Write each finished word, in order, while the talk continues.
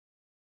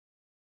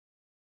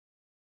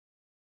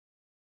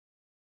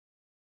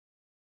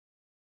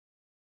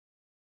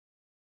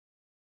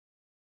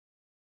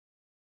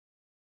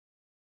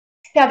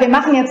Ja, wir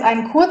machen jetzt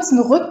einen kurzen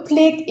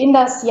Rückblick in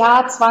das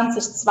Jahr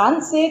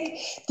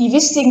 2020. Die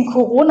wichtigen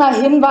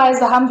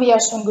Corona-Hinweise haben wir ja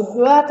schon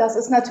gehört. Das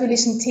ist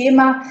natürlich ein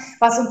Thema,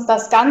 was uns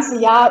das ganze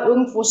Jahr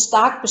irgendwo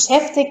stark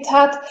beschäftigt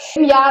hat.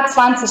 Im Jahr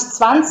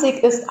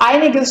 2020 ist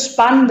einiges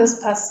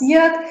Spannendes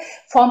passiert.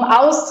 Vom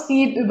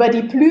Austrieb über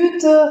die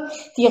Blüte,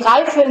 die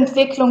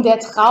Reifeentwicklung der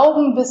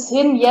Trauben bis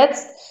hin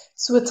jetzt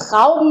zur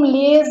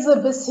Traubenlese,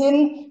 bis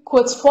hin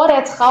kurz vor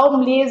der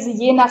Traubenlese,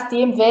 je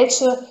nachdem,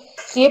 welche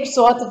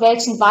Rebsorte,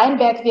 welchen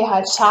Weinberg wir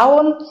halt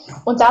schauen.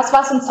 Und das,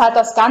 was uns halt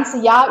das ganze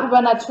Jahr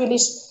über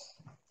natürlich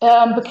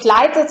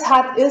begleitet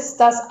hat, ist,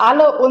 dass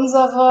alle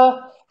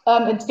unsere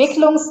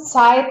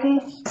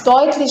Entwicklungszeiten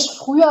deutlich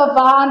früher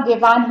waren.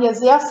 Wir waren hier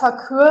sehr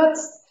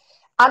verkürzt.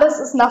 Alles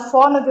ist nach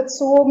vorne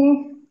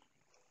gezogen.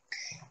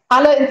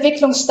 Alle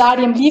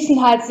Entwicklungsstadien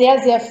liefen halt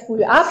sehr, sehr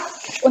früh ab.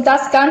 Und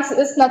das Ganze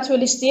ist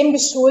natürlich dem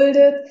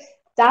geschuldet,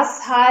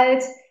 dass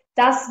halt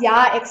das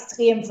Jahr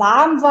extrem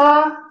warm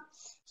war.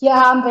 Hier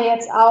haben wir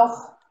jetzt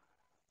auch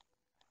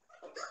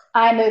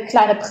eine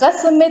kleine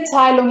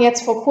Pressemitteilung,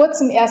 jetzt vor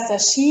kurzem erst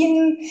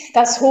erschienen.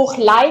 Das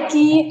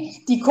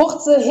Hochleiki, die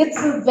kurze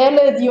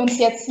Hitzewelle, die uns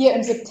jetzt hier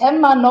im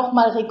September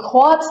nochmal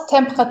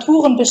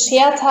Rekordtemperaturen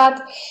beschert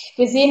hat.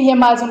 Wir sehen hier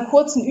mal so einen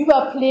kurzen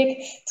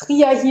Überblick.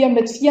 Trier hier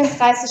mit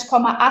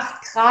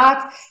 34,8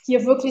 Grad,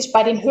 hier wirklich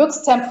bei den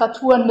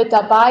Höchsttemperaturen mit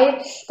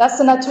dabei. Das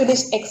sind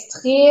natürlich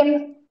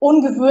extrem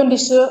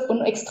ungewöhnliche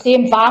und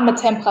extrem warme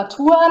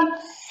Temperaturen.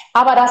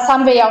 Aber das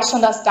haben wir ja auch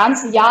schon das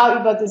ganze Jahr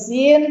über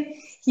gesehen.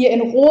 Hier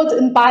in Rot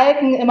in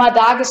Balken immer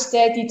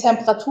dargestellt die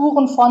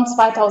Temperaturen von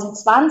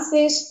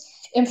 2020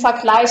 im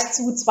Vergleich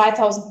zu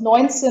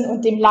 2019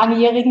 und dem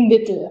langjährigen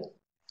Mittel.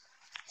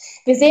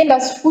 Wir sehen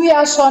das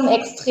Frühjahr schon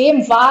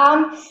extrem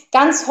warm,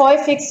 ganz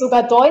häufig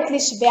sogar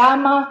deutlich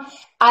wärmer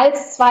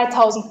als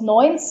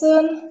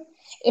 2019.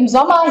 Im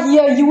Sommer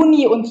hier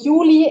Juni und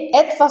Juli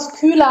etwas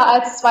kühler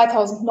als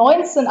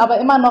 2019, aber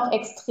immer noch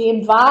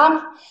extrem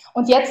warm.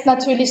 Und jetzt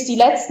natürlich die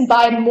letzten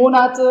beiden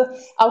Monate,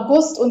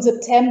 August und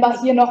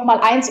September, hier nochmal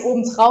eins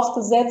oben drauf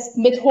gesetzt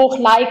mit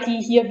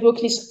Hochleiki, hier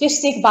wirklich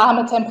richtig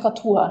warme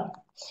Temperaturen.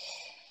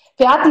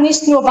 Wir hatten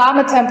nicht nur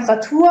warme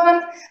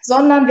Temperaturen,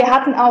 sondern wir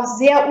hatten auch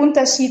sehr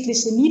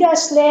unterschiedliche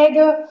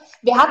Niederschläge.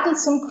 Wir hatten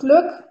zum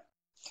Glück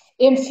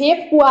im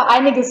Februar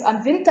einiges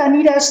an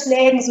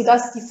Winterniederschlägen,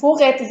 sodass die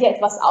Vorräte hier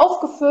etwas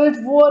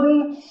aufgefüllt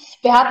wurden.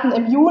 Wir hatten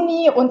im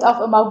Juni und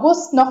auch im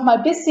August noch mal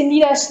ein bisschen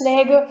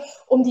Niederschläge,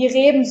 um die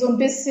Reben so ein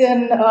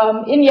bisschen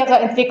in ihrer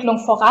Entwicklung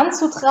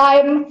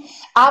voranzutreiben.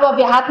 Aber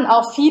wir hatten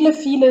auch viele,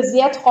 viele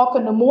sehr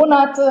trockene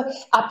Monate,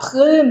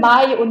 April,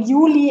 Mai und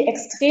Juli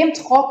extrem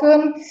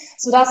trocken,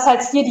 sodass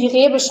halt hier die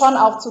Rebe schon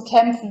auch zu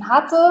kämpfen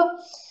hatte.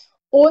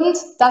 Und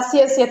das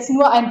hier ist jetzt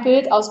nur ein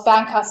Bild aus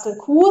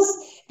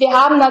Bernkastel-Kues. Wir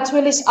haben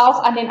natürlich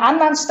auch an den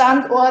anderen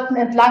Standorten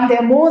entlang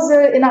der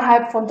Mosel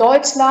innerhalb von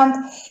Deutschland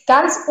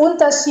ganz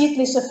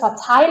unterschiedliche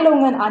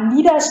Verteilungen an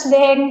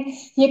Niederschlägen.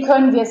 Hier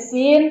können wir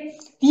sehen,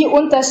 wie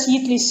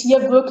unterschiedlich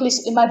hier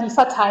wirklich immer die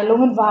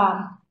Verteilungen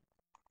waren.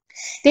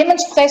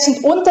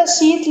 Dementsprechend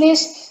unterschiedlich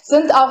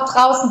sind auch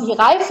draußen die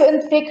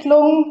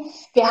Reifeentwicklungen.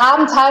 Wir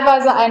haben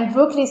teilweise einen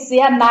wirklich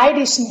sehr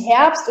neidischen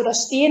Herbst oder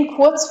stehen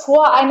kurz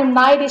vor einem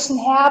neidischen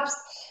Herbst,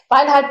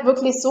 weil halt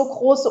wirklich so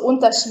große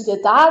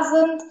Unterschiede da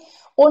sind.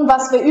 Und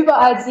was wir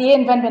überall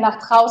sehen, wenn wir nach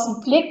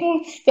draußen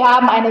blicken, wir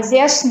haben eine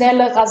sehr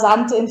schnelle,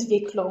 rasante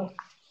Entwicklung.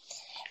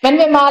 Wenn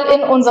wir mal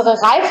in unsere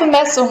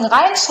Reifemessungen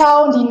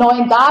reinschauen, die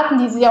neuen Daten,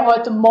 die Sie ja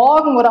heute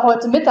Morgen oder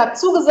heute Mittag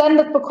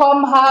zugesendet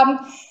bekommen haben,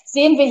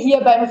 sehen wir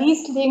hier beim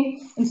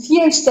Riesling in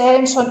vielen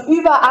Stellen schon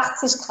über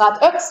 80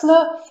 Grad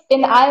Öchsle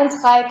in allen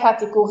drei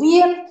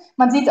Kategorien.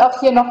 Man sieht auch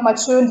hier nochmal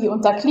schön die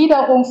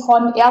Untergliederung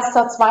von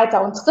erster,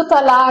 zweiter und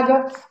dritter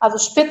Lage, also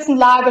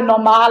Spitzenlage,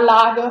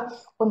 Normallage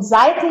und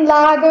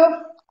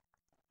Seitenlage.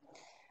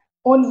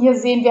 Und hier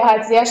sehen wir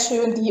halt sehr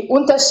schön die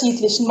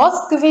unterschiedlichen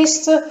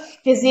Mostgewichte.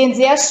 Wir sehen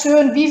sehr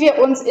schön, wie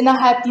wir uns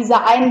innerhalb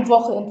dieser einen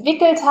Woche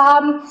entwickelt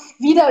haben.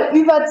 Wieder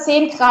über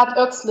 10 Grad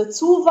Öchsle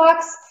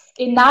Zuwachs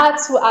in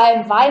nahezu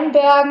allen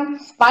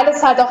Weinbergen, weil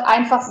es halt auch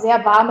einfach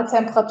sehr warme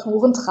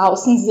Temperaturen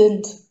draußen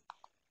sind.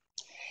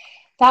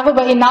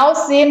 Darüber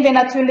hinaus sehen wir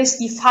natürlich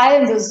die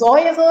fallende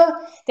Säure.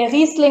 Der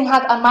Riesling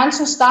hat an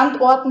manchen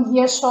Standorten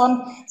hier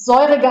schon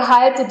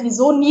Säuregehalte, die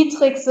so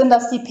niedrig sind,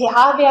 dass die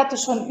pH-Werte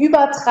schon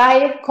über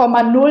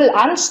 3,0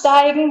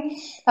 ansteigen.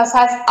 Das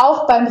heißt,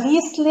 auch beim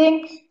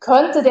Riesling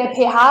könnte der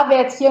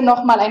pH-Wert hier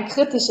nochmal ein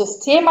kritisches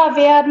Thema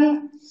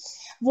werden.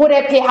 Wo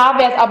der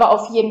pH-Wert aber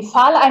auf jeden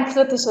Fall ein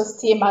kritisches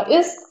Thema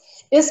ist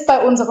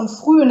bei unseren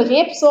frühen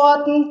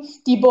Rebsorten,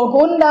 die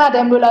Burgunder,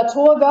 der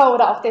Müller-Thurgau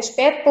oder auch der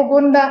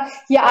Spätburgunder,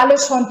 hier alle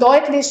schon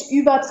deutlich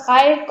über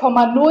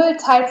 3,0,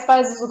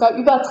 teilweise sogar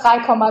über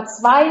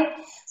 3,2,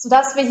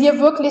 sodass wir hier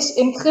wirklich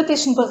in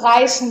kritischen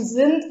Bereichen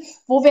sind,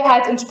 wo wir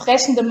halt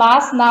entsprechende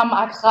Maßnahmen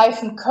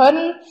ergreifen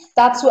können,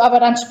 dazu aber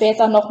dann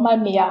später nochmal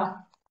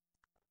mehr.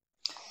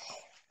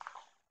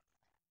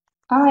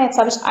 Jetzt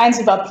habe ich eins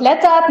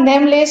überblättert,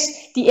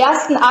 nämlich die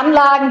ersten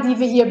Anlagen, die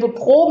wir hier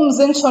beproben,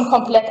 sind schon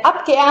komplett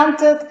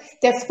abgeerntet.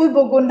 Der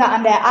Frühburgunder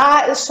an der A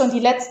ist schon die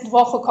letzte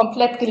Woche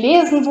komplett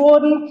gelesen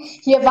worden.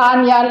 Hier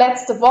waren ja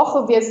letzte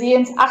Woche, wir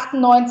sehen es,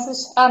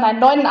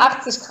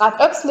 89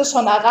 Grad Öchsle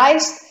schon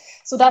erreicht,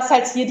 sodass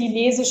halt hier die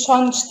Lese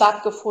schon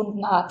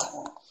stattgefunden hat.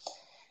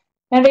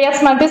 Wenn wir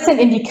jetzt mal ein bisschen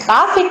in die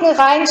Grafiken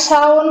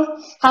reinschauen,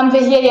 haben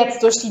wir hier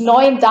jetzt durch die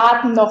neuen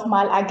Daten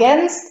nochmal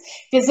ergänzt.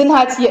 Wir sind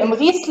halt hier im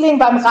Riesling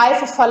beim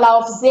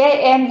Reifeverlauf sehr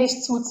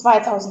ähnlich zu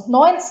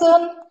 2019.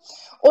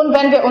 Und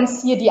wenn wir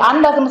uns hier die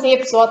anderen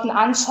Rebsorten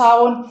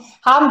anschauen,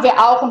 haben wir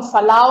auch einen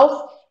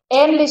Verlauf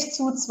ähnlich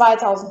zu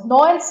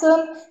 2019,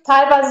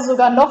 teilweise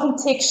sogar noch einen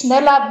Tick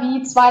schneller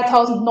wie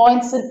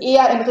 2019,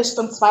 eher in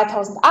Richtung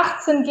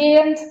 2018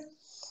 gehend.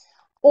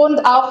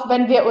 Und auch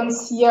wenn wir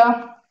uns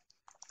hier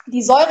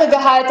die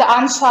Säuregehalte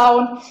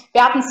anschauen,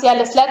 wir hatten es ja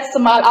das letzte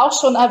Mal auch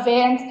schon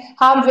erwähnt,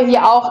 haben wir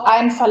hier auch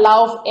einen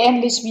Verlauf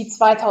ähnlich wie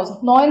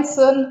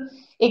 2019,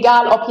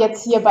 egal ob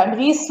jetzt hier beim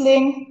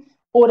Riesling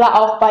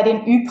oder auch bei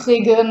den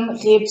übrigen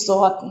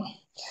Rebsorten.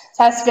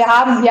 Das heißt, wir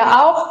haben hier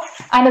auch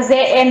eine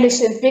sehr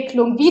ähnliche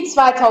Entwicklung wie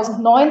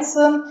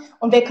 2019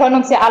 und wir können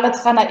uns ja alle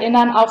daran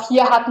erinnern, auch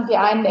hier hatten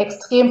wir einen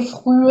extrem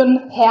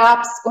frühen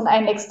Herbst und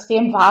einen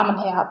extrem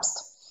warmen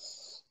Herbst.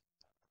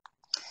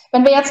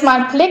 Wenn wir jetzt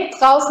mal einen Blick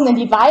draußen in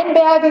die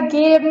Weinberge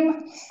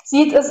geben,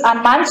 sieht es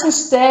an manchen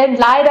Stellen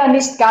leider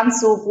nicht ganz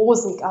so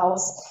rosig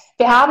aus.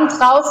 Wir haben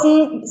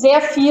draußen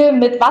sehr viel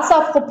mit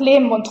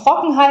Wasserproblemen und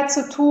Trockenheit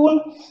zu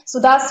tun,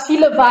 sodass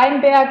viele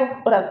Weinberge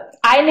oder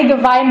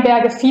einige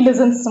Weinberge, viele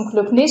sind es zum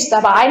Glück nicht,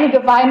 aber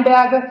einige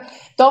Weinberge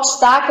doch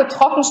starke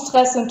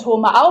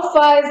Trockenstresssymptome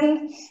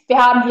aufweisen. Wir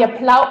haben hier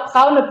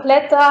braune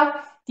Blätter,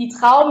 die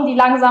Trauben, die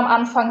langsam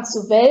anfangen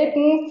zu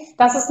welken.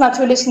 Das ist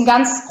natürlich ein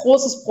ganz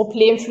großes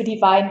Problem für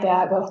die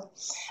Weinberge.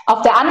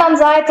 Auf der anderen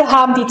Seite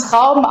haben die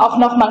Trauben auch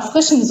nochmal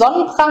frischen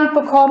Sonnenbrand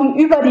bekommen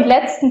über die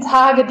letzten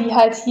Tage, die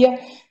halt hier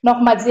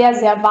nochmal sehr,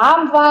 sehr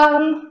warm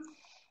waren.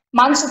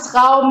 Manche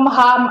Trauben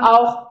haben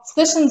auch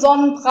frischen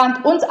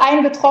Sonnenbrand und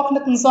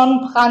eingetrockneten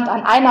Sonnenbrand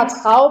an einer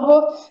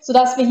Traube,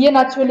 sodass wir hier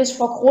natürlich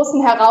vor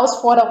großen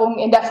Herausforderungen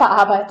in der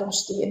Verarbeitung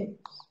stehen.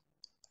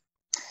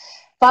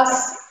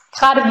 Was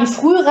gerade die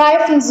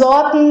frühreifen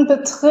Sorten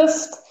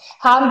betrifft,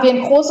 haben wir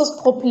ein großes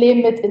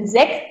Problem mit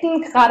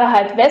Insekten, gerade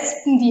halt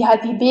Wespen, die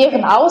halt die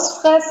Beeren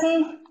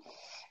ausfressen.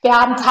 Wir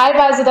haben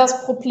teilweise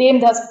das Problem,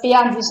 dass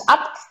Beeren sich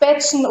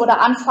abquetschen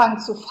oder anfangen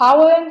zu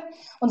faulen.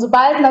 Und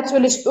sobald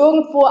natürlich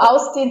irgendwo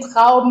aus den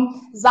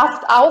Trauben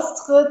Saft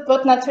austritt,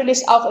 wird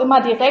natürlich auch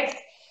immer direkt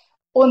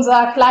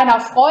unser kleiner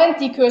Freund,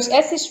 die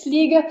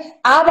Kirschessigfliege,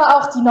 aber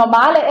auch die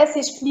normale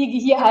Essigfliege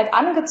hier halt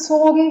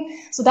angezogen,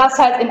 sodass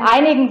halt in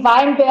einigen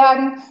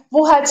Weinbergen,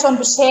 wo halt schon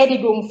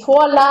Beschädigungen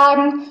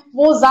vorlagen,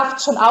 wo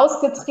Saft schon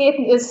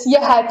ausgetreten ist,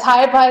 hier halt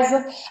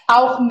teilweise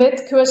auch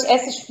mit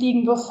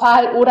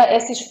Kirschessigfliegenbefall oder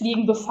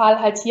Essigfliegenbefall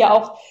halt hier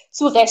auch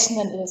zu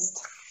rechnen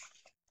ist.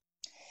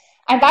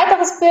 Ein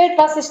weiteres Bild,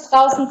 was sich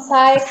draußen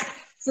zeigt,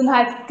 sind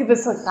halt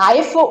gewisse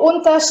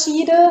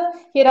Reifeunterschiede.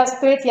 Hier das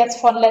Bild jetzt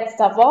von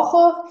letzter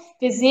Woche.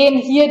 Wir sehen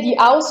hier, die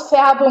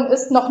Ausfärbung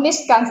ist noch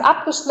nicht ganz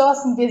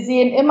abgeschlossen. Wir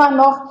sehen immer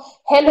noch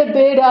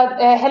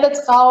helle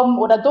Trauben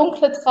oder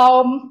dunkle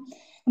Trauben.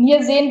 Und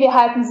hier sehen wir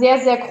halt einen sehr,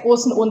 sehr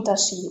großen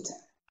Unterschied.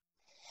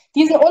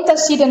 Diesen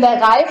Unterschied in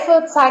der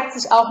Reife zeigt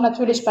sich auch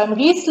natürlich beim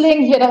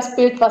Riesling. Hier das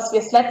Bild, was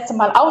wir das letzte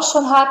Mal auch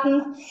schon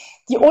hatten.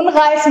 Die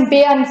unreifen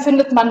Beeren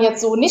findet man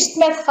jetzt so nicht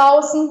mehr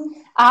draußen.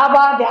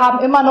 Aber wir haben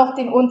immer noch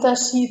den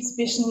Unterschied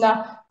zwischen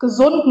einer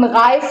gesunden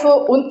Reife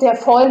und der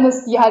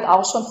Fäulnis, die halt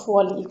auch schon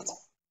vorliegt.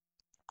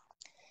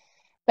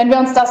 Wenn wir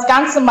uns das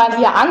Ganze mal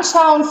hier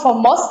anschauen,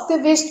 vom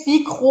Mostgewicht,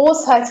 wie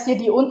groß halt hier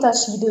die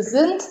Unterschiede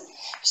sind,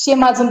 habe ich hier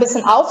mal so ein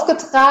bisschen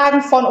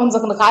aufgetragen von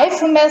unseren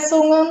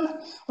Reifemessungen.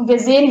 Und wir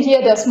sehen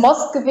hier, das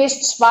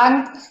Mostgewicht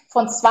schwankt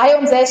von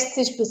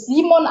 62 bis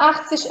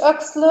 87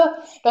 Öchsle.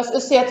 Das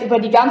ist jetzt über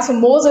die ganze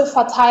Mosel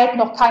verteilt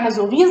noch keine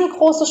so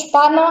riesengroße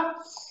Spanne.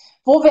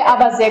 Wo wir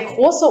aber sehr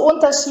große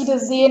Unterschiede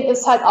sehen,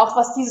 ist halt auch,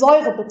 was die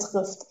Säure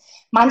betrifft.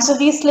 Manche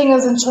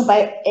Rieslinge sind schon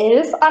bei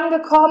 11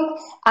 angekommen,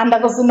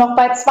 andere sind noch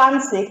bei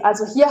 20.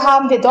 Also hier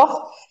haben wir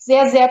doch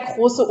sehr, sehr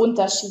große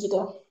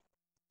Unterschiede.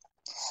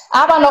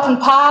 Aber noch ein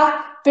paar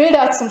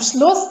Bilder zum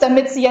Schluss,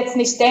 damit Sie jetzt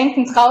nicht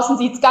denken, draußen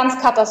sieht es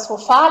ganz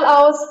katastrophal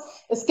aus.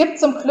 Es gibt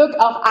zum Glück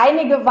auch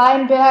einige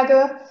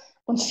Weinberge,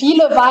 und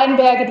viele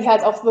Weinberge, die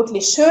halt auch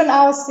wirklich schön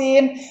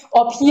aussehen,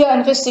 ob hier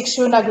ein richtig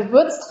schöner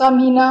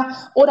Gewürztraminer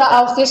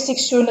oder auch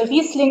richtig schöne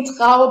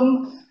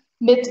Rieslingtrauben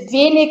mit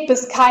wenig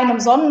bis keinem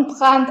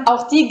Sonnenbrand.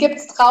 Auch die gibt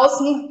es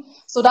draußen,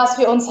 sodass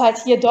wir uns halt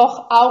hier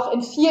doch auch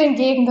in vielen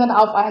Gegenden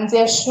auf einen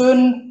sehr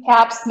schönen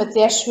Herbst mit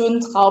sehr schönen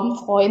Trauben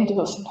freuen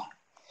dürfen.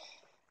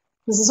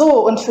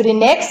 So, und für den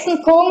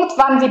nächsten Punkt,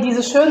 wann wir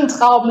diese schönen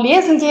Trauben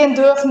lesen gehen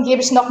dürfen,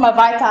 gebe ich nochmal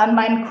weiter an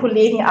meinen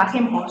Kollegen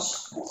Achim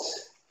Hosch.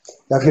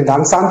 Ja, vielen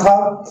Dank,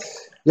 Sandra.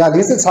 Ja,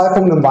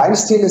 Lesezeitpunkt im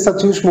Weinstil ist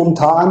natürlich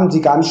momentan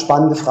die ganz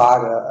spannende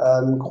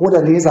Frage. Gros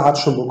der Leser hat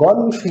schon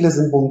begonnen. Viele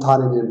sind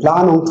momentan in den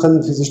Planungen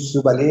drin, für sich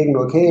zu überlegen,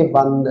 okay,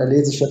 wann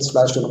lese ich jetzt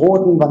vielleicht den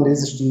Roten, wann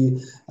lese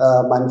ich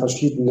meine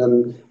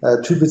verschiedenen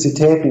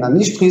Typizitäten an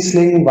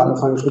Nicht-Rieslingen, wann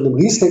fange ich mit dem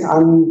Riesling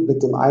an.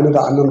 Mit dem einen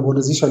oder anderen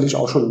wurde sicherlich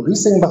auch schon im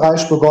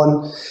Riesling-Bereich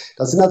begonnen.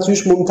 Das sind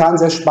natürlich momentan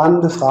sehr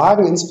spannende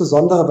Fragen,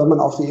 insbesondere wenn man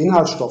auf die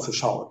Inhaltsstoffe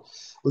schaut.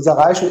 Uns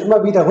erreichen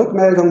immer wieder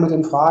Rückmeldungen mit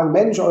den Fragen,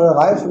 Mensch, eure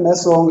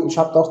Reifemessung, ich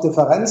habe doch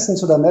Differenzen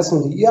zu der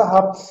Messung, die ihr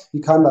habt,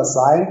 wie kann das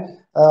sein?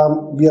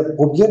 Wir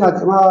probieren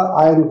halt immer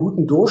einen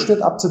guten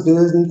Durchschnitt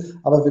abzubilden,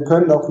 aber wir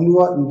können auch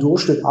nur einen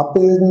Durchschnitt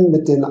abbilden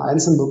mit den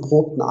einzelnen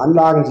beprobten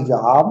Anlagen, die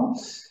wir haben.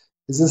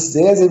 Es ist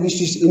sehr, sehr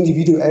wichtig,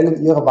 individuell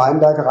in Ihre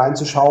Weinberge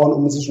reinzuschauen,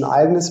 um sich ein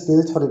eigenes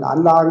Bild von den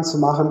Anlagen zu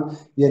machen.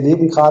 Wir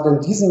erleben gerade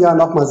in diesem Jahr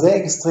nochmal sehr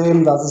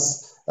extrem, dass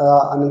es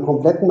an den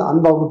kompletten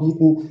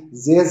Anbaugebieten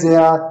sehr,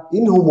 sehr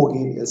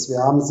inhomogen ist. Wir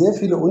haben sehr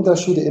viele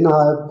Unterschiede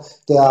innerhalb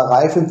der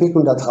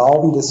Reifentwicklung der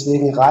Trauben.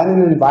 Deswegen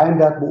rein in den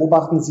Weinberg,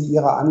 beobachten Sie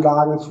Ihre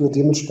Anlagen für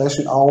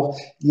dementsprechend auch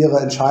Ihre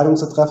Entscheidung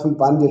zu treffen,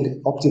 wann der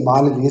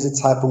optimale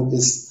Lesezeitpunkt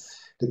ist.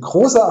 Eine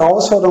große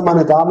Herausforderung,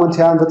 meine Damen und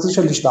Herren, wird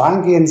sicherlich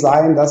dahingehend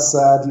sein, dass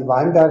die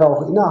Weinberge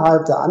auch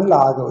innerhalb der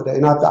Anlage oder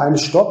innerhalb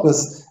eines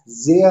Stockes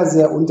sehr,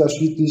 sehr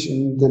unterschiedlich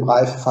in dem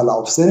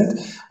Reifeverlauf sind.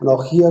 Und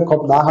auch hier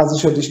kommt nachher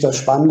sicherlich der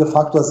spannende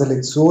Faktor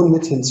Selektion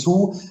mit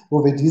hinzu,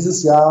 wo wir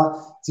dieses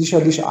Jahr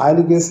sicherlich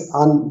einiges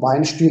an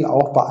Weinstil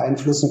auch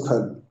beeinflussen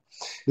können.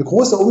 Eine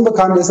große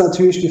Unbekannte ist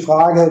natürlich die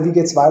Frage, wie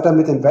geht es weiter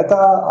mit dem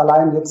Wetter?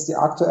 Allein jetzt die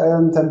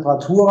aktuellen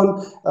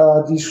Temperaturen,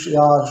 die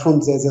ja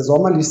schon sehr, sehr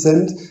sommerlich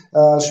sind,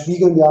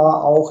 spiegeln ja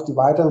auch die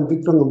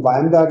Weiterentwicklung im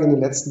Weinberg in den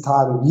letzten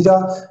Tagen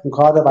wider. Und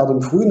gerade bei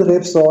den frühen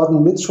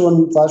Rebsorten mit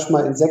schon, sag ich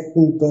mal,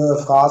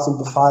 Insektenbefraß und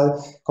Befall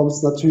kommt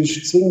es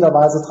natürlich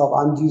zwingenderweise darauf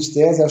an, die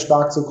sehr, sehr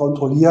stark zu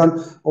kontrollieren,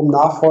 um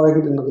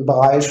nachfolgend im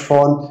Bereich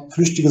von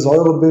flüchtige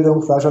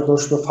Säurebildung, vielleicht auch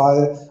durch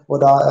Befall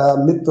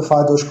oder mit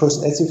Befall durch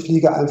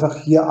Kurzessigfliege einfach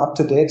hier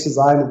up-to-date zu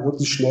sein und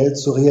wirklich schnell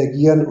zu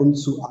reagieren und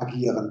zu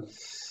agieren.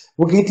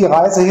 Wo geht die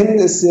Reise hin,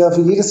 ist ja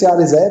für jedes Jahr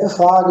dieselbe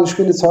Frage. Ich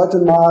bin jetzt heute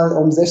mal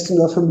um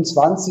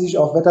 16:25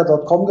 Uhr auf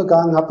wetter.com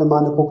gegangen, habe mir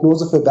mal eine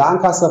Prognose für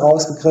Bernkastel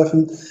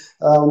rausgegriffen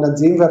und dann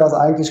sehen wir, dass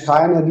eigentlich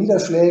keine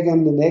Niederschläge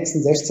in den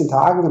nächsten 16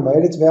 Tagen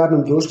gemeldet werden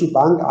und durch die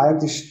Bank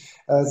eigentlich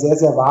sehr,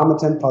 sehr warme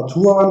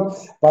Temperaturen,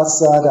 was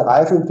der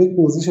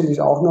Reifenentwicklung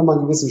sicherlich auch nochmal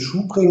einen gewissen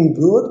Schub bringen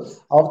wird.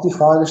 Auch die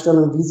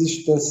Fragestellung, wie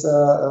sich das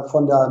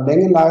von der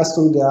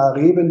Mengenleistung der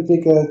Rebe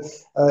entwickelt,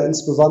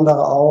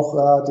 insbesondere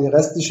auch die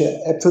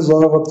restliche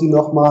Äpfelsäure, ob die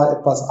nochmal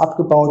etwas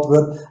abgebaut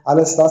wird.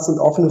 Alles das sind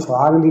offene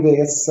Fragen, die wir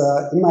jetzt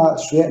immer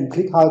schwer im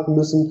Blick halten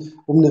müssen,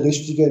 um eine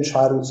richtige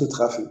Entscheidung zu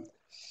treffen.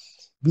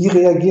 Wie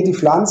reagiert die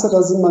Pflanze?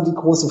 Das ist immer die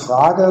große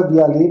Frage.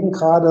 Wir erleben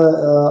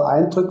gerade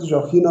eindrücklich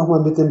auch hier nochmal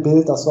mit dem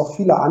Bild, dass doch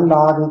viele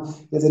Anlagen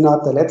jetzt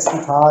innerhalb der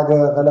letzten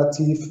Tage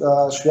relativ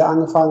schwer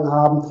angefangen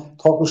haben,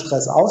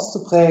 Trockenstress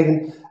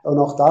auszuprägen. Und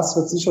auch das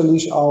wird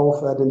sicherlich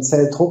auf den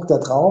Zelldruck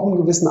der Trauben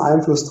einen gewissen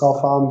Einfluss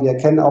drauf haben. Wir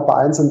erkennen auch bei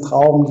einzelnen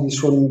Trauben, die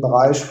schon im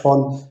Bereich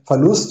von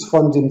Verlust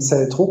von dem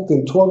Zelldruck,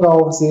 dem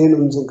Thurgau sehen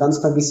und so ein ganz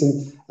klein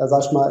bisschen, sag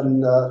ich mal,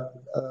 einen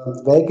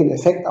welken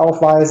Effekt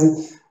aufweisen.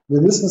 Wir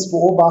müssen es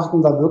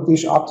beobachten, da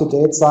wirklich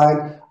up-to-date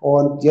sein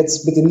und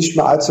jetzt bitte nicht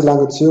mehr allzu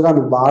lange zögern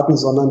und warten,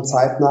 sondern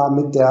zeitnah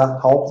mit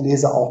der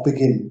Hauptlese auch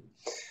beginnen.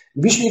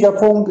 Ein wichtiger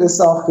Punkt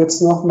ist auch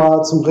jetzt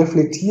nochmal zum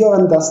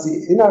Reflektieren, dass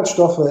die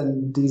Inhaltsstoffe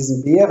in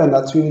diesen Beeren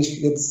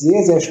natürlich jetzt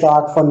sehr, sehr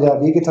stark von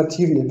der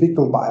vegetativen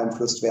Entwicklung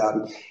beeinflusst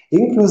werden.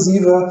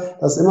 Inklusive,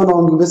 dass immer noch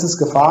ein gewisses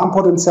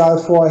Gefahrenpotenzial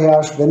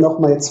vorherrscht, wenn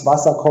nochmal jetzt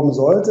Wasser kommen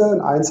sollte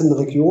in einzelnen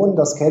Regionen,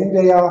 das kennen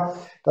wir ja,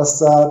 dass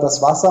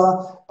das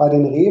Wasser bei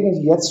den Reben,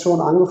 die jetzt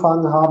schon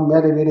angefangen haben, mehr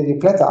oder weniger die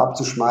Blätter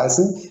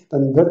abzuschmeißen,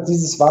 dann wird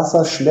dieses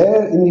Wasser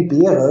schnell in die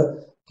Beere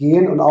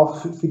gehen und auch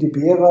für die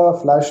Beere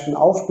vielleicht ein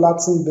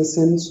Aufplatzen bis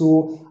hin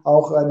zu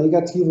auch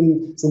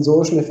negativen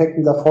sensorischen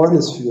Effekten der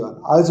Fäulnis führen.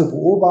 Also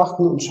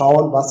beobachten und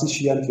schauen, was sich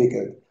hier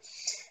entwickelt.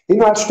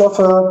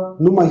 Inhaltsstoffe,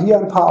 nur mal hier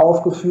ein paar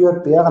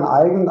aufgeführt,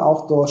 Beereneigen,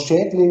 auch durch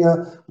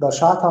Schädlinge oder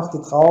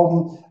schadhafte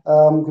Trauben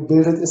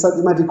gebildet, ist halt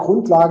immer die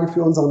Grundlage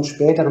für unseren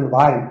späteren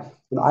Wein.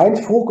 Und einen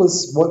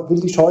Fokus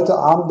will ich heute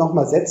Abend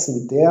nochmal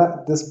setzen,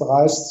 der des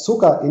Bereichs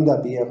Zucker in der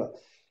Beere.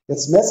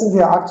 Jetzt messen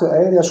wir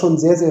aktuell ja schon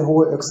sehr, sehr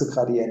hohe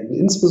Öchsegradienten,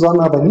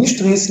 insbesondere bei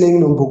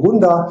Nicht-Rieslingen und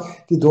Burgunder,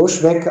 die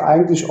durchweg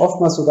eigentlich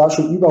oftmals sogar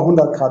schon über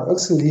 100 Grad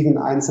Öchse liegen in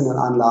einzelnen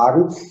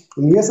Anlagen.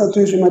 Und hier ist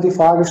natürlich immer die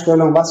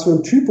Fragestellung, was für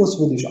einen Typus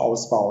will ich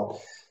ausbauen?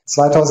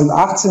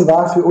 2018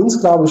 war für uns,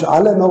 glaube ich,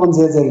 alle noch ein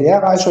sehr, sehr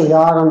lehrreicher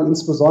Jahrgang,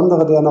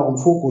 insbesondere der noch im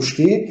Fokus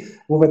steht,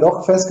 wo wir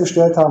doch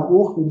festgestellt haben,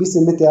 ein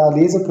bisschen mit der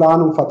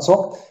Leseplanung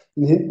verzockt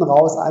und hinten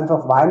raus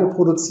einfach Weine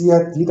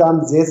produziert, die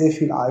dann sehr, sehr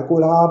viel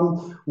Alkohol haben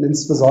und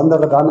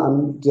insbesondere dann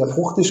an der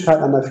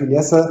Fruchtigkeit, an der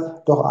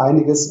Finesse doch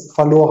einiges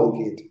verloren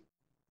geht.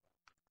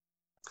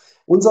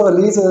 Unsere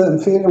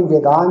Leseempfehlung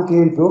wäre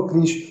dahingehend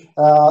wirklich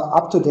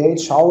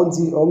up-to-date, schauen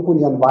Sie irgendwo in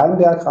Ihren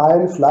Weinberg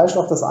rein, vielleicht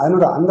auch das ein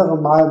oder andere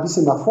Mal ein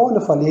bisschen nach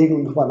vorne verlegen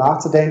und darüber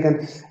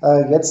nachzudenken,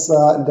 jetzt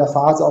in der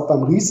Phase auch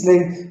beim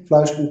Riesling,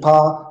 vielleicht ein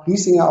paar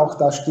Rieslinge auch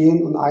da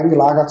stehen und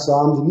eingelagert zu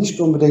haben, die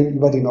nicht unbedingt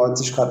über die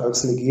 90 Grad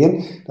Öchsle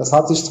gehen. Das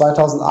hat sich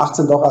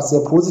 2018 doch als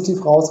sehr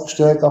positiv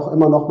herausgestellt, auch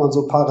immer noch mal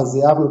so ein paar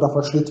Reserven oder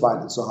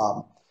Verschnittweine zu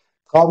haben.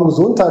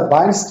 Traubengesundheit,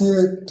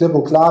 Weinstil, klipp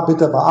und klar,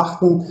 bitte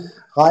beachten.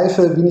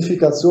 Reife,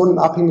 Vinifikation und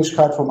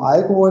Abhängigkeit vom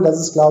Alkohol, das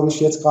ist, glaube ich,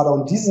 jetzt gerade auch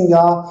in diesem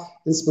Jahr,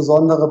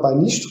 insbesondere bei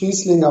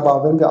Nicht-Riesling,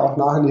 aber wenn wir auch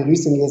nachher in die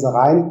Rieslinglese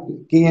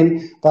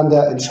reingehen, dann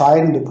der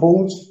entscheidende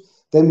Punkt.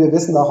 Denn wir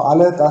wissen auch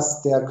alle,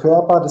 dass der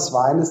Körper des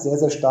Weines sehr,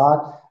 sehr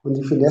stark und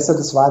die Finesse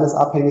des Weines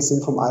abhängig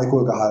sind vom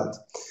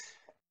Alkoholgehalt.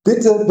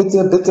 Bitte,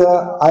 bitte, bitte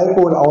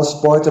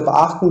Alkoholausbeute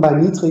beachten bei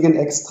niedrigen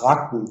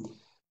Extrakten.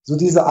 So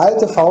diese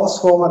alte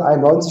Faustformel,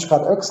 91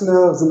 Grad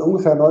Öchsle, sind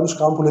ungefähr 90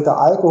 Gramm pro Liter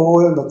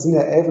Alkohol, und das sind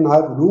ja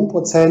 11,5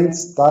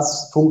 Volumenprozent.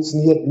 Das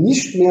funktioniert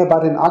nicht mehr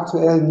bei den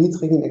aktuellen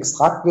niedrigen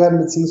Extraktwerten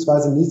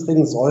bzw.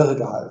 niedrigen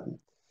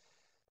Säuregehalten.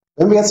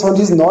 Wenn wir jetzt von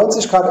diesen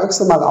 90 Grad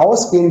Öchsle mal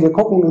ausgehen, wir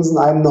gucken uns in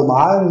einem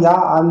normalen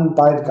Jahr an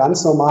bei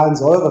ganz normalen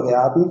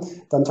Säurewerten,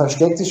 dann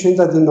versteckt sich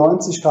hinter den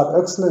 90 Grad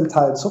Öchsle ein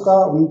Teil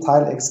Zucker und ein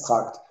Teil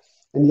Extrakt.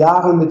 In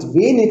Jahren mit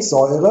wenig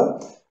Säure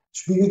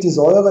spiegelt die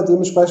Säure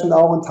dementsprechend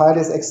auch einen Teil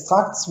des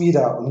Extrakts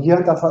wider. Und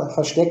hier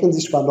verstecken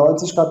sich bei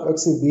 90 Grad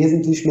Öchsle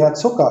wesentlich mehr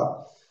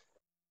Zucker.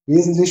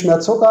 Wesentlich mehr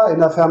Zucker in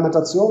der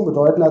Fermentation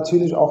bedeutet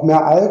natürlich auch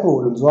mehr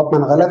Alkohol. Und so hat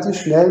man relativ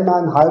schnell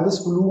mal ein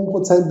halbes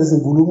Volumenprozent bis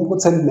ein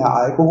Volumenprozent mehr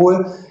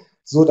Alkohol,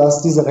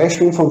 sodass diese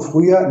Rechnung von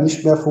früher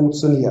nicht mehr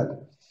funktioniert.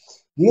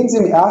 Gehen Sie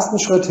im ersten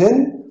Schritt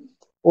hin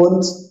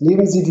und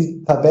nehmen Sie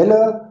die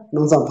Tabelle in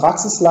unserem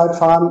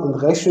Praxisleitfaden und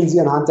rechnen Sie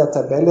anhand der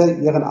Tabelle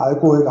Ihren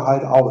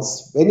Alkoholgehalt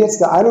aus. Wenn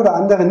jetzt der ein oder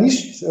andere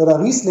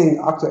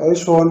Riesling aktuell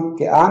schon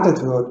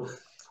geerntet wird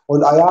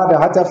und der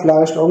hat ja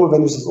vielleicht irgendwo,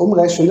 wenn ich das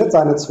umrechne, nicht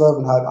seine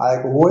 12,5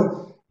 Alkohol,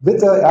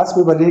 bitte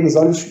erstmal überlegen,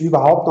 soll ich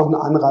überhaupt noch eine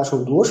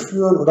Anreichung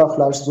durchführen oder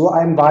vielleicht so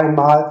einen Wein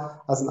mal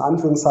als in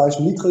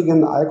Anführungszeichen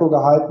niedrigen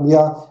Alkoholgehalt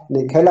mir in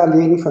den Keller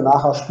legen, für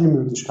nachher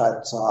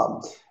Spielmöglichkeiten zu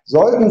haben.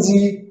 Sollten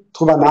Sie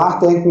darüber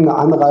nachdenken, eine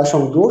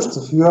Anreichung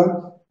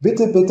durchzuführen,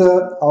 bitte,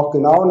 bitte auch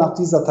genau nach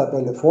dieser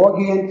Tabelle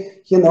vorgehen.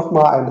 Hier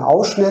nochmal einen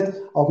Ausschnitt,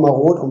 auch mal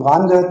rot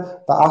umrandet,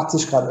 bei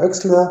 80 Grad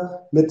Öchsle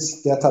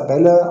mit der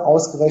Tabelle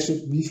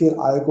ausgerechnet, wie viel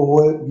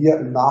Alkohol wir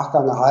im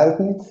Nachgang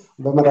erhalten.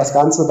 Und wenn wir das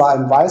Ganze bei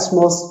einem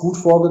Weißmost gut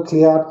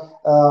vorgeklärt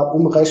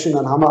umrechnen,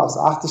 dann haben wir aus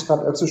 80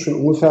 Grad Öchsle schon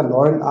ungefähr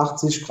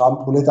 89 Gramm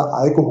pro Liter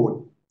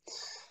Alkohol.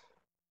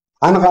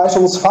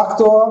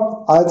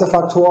 Anreichungsfaktor, alte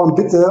Faktoren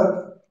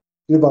bitte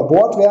über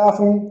Bord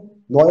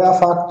werfen, neuer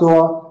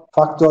Faktor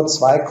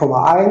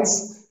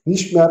 2,1,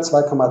 nicht mehr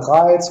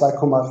 2,3,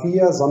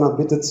 2,4, sondern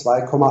bitte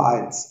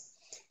 2,1.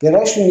 Wir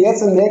rechnen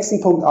jetzt im nächsten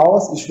Punkt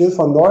aus, ich will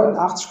von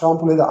 89 Gramm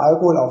pro Liter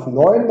Alkohol auf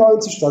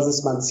 99, das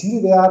ist mein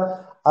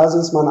Zielwert, also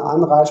ist meine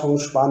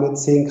Anreicherungsspanne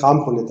 10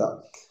 Gramm pro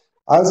Liter.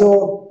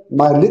 Also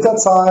mal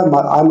Literzahl,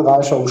 mal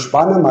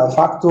Anreicherungsspanne, mal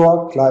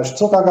Faktor gleich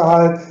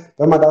Zuckergehalt.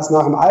 Wenn man das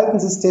nach dem alten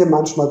System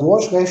manchmal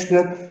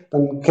durchrechnet,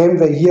 dann kämen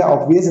wir hier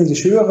auf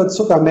wesentlich höhere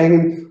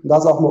Zuckermengen und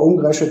das auch mal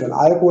umgerechnet in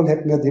Alkohol,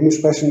 hätten wir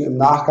dementsprechend im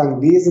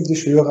Nachgang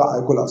wesentlich höhere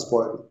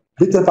Alkoholausbeuten.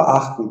 Bitte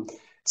beachten.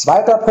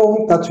 Zweiter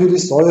Punkt,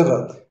 natürlich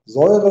Säure.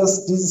 Säure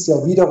ist dieses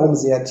Jahr wiederum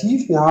sehr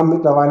tief. Wir haben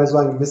mittlerweile so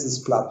ein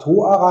gewisses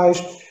Plateau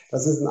erreicht.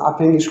 Das ist in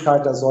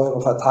Abhängigkeit der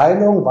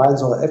Säureverteilung,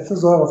 Weinsäure,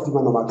 Äpfelsäure, auf die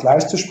wir nochmal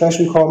gleich zu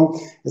sprechen kommen.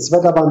 Es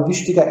wird aber ein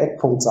wichtiger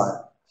Eckpunkt sein.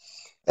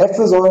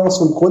 Äpfelsäure ist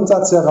vom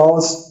Grundsatz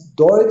heraus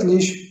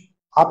deutlich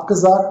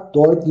abgesagt,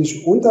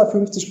 deutlich unter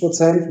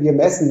 50%. Wir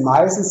messen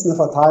meistens eine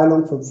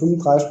Verteilung von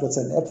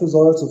 35%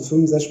 Äpfelsäure zu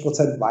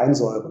 65%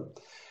 Weinsäure.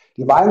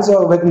 Die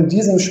Weinsäure wird in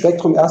diesem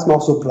Spektrum erstmal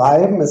auch so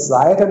bleiben, es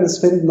sei denn, es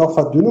finden noch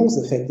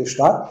Verdünnungseffekte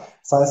statt.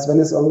 Das heißt, wenn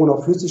es irgendwo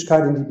noch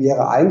Flüssigkeit in die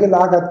Beere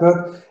eingelagert wird,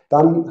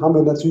 dann haben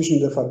wir natürlich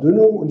eine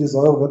Verdünnung und die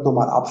Säure wird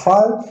nochmal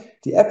abfallen.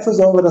 Die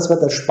Äpfelsäure, das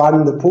wird der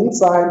spannende Punkt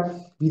sein,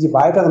 wie die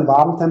weiteren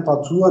warmen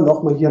Temperaturen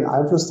nochmal hier einen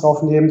Einfluss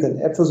drauf nehmen, denn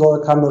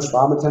Äpfelsäure kann durch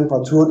warme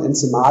Temperaturen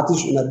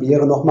enzymatisch in der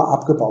Beere nochmal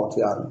abgebaut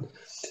werden.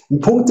 Ein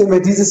Punkt, den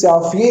wir dieses Jahr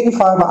auf jeden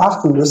Fall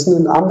beachten müssen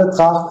in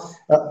Anbetracht,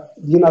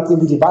 je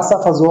nachdem wie die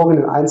Wasserversorgung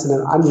in den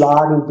einzelnen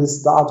Anlagen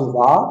bis dato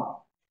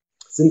war,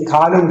 sind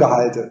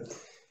Kaliumgehalte.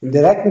 Im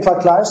direkten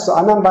Vergleich zu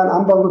anderen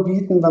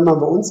Weinanbaugebieten, wenn man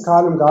bei uns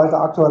Kaliumgehalte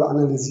aktuell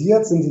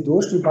analysiert, sind die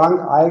durch die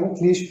Bank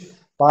eigentlich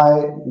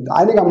bei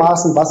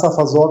einigermaßen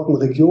wasserversorgten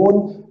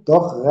Regionen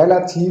doch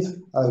relativ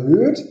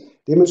erhöht.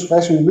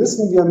 Dementsprechend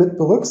müssen wir mit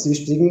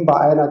berücksichtigen, bei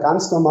einer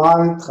ganz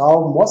normalen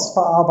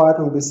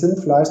Trauben-Mostverarbeitung bis hin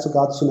vielleicht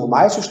sogar zu einer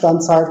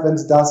Maischestandzeit, wenn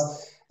Sie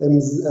das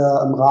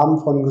im Rahmen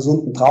von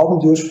gesunden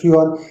Trauben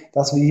durchführen,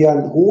 dass wir hier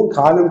einen hohen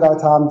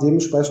Kaliumgehalt haben,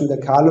 dementsprechend der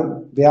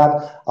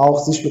Kaliumwert auch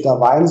sich mit der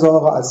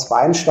Weinsäure als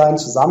Weinstein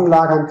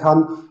zusammenlagern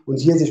kann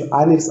und hier sich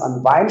einiges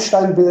an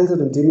Weinstein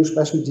bildet und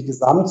dementsprechend die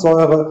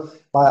Gesamtsäure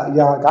bei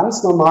ihrer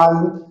ganz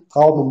normalen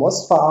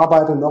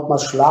Trauben-Mostverarbeitung nochmal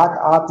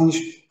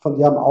schlagartig von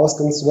ihrem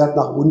Ausgangswert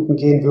nach unten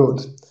gehen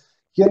wird.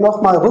 Hier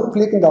nochmal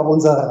rückblickend auf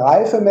unsere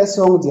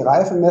Reifemessung. Die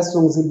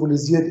Reifemessung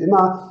symbolisiert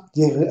immer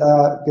die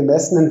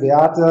gemessenen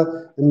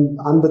Werte im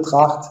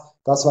Anbetracht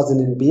das, was in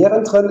den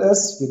Beeren drin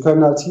ist. Wir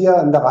können halt hier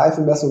in der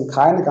Reifemessung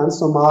keine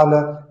ganz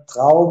normale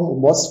Trauben-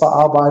 und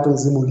Mostverarbeitung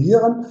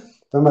simulieren.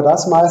 Wenn wir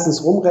das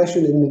meistens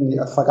rumrechnen in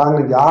den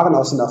vergangenen Jahren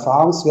aus den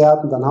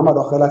Erfahrungswerten, dann haben wir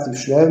doch relativ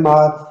schnell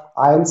mal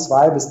 1,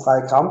 2 bis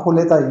 3 Gramm pro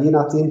Liter, je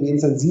nachdem wie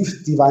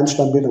intensiv die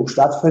Weinstammbildung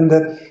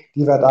stattfindet,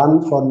 die wir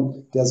dann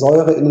von der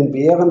Säure in den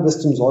Beeren bis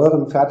zum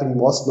säurenfertigen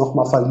Most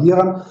nochmal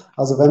verlieren.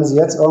 Also wenn Sie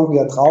jetzt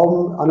irgendwie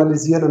Trauben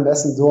analysieren und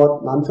messen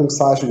dort in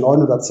Anführungszeichen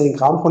 9 oder 10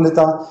 Gramm pro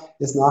Liter,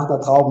 ist nach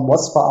einer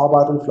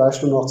Trauben-Mostverarbeitung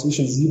vielleicht nur noch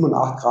zwischen 7 und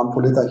 8 Gramm pro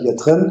Liter hier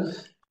drin.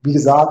 Wie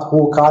gesagt,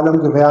 hohe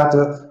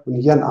Kaliumgewerte und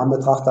hier in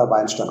Anbetracht der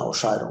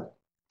Weinsteinausscheidung.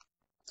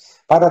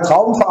 Bei der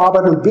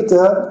Traubenverarbeitung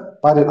bitte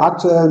bei den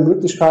aktuellen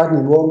Möglichkeiten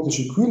die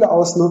morgendliche Kühle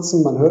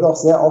ausnutzen. Man hört auch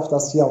sehr oft,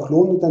 dass hier auch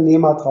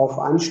Lohnunternehmer drauf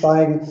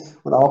einsteigen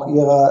und auch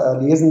ihre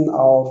Lesen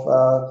auf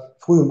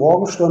frühe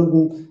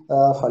Morgenstunden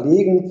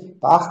verlegen.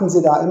 Beachten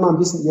Sie da immer ein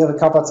bisschen Ihre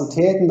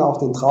Kapazitäten, auch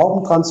den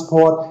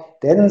Traubentransport,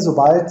 denn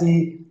sobald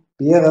die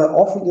Beere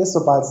offen ist,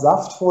 sobald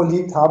Saft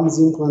vorliegt, haben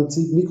Sie im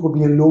Prinzip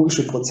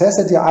mikrobiologische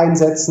Prozesse, die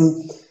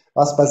einsetzen,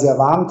 was bei sehr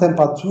warmen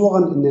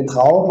Temperaturen in den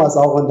Trauben, also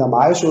auch in der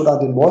Maische oder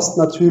dem Most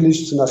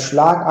natürlich zu einer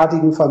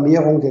schlagartigen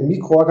Vermehrung der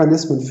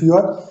Mikroorganismen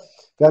führt.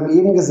 Wir haben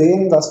eben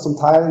gesehen, dass zum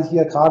Teil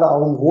hier gerade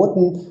auch im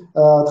roten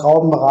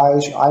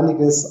Traubenbereich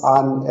einiges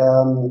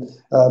an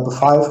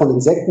Befall von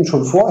Insekten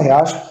schon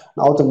vorherrscht.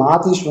 Und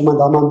automatisch, wenn man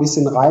da mal ein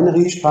bisschen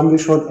reinriecht, haben wir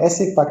schon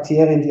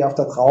Essigbakterien, die auf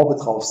der Traube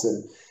drauf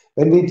sind.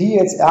 Wenn wir die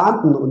jetzt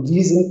ernten und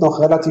die sind noch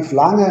relativ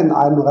lange in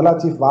einem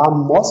relativ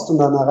warmen Most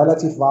und einer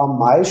relativ warmen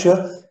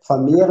Maische,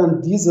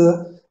 vermehren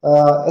diese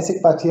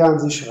Essigbakterien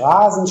sich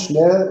rasend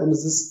schnell und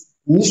es ist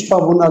nicht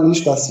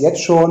verwunderlich, dass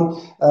jetzt schon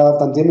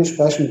dann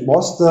dementsprechend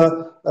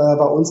Moste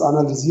bei uns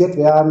analysiert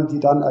werden,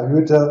 die dann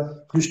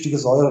erhöhte flüchtige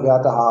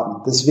Säurewerte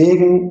haben.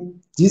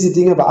 Deswegen diese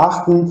Dinge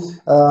beachten,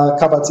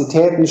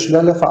 Kapazitäten,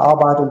 schnelle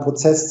Verarbeitung,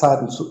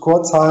 Prozesszeiten zu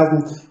kurz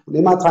halten und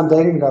immer dran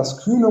denken, dass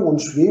Kühlung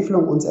und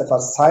Schwefelung uns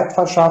etwas Zeit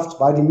verschafft,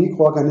 weil die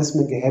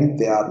Mikroorganismen gehemmt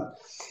werden.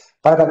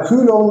 Bei der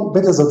Kühlung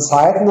bitte so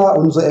zeitnah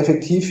und so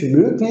effektiv wie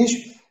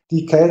möglich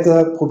die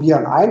Kälte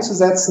probieren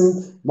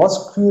einzusetzen.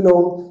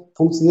 Mostkühlung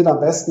funktioniert am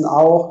besten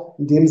auch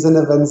in dem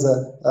Sinne, wenn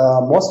Sie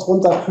Most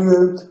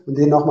runterkühlen und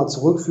den nochmal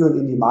zurückführen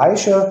in die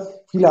Maische.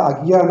 Viele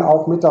agieren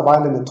auch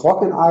mittlerweile mit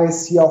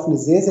Trockeneis. Hier auf eine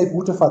sehr, sehr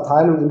gute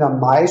Verteilung in der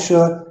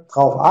Maische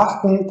drauf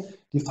achten.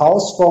 Die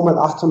Faustformel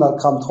 800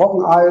 Gramm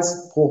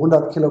Trockeneis pro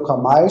 100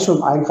 Kilogramm Maische,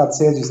 um 1 Grad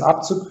Celsius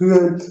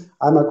abzukühlen.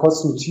 Einmal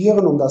kurz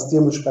notieren, um das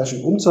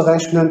dementsprechend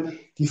umzurechnen.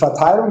 Die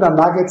Verteilung der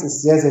Nuggets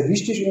ist sehr, sehr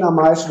wichtig in der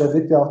Maische,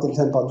 damit wir auch den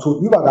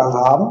Temperaturübergang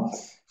haben.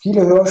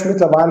 Viele höre ich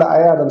mittlerweile,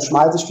 dann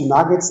schmeiße ich die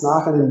Nuggets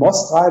nachher in den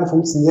Most rein,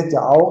 funktioniert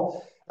ja auch.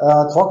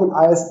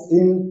 Trockeneis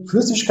in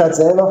Flüssigkeit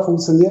selber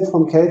funktioniert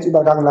vom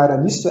Kälteübergang leider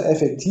nicht so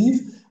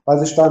effektiv, weil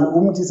sich dann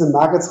um diese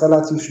Nuggets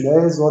relativ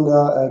schnell so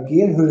eine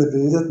Gelhülle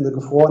bildet, eine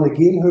gefrorene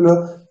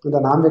Gelhülle, und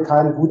dann haben wir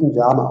keinen guten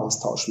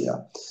Wärmeaustausch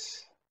mehr.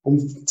 Um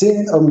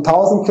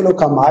 1000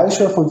 Kilogramm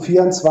Maische von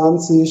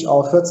 24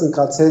 auf 14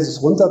 Grad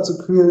Celsius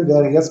runterzukühlen,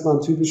 wäre jetzt mal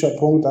ein typischer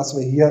Punkt, dass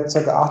wir hier ca.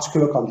 80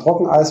 Kilogramm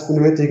Trockeneis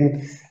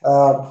benötigen.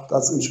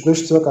 Das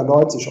entspricht ca.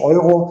 90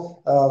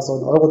 Euro, so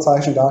ein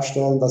Eurozeichen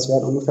darstellen, das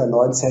wären ungefähr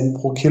 9 Cent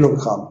pro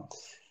Kilogramm.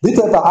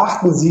 Bitte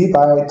beachten Sie,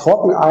 bei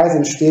Trockeneis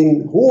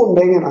entstehen hohe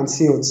Mengen an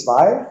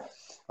CO2,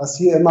 was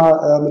hier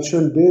immer mit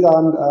schönen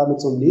Bildern, mit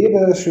so einem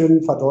Nebel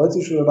schön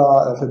verdeutlicht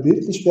oder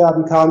verbildlicht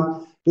werden kann.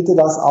 Bitte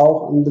das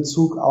auch in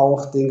Bezug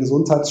auf den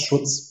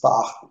Gesundheitsschutz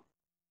beachten.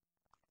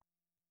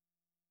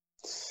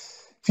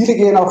 Viele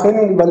gehen auch hin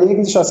und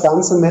überlegen sich das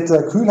Ganze mit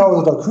Kühlhaus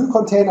oder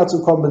Kühlcontainer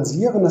zu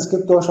kompensieren. Es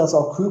gibt durchaus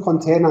auch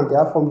Kühlcontainer in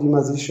der Form, die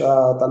man sich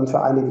dann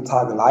für einige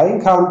Tage leihen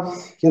kann.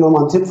 Hier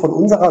nochmal ein Tipp von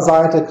unserer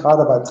Seite,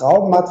 gerade bei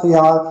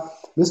Traubenmaterial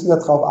müssen wir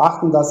darauf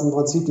achten, dass im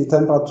Prinzip die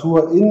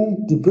Temperatur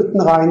in die Bütten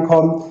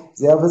reinkommt.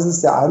 Es ist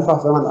sehr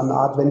einfach, wenn man eine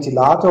Art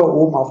Ventilator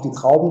oben auf die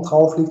Trauben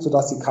drauf legt,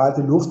 sodass die kalte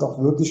Luft auch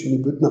wirklich in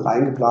die Bütten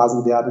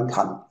reingeblasen werden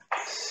kann.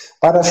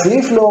 Bei der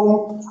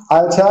Schwefelung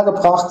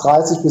althergebracht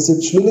 30 bis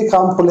 70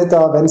 Milligramm pro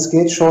Liter, wenn es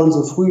geht schon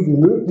so früh wie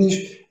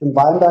möglich im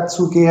Weinberg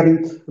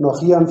zugeben. Und auch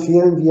hier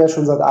empfehlen wir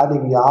schon seit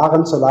einigen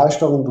Jahren zur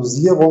leichteren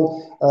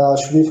Dosierung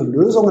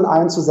Schwefellösungen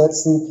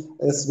einzusetzen.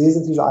 Ist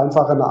wesentlich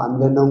einfacher in der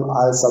Anwendung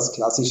als das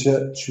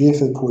klassische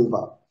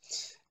Schwefelpulver.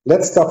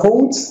 Letzter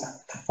Punkt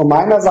von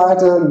meiner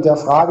Seite der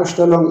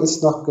Fragestellung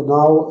ist noch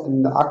genau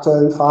in der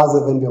aktuellen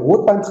Phase, wenn wir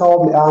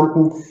Rotweintrauben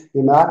ernten.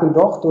 Wir merken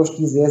doch durch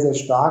die sehr, sehr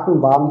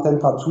starken warmen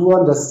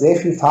Temperaturen, dass sehr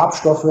viel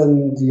Farbstoffe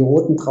in die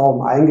roten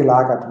Trauben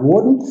eingelagert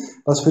wurden,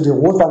 was für die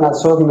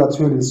Rotweinerzeugung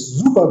natürlich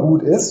super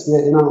gut ist. Wir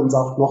erinnern uns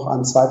auch noch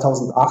an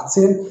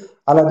 2018,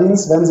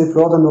 Allerdings, wenn Sie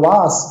Blanc de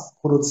Noirs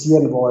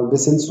produzieren wollen,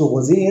 bis hin zu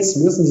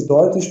Rosés, müssen Sie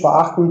deutlich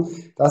beachten,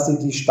 dass Sie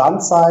die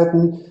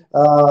Standzeiten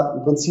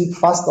im Prinzip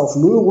fast auf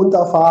Null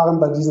runterfahren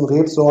bei diesen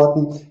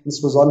Rebsorten,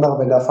 insbesondere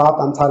wenn der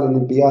Farbanteil in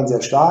den Beeren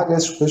sehr stark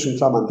ist, sprich in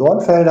Klammern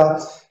Dornfelder,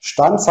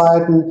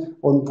 Standzeiten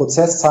und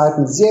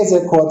Prozesszeiten sehr,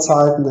 sehr kurz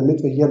halten,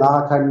 damit wir hier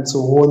nachher keine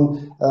zu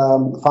hohen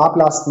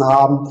Farblasten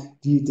haben,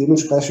 die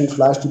dementsprechend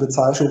vielleicht die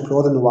Bezeichnung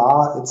Blanc de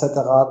Noir etc.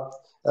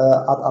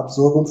 Ad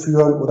absurdum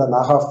führen oder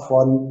nachher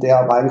von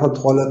der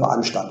Weinkontrolle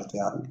beanstandet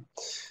werden.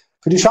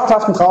 Für die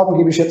schadhaften Trauben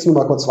gebe ich jetzt nur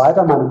mal kurz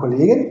weiter, meine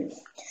Kollegin.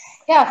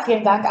 Ja,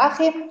 vielen Dank,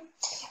 Achim.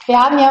 Wir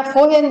haben ja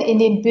vorhin in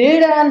den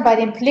Bildern bei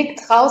dem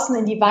Blick draußen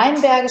in die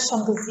Weinberge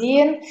schon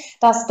gesehen,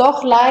 dass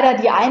doch leider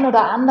die ein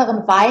oder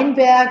anderen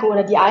Weinberge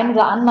oder die ein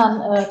oder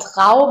anderen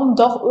Trauben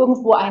doch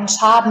irgendwo einen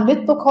Schaden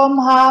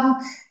mitbekommen haben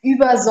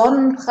über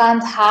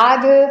Sonnenbrand,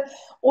 Hagel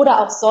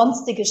oder auch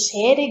sonstige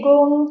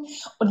Schädigungen.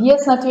 Und hier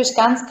ist natürlich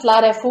ganz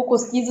klar der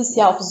Fokus dieses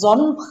Jahr auf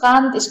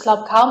Sonnenbrand. Ich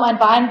glaube, kaum ein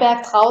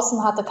Weinberg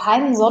draußen hatte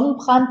keinen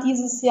Sonnenbrand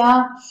dieses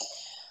Jahr.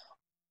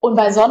 Und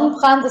bei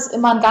Sonnenbrand ist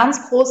immer ein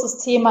ganz großes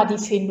Thema die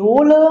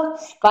Phenole,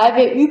 weil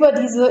wir über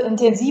diese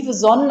intensive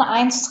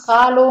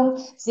Sonneneinstrahlung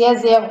sehr,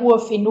 sehr hohe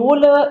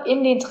Phenole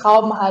in den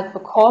Trauben halt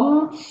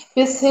bekommen,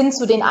 bis hin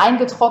zu den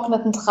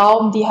eingetrockneten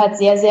Trauben, die halt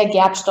sehr, sehr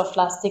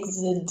gerbstofflastig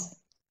sind.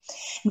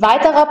 Ein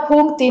weiterer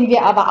Punkt, den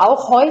wir aber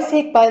auch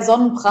häufig bei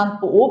Sonnenbrand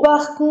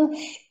beobachten,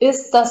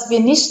 ist, dass wir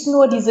nicht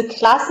nur diese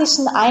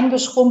klassischen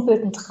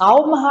eingeschrumpelten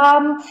Trauben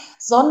haben,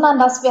 sondern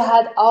dass wir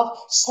halt auch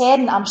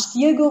Schäden am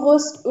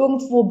Stielgerüst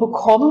irgendwo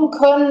bekommen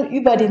können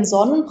über den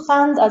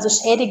Sonnenbrand, also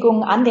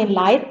Schädigungen an den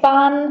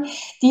Leitbahnen,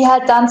 die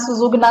halt dann zu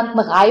sogenannten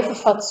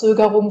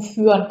Reifeverzögerungen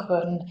führen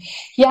können.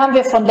 Hier haben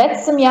wir von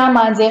letztem Jahr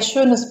mal ein sehr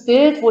schönes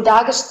Bild, wo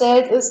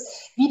dargestellt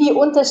ist, wie die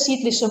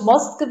unterschiedliche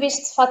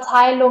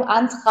Mostgewichtsverteilung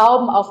an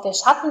Trauben auf der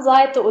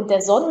Schattenseite und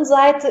der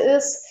Sonnenseite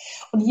ist.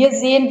 Und hier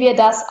sehen wir,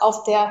 dass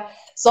auf der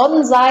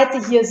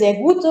Sonnenseite hier sehr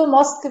gute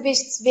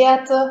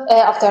Mostgewichtswerte,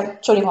 auf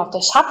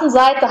der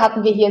Schattenseite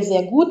hatten wir hier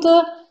sehr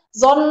gute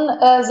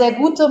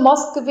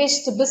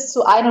Mostgewichte bis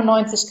zu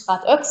 91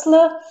 Grad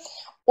Öxle.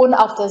 Und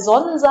auf der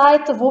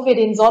Sonnenseite, wo wir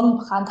den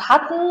Sonnenbrand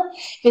hatten,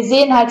 wir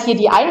sehen halt hier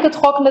die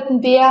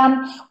eingetrockneten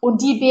Beeren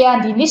und die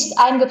Beeren, die nicht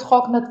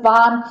eingetrocknet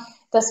waren.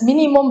 Das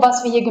Minimum,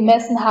 was wir hier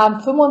gemessen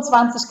haben,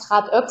 25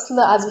 Grad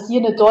Öxle, also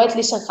hier eine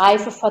deutliche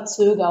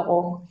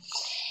Reifeverzögerung.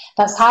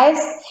 Das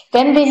heißt,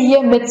 wenn wir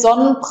hier mit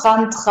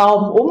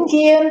Sonnenbrandtrauben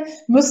umgehen,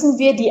 müssen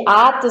wir die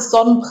Art des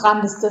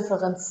Sonnenbrandes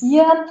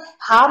differenzieren.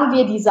 Haben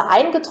wir diese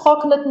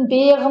eingetrockneten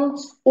Beeren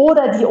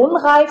oder die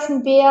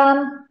unreifen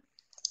Beeren?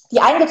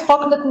 Die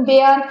eingetrockneten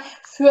Beeren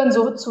führen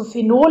so zu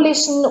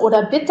phenolischen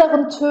oder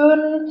bitteren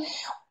Tönen.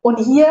 Und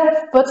hier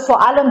wird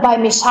vor allem bei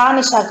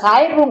mechanischer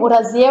Reibung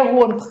oder sehr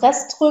hohen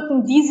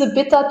Pressdrücken diese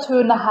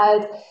Bittertöne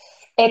halt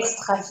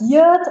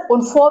extrahiert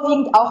und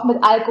vorwiegend auch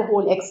mit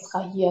Alkohol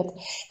extrahiert.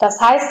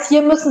 Das heißt,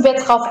 hier müssen wir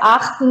darauf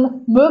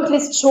achten,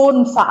 möglichst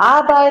schonend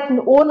verarbeiten,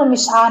 ohne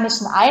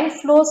mechanischen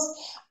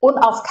Einfluss und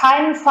auf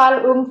keinen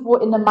Fall irgendwo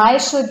in eine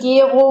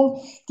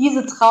Maischegärung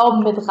diese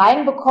Trauben mit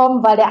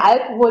reinbekommen, weil der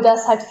Alkohol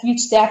das halt viel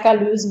stärker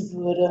lösen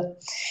würde.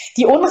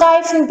 Die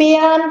unreifen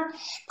Beeren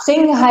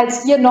bringen halt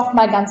hier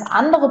nochmal ganz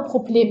andere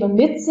Probleme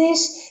mit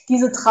sich.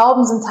 Diese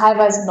Trauben sind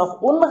teilweise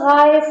noch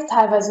unreif,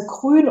 teilweise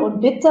grün und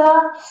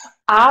bitter,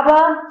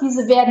 aber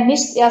diese werden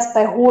nicht erst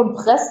bei hohen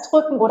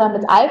Pressdrücken oder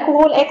mit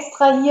Alkohol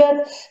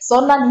extrahiert,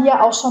 sondern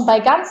hier auch schon bei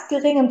ganz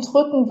geringem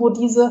Drücken, wo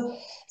diese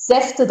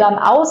Säfte dann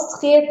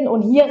austreten,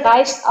 und hier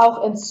reicht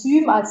auch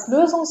Enzym als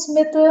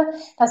Lösungsmittel.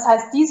 Das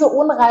heißt, diese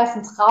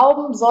unreifen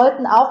Trauben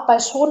sollten auch bei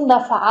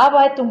schonender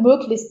Verarbeitung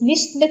möglichst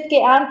nicht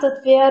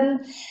mitgeerntet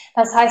werden.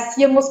 Das heißt,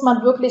 hier muss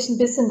man wirklich ein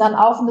bisschen dann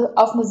auf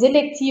eine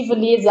selektive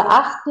Lese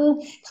achten.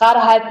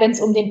 Gerade halt, wenn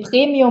es um den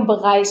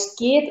Premium-Bereich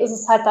geht, ist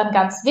es halt dann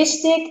ganz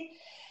wichtig.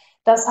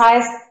 Das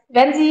heißt,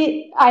 wenn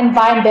Sie einen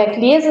Weinberg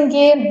lesen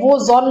gehen, wo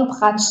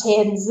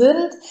Sonnenbrandschäden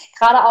sind,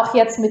 gerade auch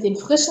jetzt mit den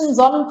frischen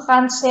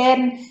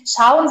Sonnenbrandschäden,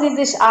 schauen Sie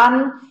sich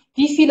an,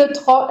 wie viele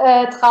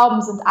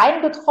Trauben sind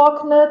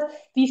eingetrocknet,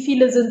 wie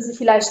viele sind sie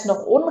vielleicht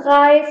noch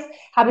unreif,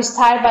 habe ich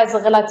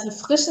teilweise relativ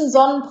frischen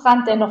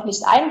Sonnenbrand, der noch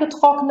nicht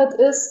eingetrocknet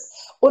ist,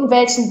 und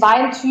welchen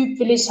Weintyp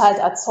will ich halt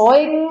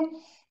erzeugen.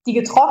 Die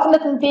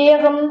getrockneten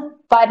Beeren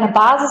bei einer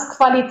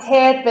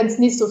Basisqualität, wenn es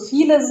nicht so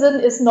viele sind,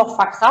 ist noch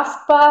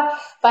verkraftbar.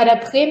 Bei der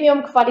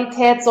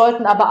Premium-Qualität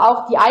sollten aber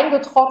auch die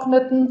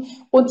eingetrockneten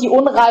und die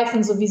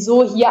unreifen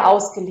sowieso hier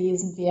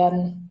ausgelesen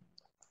werden.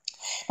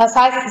 Das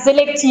heißt,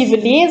 selektive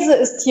Lese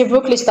ist hier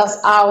wirklich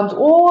das A und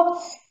O.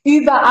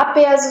 Über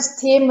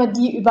Abwehrsysteme,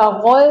 die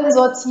über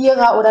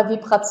Rollensortierer oder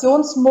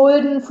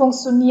Vibrationsmulden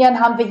funktionieren,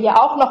 haben wir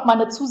hier auch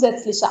nochmal eine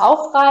zusätzliche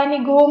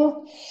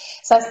Aufreinigung.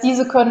 Das heißt,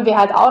 diese können wir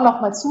halt auch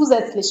nochmal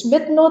zusätzlich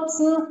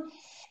mitnutzen.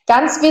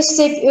 Ganz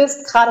wichtig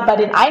ist, gerade bei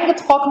den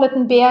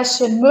eingetrockneten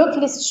Beerchen,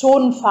 möglichst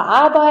schonend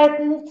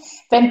verarbeiten.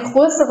 Wenn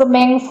größere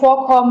Mengen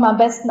vorkommen, am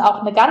besten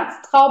auch eine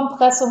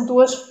Ganztraubenpressung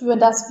durchführen,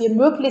 dass wir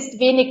möglichst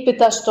wenig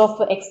Bitterstoffe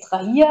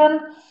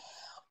extrahieren.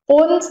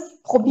 Und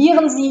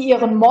probieren Sie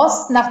Ihren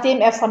Most, nachdem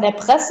er von der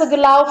Presse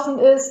gelaufen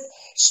ist.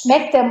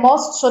 Schmeckt der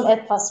Most schon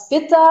etwas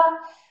bitter?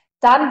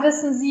 Dann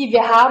wissen Sie,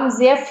 wir haben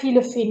sehr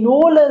viele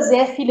Phenole,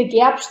 sehr viele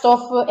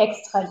Gerbstoffe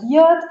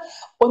extrahiert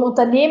und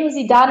unternehmen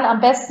Sie dann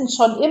am besten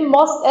schon im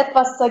Most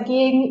etwas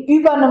dagegen.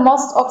 Über eine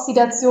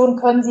Mostoxidation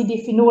können Sie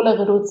die Phenole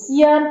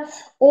reduzieren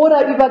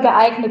oder über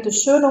geeignete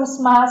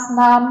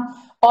Schönungsmaßnahmen,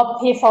 ob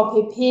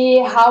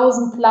PVPP,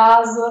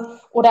 Hausenblase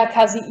oder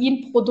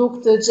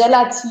Caseinprodukte,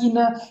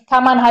 Gelatine,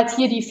 kann man halt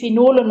hier die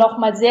Phenole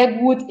nochmal sehr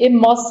gut im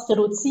Most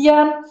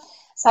reduzieren.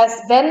 Das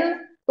heißt, wenn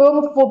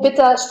irgendwo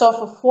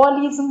Bitterstoffe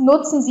vorliegen,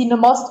 nutzen Sie eine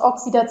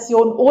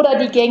Mostoxidation oder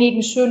die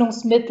gängigen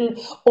Schönungsmittel,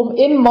 um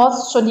im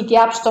Most schon die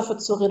Gerbstoffe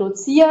zu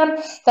reduzieren,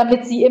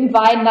 damit Sie im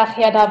Wein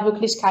nachher da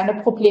wirklich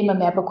keine Probleme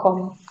mehr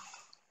bekommen.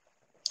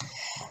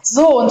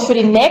 So, und für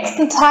den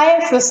nächsten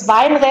Teil, fürs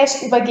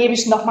Weinrecht, übergebe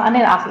ich nochmal an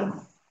den Achim.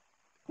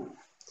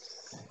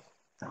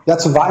 Ja,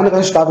 zum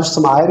Weinrecht darf ich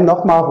zum einen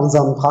nochmal auf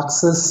unseren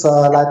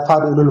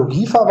Praxisleitfaden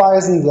Önologie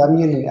verweisen. Wir haben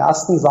hier in den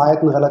ersten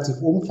Seiten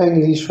relativ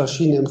umfänglich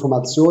verschiedene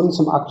Informationen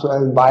zum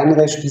aktuellen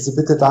Weinrecht, die Sie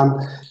bitte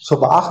dann zur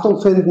Beachtung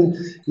finden.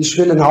 Ich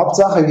will in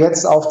Hauptsache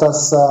jetzt auf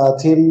das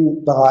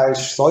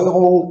Themenbereich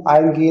Säuerung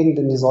eingehen,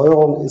 denn die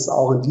Säuerung ist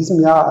auch in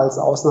diesem Jahr als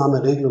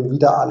Ausnahmeregelung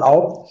wieder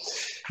erlaubt.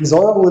 Die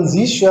Säuerung in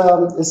sich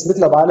ist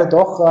mittlerweile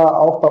doch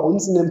auch bei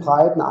uns in den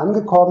Breiten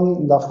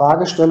angekommen, in der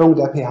Fragestellung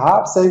der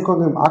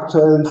pH-Absenkung im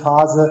aktuellen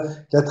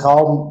Phase der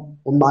Trauben-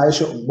 und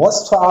Maische- und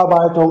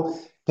Mostverarbeitung.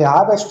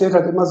 pH-Wert stellt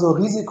halt immer so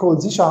Risiko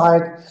und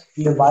Sicherheit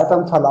in dem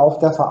weiteren Verlauf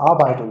der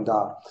Verarbeitung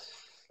dar.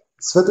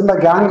 Es wird immer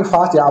gern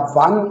gefragt, ja, ab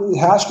wann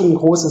herrscht ein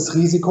großes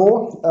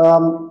Risiko?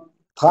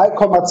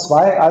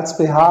 3,2 als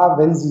pH,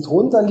 wenn Sie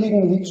drunter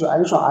liegen, liege ich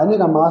eigentlich schon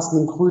einigermaßen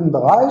im grünen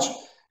Bereich.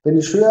 Wenn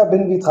ich höher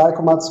bin wie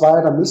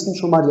 3,2, dann müssen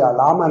schon mal die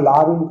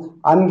Alarmanlagen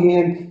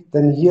angehen,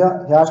 denn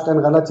hier herrscht ein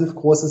relativ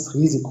großes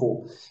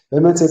Risiko.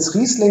 Wenn wir uns jetzt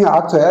Rieslinge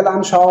aktuell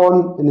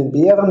anschauen, in den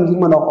Beeren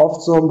liegen wir noch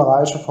oft so im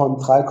Bereich von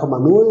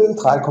 3,0,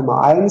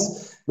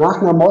 3,1.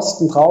 Nach einer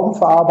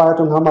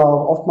Mosten-Traubenverarbeitung haben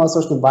wir oftmals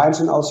durch den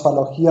Weinchenausfall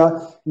auch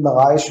hier in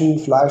Bereichen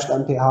vielleicht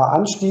einen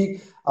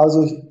pH-Anstieg.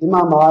 Also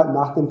immer mal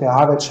nach dem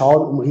pH-Wert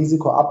schauen, um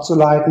Risiko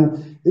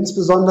abzuleiten.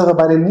 Insbesondere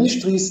bei den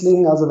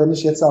Nicht-Rieslingen, also wenn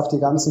ich jetzt auf die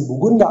ganzen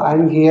Burgunder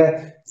eingehe,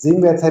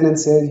 sehen wir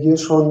tendenziell hier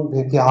schon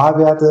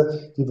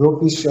pH-Werte, die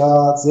wirklich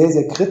sehr,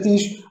 sehr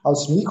kritisch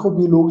aus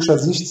mikrobiologischer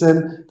Sicht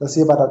sind, dass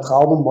hier bei der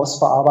Trauben- und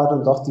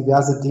Mostverarbeitung doch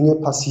diverse Dinge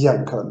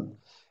passieren können.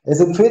 Es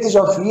empfiehlt sich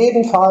auf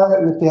jeden Fall,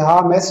 eine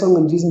pH-Messung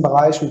in diesen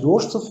Bereichen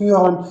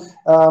durchzuführen.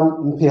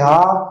 Eine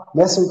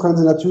pH-Messung können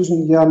Sie natürlich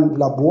in Ihren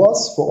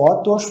Labors vor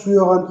Ort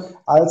durchführen,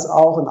 als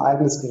auch ein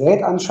eigenes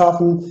Gerät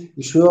anschaffen.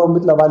 Ich höre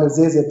mittlerweile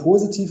sehr, sehr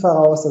positiv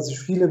heraus, dass sich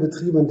viele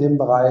Betriebe in dem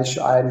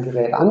Bereich ein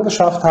Gerät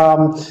angeschafft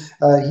haben.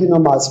 Hier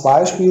nochmal als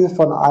Beispiel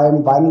von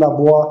einem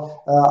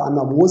Weinlabor an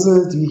der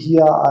Mosel, die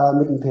hier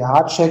mit einem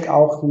pH-Check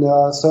auch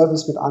einen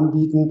Service mit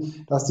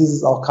anbieten, dass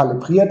dieses auch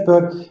kalibriert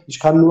wird. Ich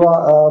kann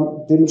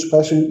nur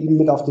dementsprechend Ihnen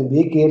mit auf den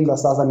Weg geben,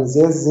 dass das eine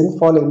sehr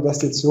sinnvolle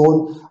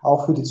Investition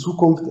auch für die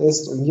Zukunft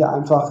ist, um hier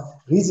einfach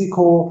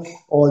Risiko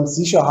und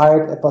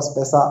Sicherheit etwas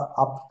besser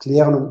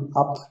abklären und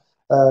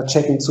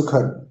abchecken zu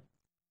können.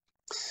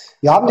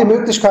 Wir haben die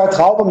Möglichkeit,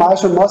 Traube,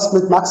 Maische und Most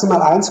mit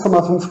maximal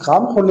 1,5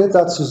 Gramm pro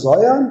Liter zu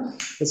säuern.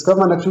 Jetzt können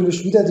wir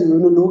natürlich wieder die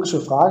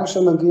önologische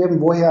Fragestellung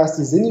geben, woher ist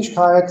die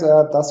Sinnigkeit,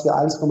 dass wir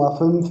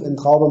 1,5 in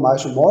Traube,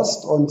 Maische,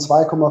 Most und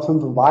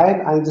 2,5 im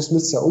Wein, eigentlich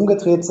müsste es ja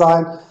umgedreht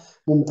sein.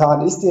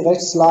 Momentan ist die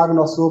Rechtslage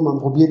noch so, man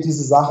probiert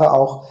diese Sache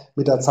auch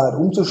mit der Zeit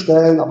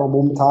umzustellen, aber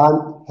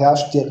momentan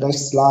herrscht die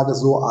Rechtslage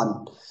so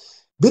an.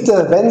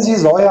 Bitte, wenn Sie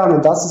säuern,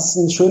 und das ist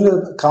eine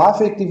schöne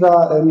Grafik, die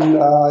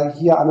wir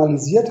hier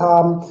analysiert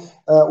haben,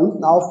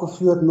 unten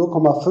aufgeführt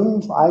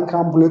 0,5, 1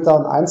 Gramm pro Liter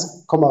und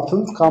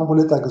 1,5 Gramm pro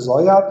Liter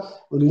gesäuert.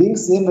 Und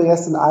links sehen wir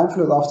jetzt den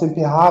Einfluss auf den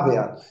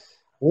pH-Wert.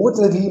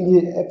 Rote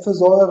Linie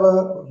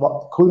Äpfelsäure,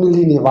 grüne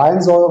Linie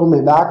Weinsäure.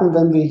 Wir merken,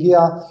 wenn wir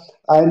hier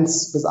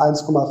 1 bis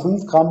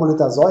 1,5 Gramm pro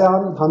Liter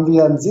säuern, haben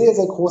wir einen sehr,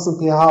 sehr großen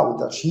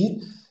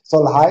pH-Unterschied.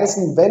 Soll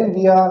heißen, wenn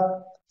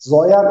wir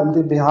säuern, um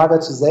den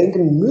pH-Wert zu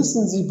senken,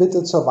 müssen Sie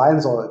bitte zur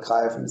Weinsäure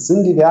greifen. Es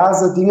sind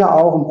diverse Dinge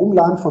auch im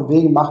Umland, von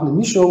wegen machen eine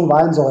Mischung,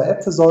 Weinsäure,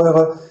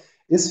 Äpfelsäure,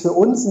 ist für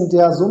uns in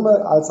der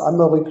Summe als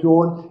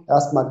Anbauregion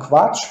erstmal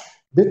Quatsch.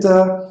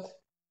 Bitte,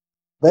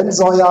 wenn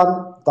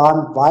säuern,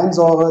 dann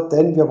Weinsäure,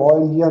 denn wir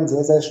wollen hier einen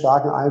sehr, sehr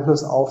starken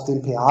Einfluss auf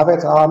den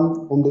pH-Wert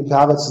haben. Um den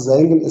pH-Wert zu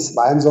senken, ist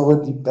Weinsäure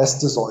die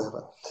beste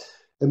Säure.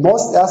 Im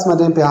Most erstmal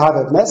den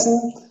pH-Wert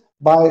messen,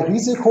 bei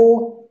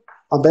Risiko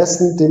am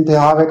besten den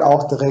pH-Wert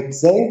auch direkt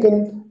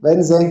senken.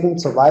 Wenn senken,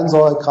 zur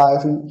Weinsäure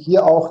greifen,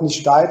 hier auch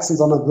nicht geizen,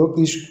 sondern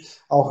wirklich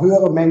auch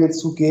höhere Mengen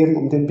zugeben,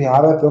 um den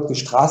pH-Wert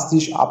wirklich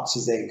drastisch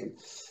abzusenken.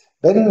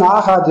 Wenn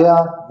nachher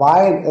der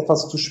Wein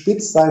etwas zu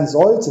spitz sein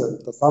sollte,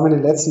 das haben wir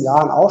in den letzten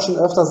Jahren auch schon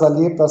öfters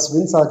erlebt, dass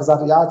Winzer gesagt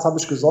haben, ja, jetzt habe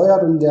ich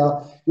gesäuert und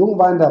der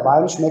Jungwein, der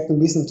Wein schmeckt ein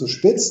bisschen zu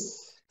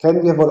spitz,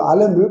 kennen wir wohl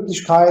alle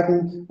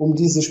Möglichkeiten, um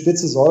diese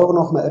spitze Säure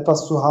noch mal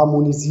etwas zu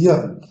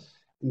harmonisieren.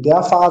 In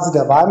der Phase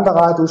der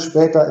Weinbereitung,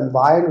 später im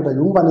Wein oder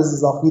Jungwein, ist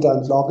es auch wieder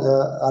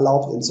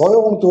erlaubt,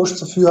 Entsäuerung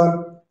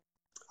durchzuführen.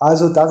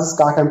 Also das ist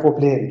gar kein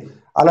Problem.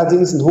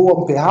 Allerdings ein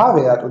hoher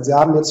pH-Wert und Sie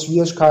haben jetzt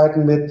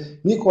Schwierigkeiten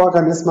mit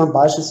Mikroorganismen,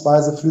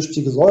 beispielsweise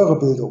flüchtige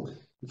Säurebildung.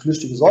 Die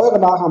flüchtige Säure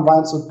nach am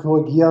Wein zu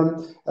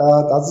korrigieren,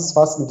 das ist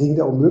fast ein Ding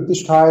der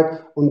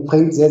Unmöglichkeit und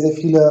bringt sehr, sehr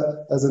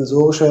viele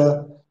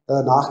sensorische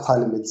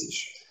Nachteile mit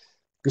sich.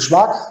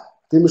 Geschmack,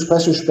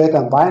 dementsprechend später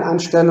in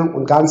Weineinstellung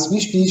und ganz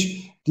wichtig,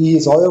 die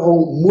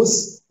Säuerung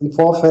muss im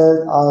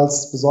Vorfeld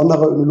als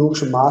besondere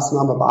önologische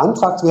Maßnahme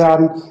beantragt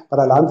werden. Bei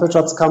der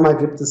Landwirtschaftskammer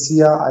gibt es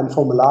hier ein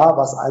Formular,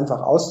 was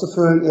einfach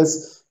auszufüllen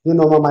ist. Hier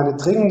nochmal meine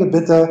dringende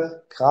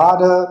Bitte,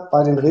 gerade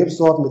bei den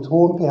Rebsorten mit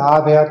hohem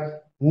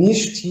pH-Wert,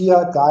 nicht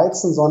hier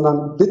geizen,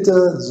 sondern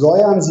bitte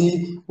säuern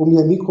Sie, um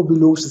Ihr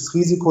mikrobiologisches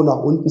Risiko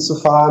nach unten zu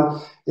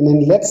fahren. In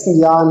den letzten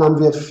Jahren haben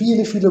wir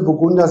viele, viele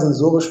Burgunder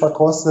sensorisch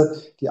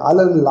verkostet, die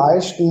alle einen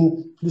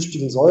leichten,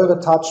 flüchtigen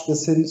Säuretouch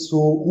bis hin zu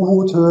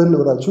Uhu-Tönen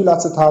oder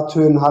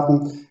Ethylacetat-Tönen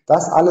hatten.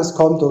 Das alles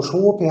kommt durch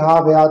hohe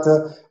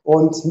pH-Werte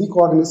und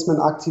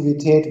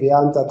Mikroorganismenaktivität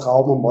während der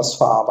Trauben- und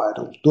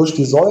Mostverarbeitung. Durch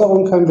die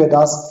Säuerung können wir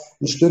das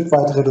ein Stück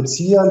weit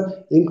reduzieren,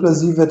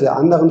 inklusive der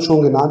anderen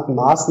schon genannten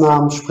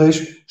Maßnahmen,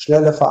 sprich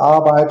schnelle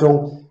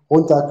Verarbeitung,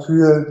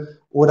 runterkühlen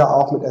oder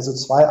auch mit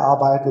SO2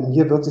 arbeiten, um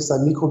hier wirklich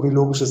sein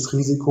mikrobiologisches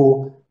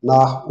Risiko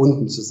nach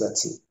unten zu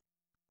setzen.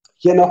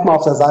 Hier nochmal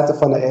auf der Seite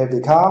von der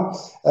LWK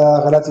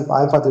relativ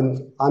einfach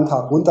den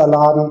Antrag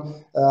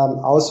runterladen,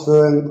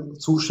 ausfüllen,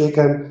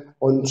 zuschicken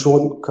und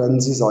schon können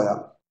Sie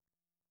säuern.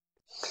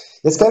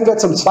 Jetzt kommen wir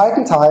zum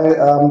zweiten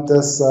Teil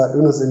des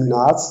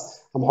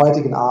OenoSeminars am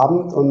heutigen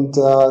Abend und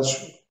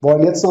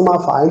wollen jetzt nochmal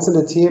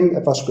vereinzelte Themen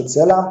etwas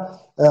spezieller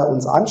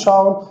uns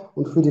anschauen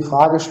und für die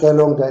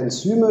Fragestellung der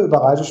Enzyme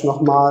überreiche ich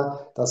nochmal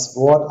das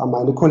Wort an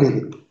meine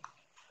Kollegin.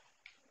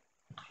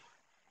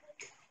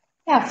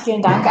 Ja,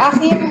 vielen Dank,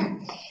 Achim.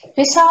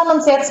 Wir schauen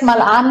uns jetzt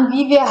mal an,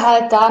 wie wir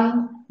halt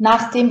dann,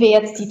 nachdem wir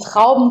jetzt die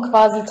Trauben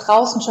quasi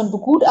draußen schon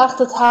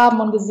begutachtet haben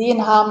und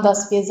gesehen haben,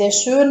 dass wir sehr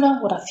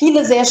schöne oder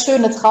viele sehr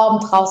schöne Trauben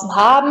draußen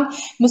haben,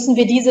 müssen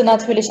wir diese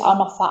natürlich auch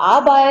noch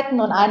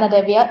verarbeiten. Und einer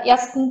der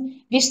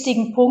ersten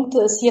wichtigen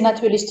Punkte ist hier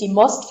natürlich die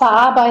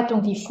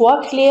Mostverarbeitung, die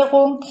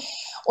Vorklärung.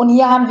 Und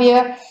hier haben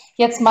wir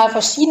jetzt mal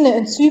verschiedene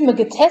Enzyme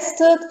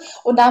getestet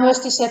und da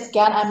möchte ich jetzt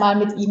gern einmal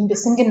mit Ihnen ein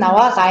bisschen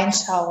genauer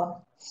reinschauen.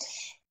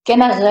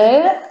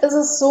 Generell ist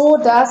es so,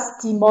 dass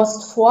die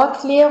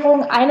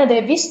Mostvorklärung einer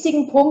der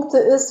wichtigen Punkte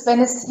ist, wenn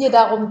es hier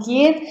darum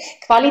geht,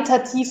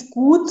 qualitativ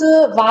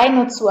gute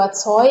Weine zu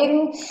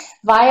erzeugen,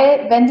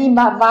 weil wenn die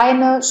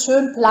Weine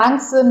schön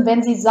blank sind,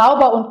 wenn sie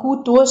sauber und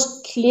gut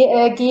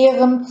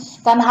durchgären,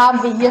 dann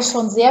haben wir hier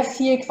schon sehr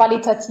viel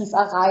qualitativ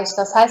erreicht.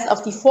 Das heißt,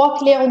 auf die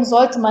Vorklärung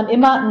sollte man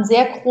immer einen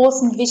sehr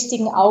großen,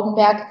 wichtigen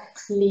Augenmerk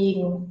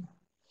legen.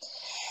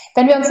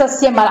 Wenn wir uns das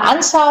hier mal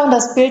anschauen,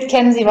 das Bild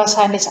kennen Sie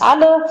wahrscheinlich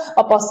alle,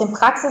 ob aus dem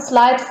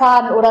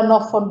Praxisleitfaden oder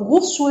noch von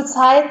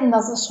Berufsschulzeiten,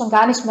 das ist schon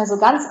gar nicht mehr so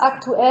ganz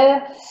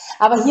aktuell.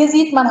 Aber hier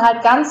sieht man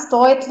halt ganz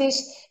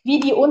deutlich, wie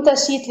die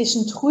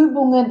unterschiedlichen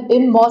Trübungen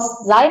im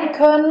Most sein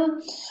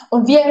können.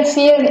 Und wir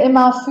empfehlen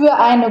immer, für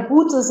eine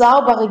gute,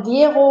 saubere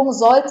Gärung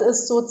sollte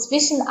es so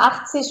zwischen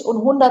 80 und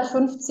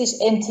 150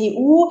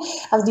 NTU,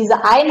 also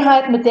diese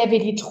Einheit, mit der wir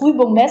die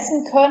Trübung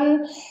messen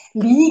können,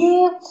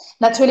 liegen.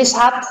 Natürlich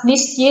hat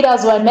nicht jeder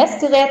so ein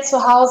Messgerät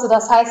zu Hause,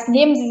 das heißt,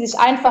 nehmen Sie sich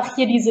einfach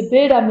hier diese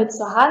Bilder mit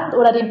zur Hand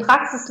oder den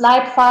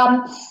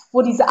Praxisleitfaden,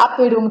 wo diese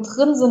Abbildungen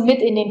drin sind, mit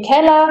in den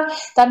Keller.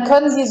 Dann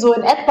können Sie so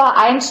in etwa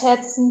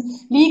einschätzen,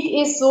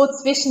 liege ich so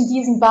zwischen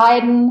diesen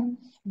beiden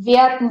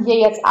Werten hier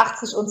jetzt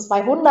 80 und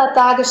 200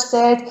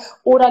 dargestellt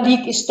oder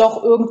liege ich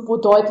doch irgendwo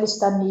deutlich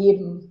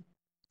daneben.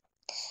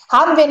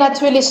 Haben wir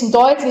natürlich einen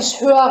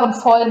deutlich höheren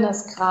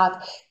Fäulnisgrad,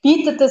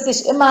 bietet es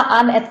sich immer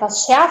an,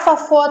 etwas schärfer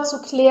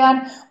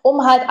vorzuklären,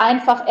 um halt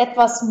einfach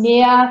etwas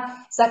mehr,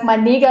 ich sag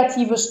mal,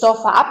 negative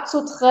Stoffe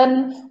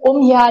abzutrennen, um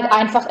hier halt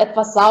einfach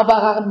etwas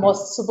saubereren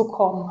Most zu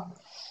bekommen.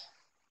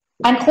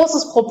 Ein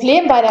großes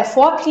Problem bei der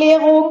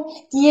Vorklärung,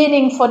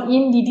 diejenigen von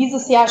Ihnen, die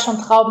dieses Jahr schon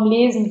Trauben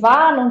lesen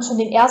waren und schon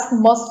den ersten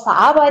Most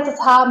verarbeitet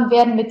haben,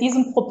 werden mit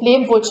diesem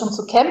Problem wohl schon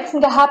zu kämpfen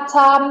gehabt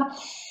haben,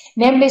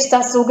 nämlich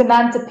das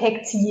sogenannte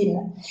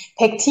Pektin.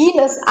 Pektin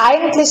ist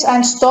eigentlich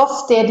ein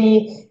Stoff, der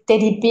die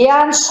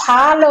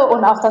Beerenschale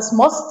und auch das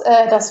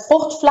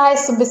Fruchtfleisch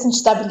so ein bisschen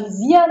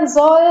stabilisieren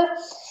soll.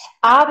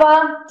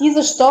 Aber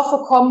diese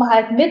Stoffe kommen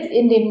halt mit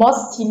in den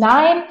Most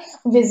hinein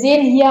und wir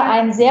sehen hier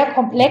einen sehr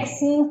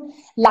komplexen,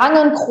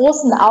 langen,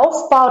 großen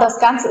Aufbau. Das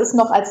Ganze ist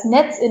noch als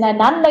Netz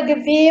ineinander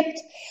gewebt.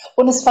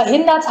 Und es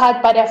verhindert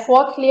halt bei der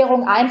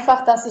Vorklärung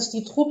einfach, dass sich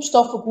die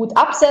Trubstoffe gut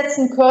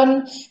absetzen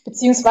können,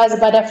 beziehungsweise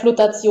bei der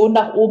Flutation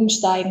nach oben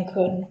steigen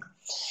können.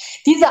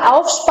 Diese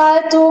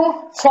Aufspaltung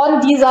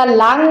von dieser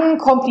langen,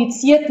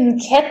 komplizierten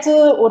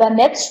Kette oder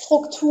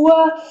Netzstruktur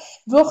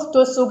wird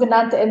durch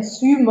sogenannte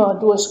Enzyme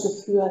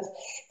durchgeführt.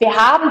 Wir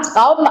haben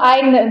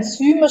traubeneigene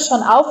Enzyme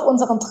schon auf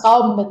unseren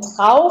Trauben mit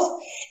drauf,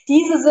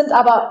 Diese sind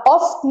aber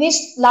oft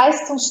nicht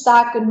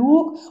leistungsstark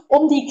genug,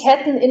 um die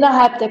Ketten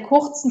innerhalb der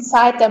kurzen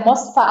Zeit der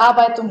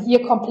Mostverarbeitung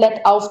hier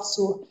komplett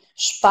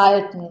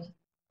aufzuspalten.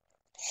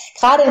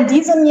 Gerade in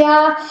diesem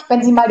Jahr,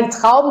 wenn Sie mal die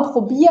Trauben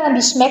probieren,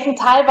 die schmecken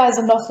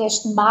teilweise noch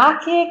recht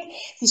markig.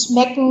 Sie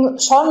schmecken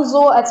schon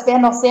so, als wäre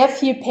noch sehr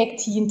viel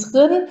Pektin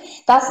drin.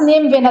 Das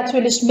nehmen wir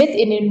natürlich mit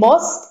in den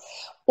Most.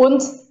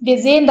 Und wir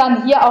sehen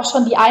dann hier auch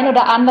schon die ein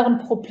oder anderen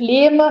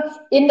Probleme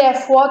in der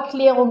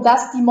Vorklärung,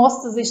 dass die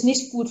Moste sich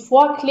nicht gut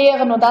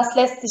vorklären. Und das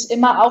lässt sich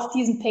immer auf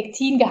diesen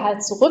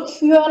Pektingehalt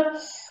zurückführen,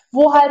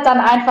 wo halt dann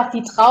einfach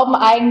die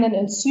traubeneigenen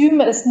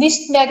Enzyme es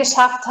nicht mehr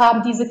geschafft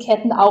haben, diese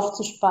Ketten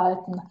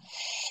aufzuspalten.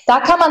 Da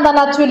kann man dann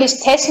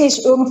natürlich technisch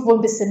irgendwo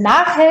ein bisschen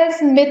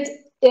nachhelfen mit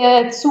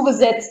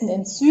zugesetzten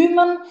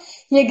Enzymen.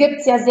 Hier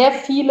gibt es ja sehr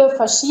viele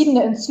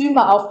verschiedene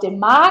Enzyme auf dem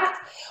Markt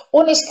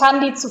und ich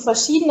kann die zu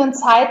verschiedenen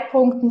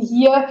Zeitpunkten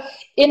hier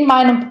in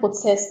meinem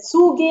Prozess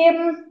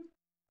zugeben.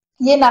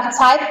 Je nach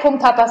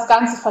Zeitpunkt hat das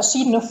Ganze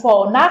verschiedene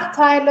Vor- und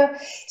Nachteile.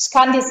 Ich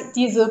kann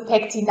diese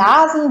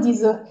Pektinasen,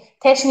 diese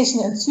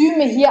technischen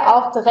Enzyme hier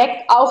auch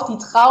direkt auf die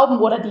Trauben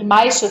oder die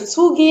Maische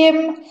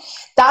zugeben.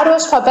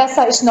 Dadurch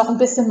verbessere ich noch ein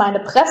bisschen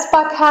meine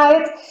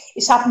Pressbarkeit.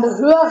 Ich habe eine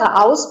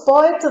höhere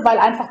Ausbeute, weil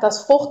einfach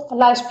das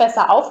Fruchtfleisch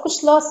besser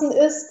aufgeschlossen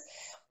ist.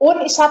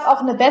 Und ich habe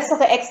auch eine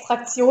bessere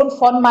Extraktion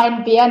von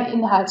meinen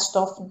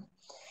Beereninhaltsstoffen.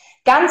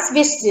 Ganz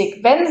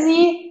wichtig, wenn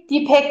Sie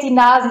die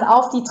Pektinasen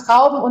auf die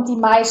Trauben und die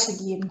Maische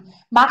geben,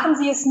 machen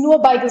Sie es nur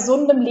bei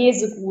gesundem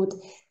Lesegut.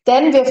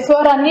 Denn wir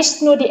fördern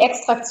nicht nur die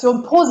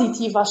Extraktion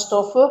positiver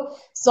Stoffe,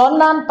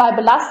 sondern bei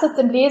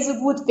belastetem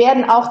Lesegut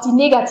werden auch die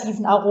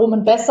negativen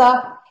Aromen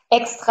besser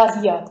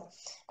extrahiert.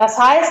 Das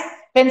heißt,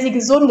 wenn Sie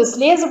gesundes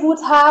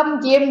Lesegut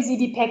haben, geben Sie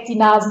die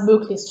Pektinasen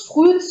möglichst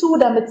früh zu,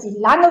 damit sie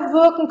lange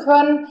wirken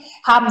können.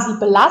 Haben Sie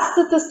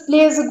belastetes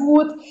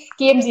Lesegut,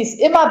 geben Sie es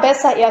immer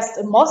besser erst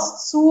im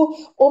Most zu,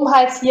 um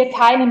halt hier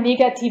keine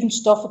negativen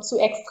Stoffe zu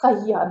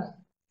extrahieren.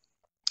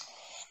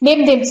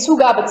 Neben dem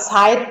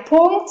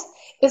Zugabezeitpunkt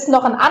ist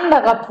noch ein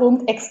anderer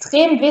Punkt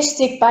extrem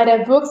wichtig bei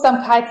der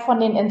Wirksamkeit von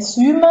den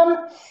Enzymen,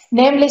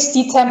 nämlich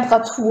die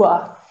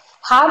Temperatur.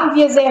 Haben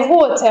wir sehr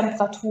hohe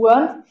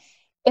Temperaturen,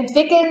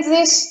 entwickeln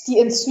sich die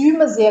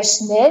Enzyme sehr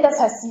schnell, das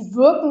heißt, sie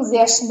wirken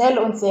sehr schnell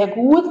und sehr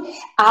gut,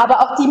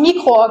 aber auch die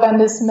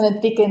Mikroorganismen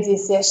entwickeln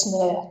sich sehr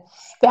schnell.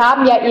 Wir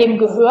haben ja eben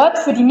gehört,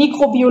 für die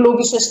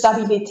mikrobiologische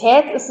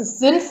Stabilität ist es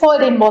sinnvoll,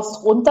 den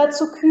Most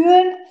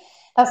runterzukühlen.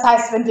 Das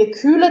heißt, wenn wir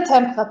kühle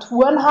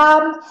Temperaturen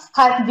haben,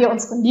 halten wir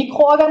unsere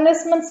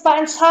Mikroorganismen zwar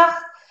in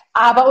Schach,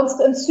 aber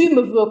unsere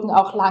Enzyme wirken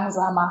auch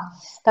langsamer.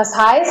 Das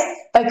heißt,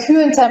 bei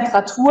kühlen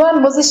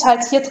Temperaturen muss ich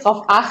halt hier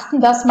darauf achten,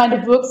 dass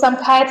meine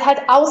Wirksamkeit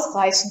halt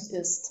ausreichend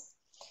ist.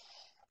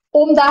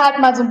 Um da halt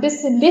mal so ein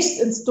bisschen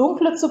Licht ins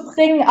Dunkle zu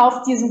bringen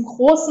auf diesem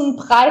großen,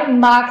 breiten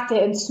Markt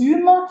der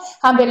Enzyme,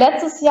 haben wir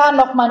letztes Jahr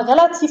noch mal einen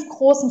relativ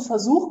großen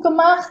Versuch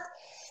gemacht,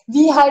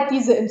 wie halt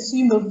diese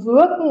Enzyme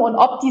wirken und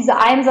ob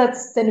dieser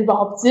Einsatz denn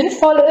überhaupt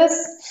sinnvoll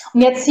ist.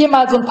 Und jetzt hier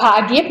mal so ein paar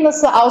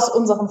Ergebnisse aus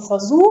unserem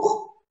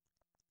Versuch.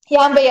 Hier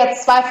haben wir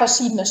jetzt zwei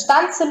verschiedene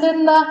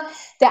Standzylinder.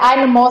 Der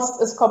eine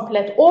Most ist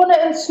komplett ohne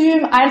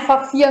Enzym,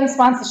 einfach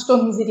 24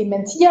 Stunden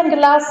sedimentieren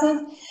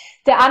gelassen.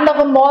 Der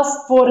andere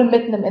Most wurde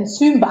mit einem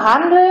Enzym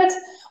behandelt.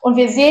 Und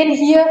wir sehen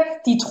hier,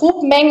 die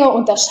Trubmenge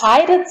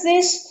unterscheidet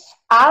sich,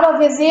 aber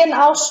wir sehen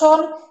auch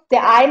schon,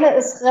 der eine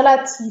ist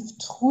relativ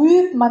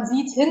trüb, man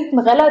sieht hinten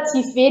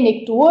relativ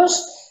wenig durch.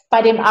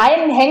 Bei dem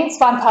einen hängen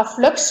zwar ein paar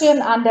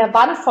Flöckchen an der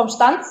Wand vom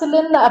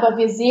Standzylinder, aber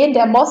wir sehen,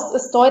 der Most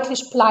ist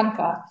deutlich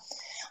blanker.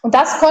 Und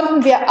das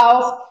konnten wir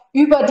auch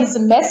über diese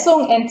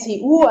Messung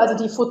NTU,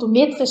 also die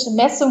photometrische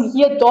Messung,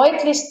 hier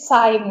deutlich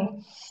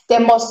zeigen.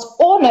 Der Most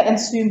ohne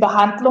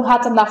Enzymbehandlung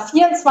hatte nach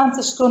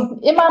 24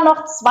 Stunden immer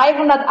noch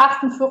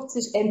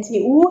 248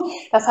 NTU,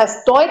 das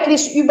heißt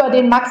deutlich über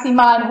den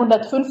maximalen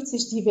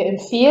 150, die wir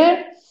empfehlen.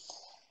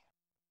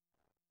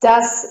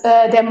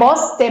 Der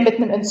Most, der mit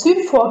einem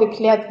Enzym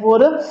vorgeklärt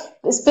wurde,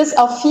 ist bis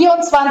auf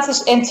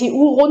 24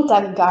 NTU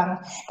runtergegangen.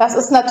 Das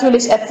ist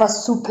natürlich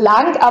etwas zu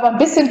blank, aber ein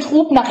bisschen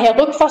Trub nachher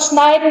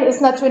rückverschneiden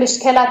ist natürlich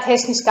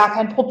kellertechnisch gar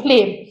kein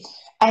Problem.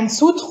 Einen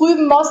zu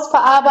trüben Most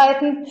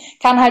verarbeiten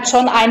kann halt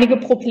schon einige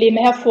Probleme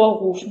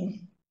hervorrufen.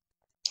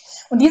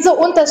 Und diese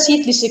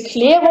unterschiedliche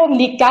Klärung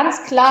liegt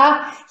ganz klar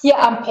hier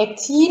am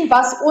Pektin,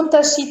 was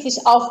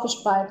unterschiedlich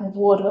aufgespalten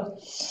wurde.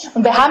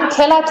 Und wir haben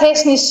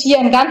kellertechnisch hier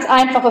ein ganz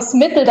einfaches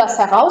Mittel, das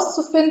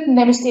herauszufinden,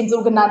 nämlich den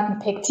sogenannten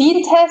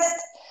Pektintest.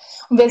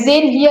 Und wir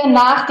sehen hier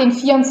nach den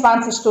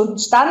 24 Stunden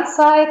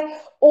Standzeit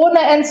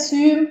ohne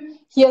Enzym,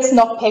 hier ist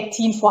noch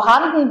Pektin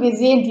vorhanden. Wir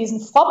sehen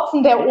diesen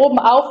Pfropfen, der oben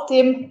auf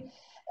dem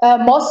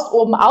Most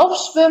oben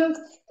aufschwimmt.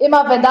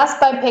 Immer wenn das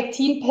beim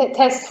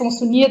Pektintest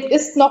funktioniert,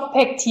 ist noch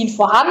Pektin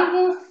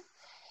vorhanden.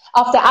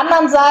 Auf der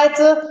anderen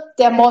Seite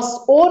der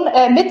Most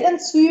mit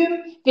Enzym.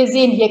 Wir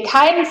sehen hier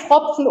keinen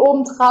Pfropfen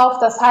oben drauf.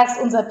 Das heißt,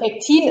 unser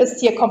Pektin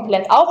ist hier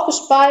komplett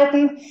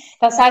aufgespalten.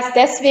 Das heißt,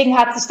 deswegen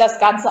hat sich das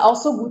Ganze auch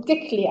so gut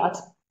geklärt.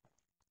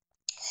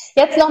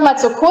 Jetzt nochmal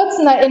zur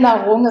kurzen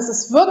Erinnerung. Es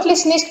ist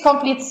wirklich nicht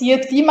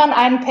kompliziert, wie man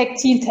einen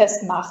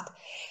Pektintest macht.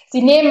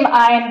 Sie nehmen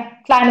ein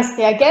kleines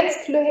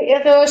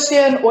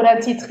Reagenzröhrchen oder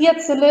einen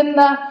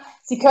Titrierzylinder.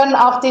 Sie können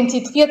auch den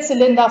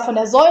Titrierzylinder von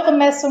der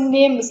Säuremessung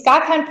nehmen, ist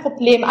gar kein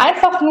Problem.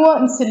 Einfach nur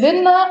ein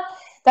Zylinder,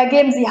 da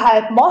geben Sie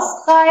halb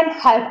Most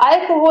rein, halb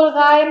Alkohol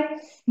rein,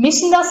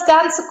 mischen das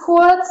Ganze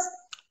kurz,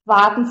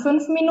 warten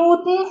 5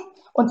 Minuten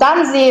und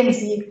dann sehen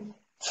Sie,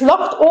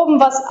 flockt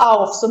oben was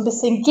auf, so ein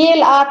bisschen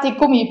gelartig,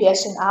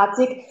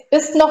 gummibärchenartig,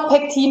 ist noch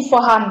Pektin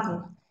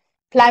vorhanden.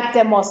 Bleibt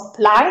der Most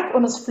blank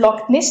und es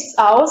flockt nichts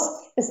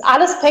aus, ist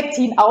alles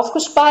Pektin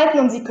aufgespalten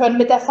und Sie können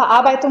mit der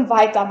Verarbeitung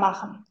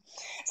weitermachen.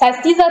 Das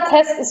heißt, dieser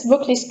Test ist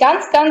wirklich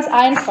ganz, ganz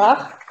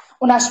einfach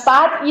und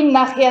erspart Ihnen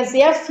nachher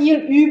sehr viel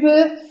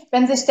Übel,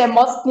 wenn sich der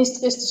Most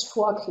nicht richtig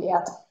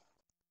vorklärt.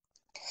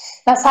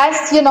 Das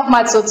heißt hier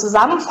nochmal zur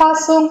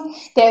Zusammenfassung,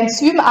 der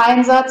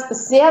Enzymeinsatz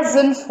ist sehr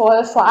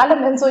sinnvoll, vor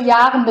allem in so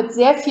Jahren mit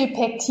sehr viel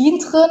Pektin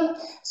drin,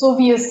 so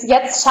wie es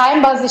jetzt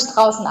scheinbar sich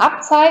draußen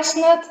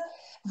abzeichnet,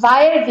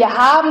 weil wir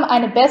haben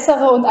eine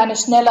bessere und eine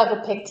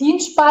schnellere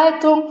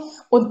Pektinspaltung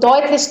und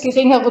deutlich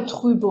geringere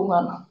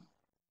Trübungen.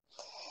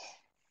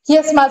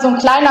 Hier ist mal so ein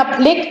kleiner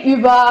Blick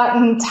über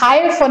einen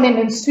Teil von den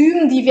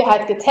Enzymen, die wir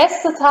halt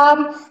getestet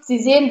haben. Sie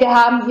sehen, wir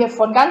haben hier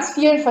von ganz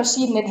vielen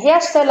verschiedenen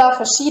Herstellern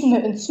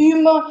verschiedene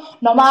Enzyme,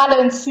 normale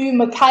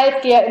Enzyme,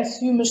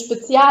 Kaltgärenzyme,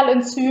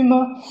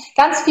 Spezialenzyme,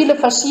 ganz viele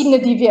verschiedene,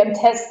 die wir im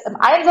Test im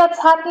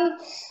Einsatz hatten.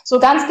 So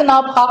ganz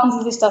genau brauchen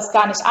Sie sich das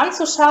gar nicht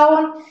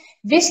anzuschauen.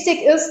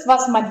 Wichtig ist,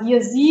 was man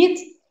hier sieht,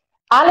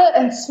 alle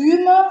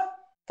Enzyme,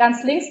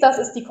 ganz links, das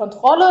ist die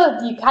Kontrolle,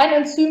 die kein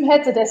Enzym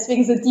hätte,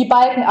 deswegen sind die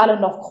Balken alle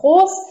noch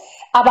groß.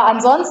 Aber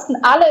ansonsten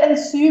alle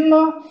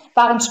Enzyme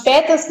waren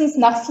spätestens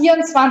nach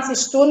 24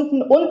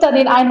 Stunden unter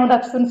den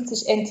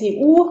 150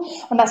 NTU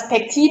und das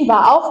Pektin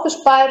war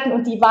aufgespalten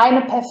und die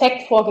Weine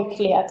perfekt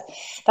vorgeklärt.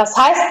 Das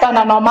heißt, bei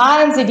einer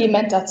normalen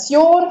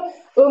Sedimentation,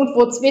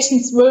 irgendwo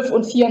zwischen 12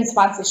 und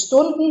 24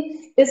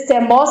 Stunden, ist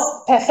der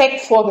Most perfekt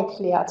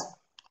vorgeklärt.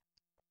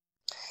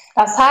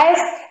 Das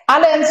heißt,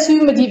 alle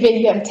Enzyme, die wir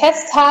hier im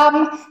Test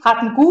haben,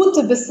 hatten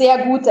gute bis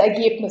sehr gute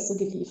Ergebnisse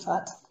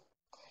geliefert.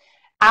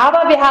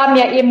 Aber wir haben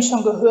ja eben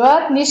schon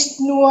gehört, nicht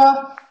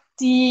nur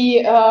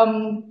die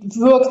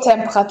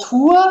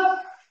Wirktemperatur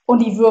und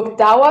die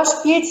Wirkdauer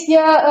spielt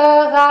hier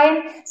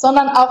rein,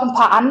 sondern auch ein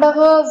paar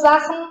andere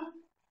Sachen.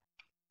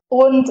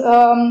 Und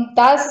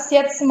da ist es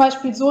jetzt zum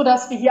Beispiel so,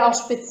 dass wir hier auch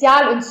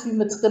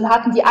Spezialenzyme drin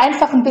hatten, die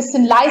einfach ein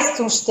bisschen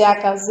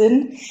leistungsstärker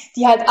sind,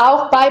 die halt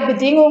auch bei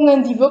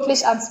Bedingungen, die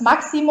wirklich ans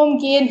Maximum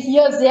gehen,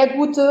 hier sehr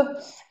gute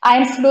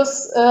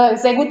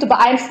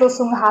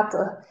Beeinflussung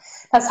hatte.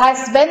 Das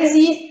heißt, wenn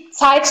Sie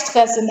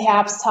Zeitstress im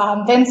Herbst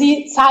haben, wenn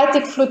Sie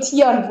zeitig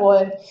flottieren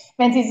wollen,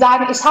 wenn Sie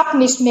sagen, ich habe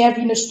nicht mehr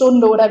wie 1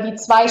 Stunde oder wie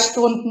 2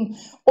 Stunden,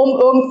 um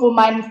irgendwo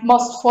meinen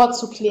Most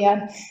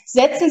vorzuklären,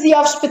 setzen Sie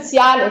auf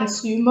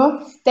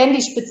Spezialenzyme, denn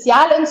die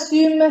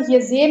Spezialenzyme,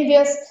 hier sehen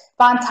wir es,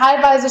 waren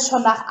teilweise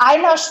schon nach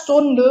 1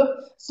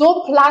 Stunde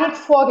so blank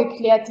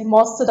vorgeklärt, die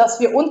Moste,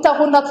 dass wir unter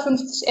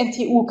 150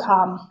 NTU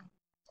kamen.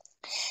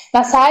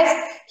 Das heißt,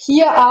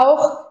 hier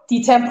auch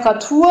die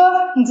Temperatur,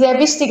 ein sehr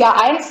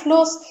wichtiger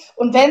Einfluss.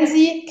 Und wenn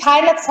Sie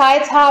keine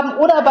Zeit haben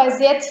oder bei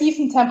sehr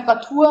tiefen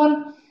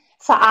Temperaturen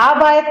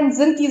verarbeiten,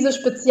 sind diese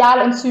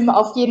Spezialenzyme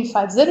auf jeden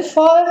Fall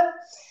sinnvoll.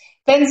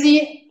 Wenn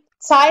Sie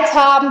Zeit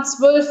haben,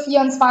 12,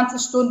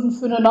 24 Stunden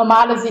für eine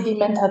normale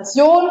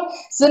Sedimentation,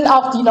 sind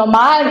auch die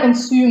normalen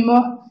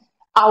Enzyme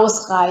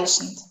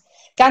ausreichend.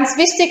 Ganz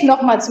wichtig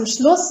nochmal zum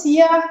Schluss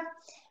hier,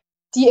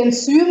 die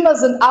Enzyme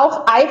sind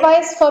auch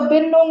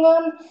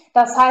Eiweißverbindungen.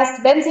 Das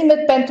heißt, wenn Sie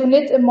mit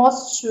Bentonit im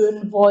Most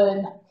schönen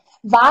wollen,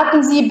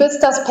 warten Sie, bis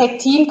das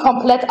Pektin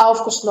komplett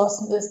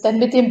aufgeschlossen ist. Denn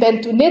mit dem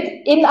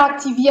Bentonit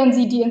inaktivieren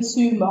Sie die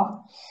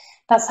Enzyme.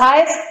 Das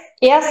heißt,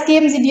 erst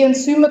geben Sie die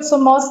Enzyme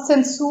zum Most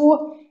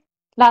hinzu,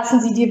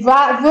 lassen Sie die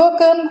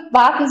wirken,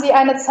 warten Sie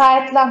eine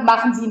Zeit lang,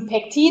 machen Sie einen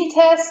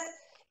Pektintest.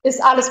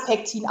 Ist alles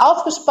Pektin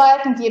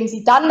aufgespalten, geben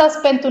Sie dann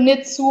das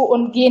Bentonit zu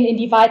und gehen in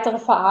die weitere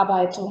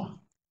Verarbeitung.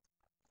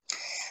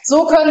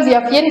 So können Sie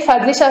auf jeden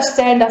Fall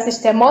sicherstellen, dass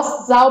sich der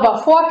Most sauber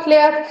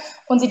vorklärt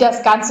und Sie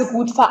das Ganze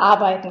gut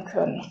verarbeiten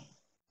können.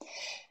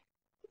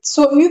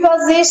 Zur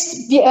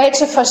Übersicht,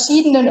 welche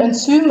verschiedenen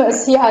Enzyme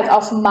es hier halt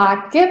auf dem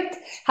Markt gibt,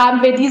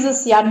 haben wir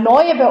dieses Jahr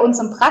neu bei uns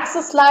im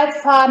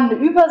Praxisleitfaden eine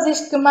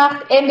Übersicht gemacht,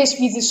 ähnlich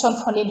wie Sie es schon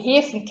von den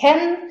Hefen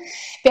kennen.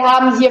 Wir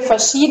haben hier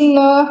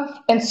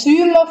verschiedene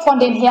Enzyme von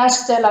den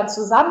Herstellern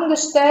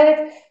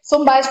zusammengestellt.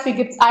 Zum Beispiel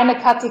gibt es eine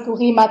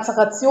Kategorie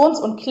Mazerations-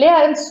 und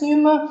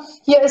Klärenzyme.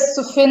 Hier ist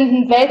zu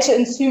finden, welche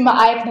Enzyme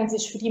eignen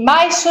sich für die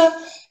Maische,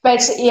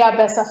 welche eher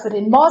besser für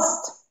den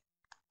Most.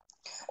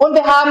 Und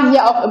wir haben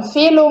hier auch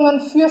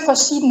Empfehlungen für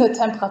verschiedene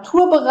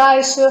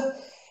Temperaturbereiche.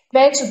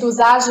 Welche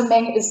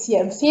Dosagemenge ist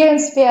hier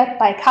empfehlenswert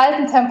bei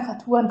kalten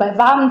Temperaturen, bei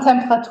warmen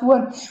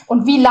Temperaturen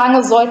und wie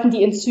lange sollten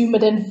die Enzyme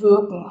denn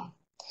wirken?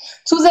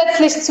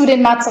 Zusätzlich zu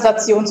den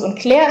Mazerations- und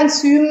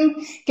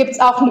Klärenzymen gibt es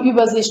auch eine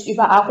Übersicht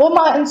über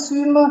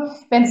Aromaenzyme,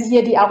 wenn Sie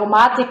hier die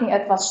Aromatiken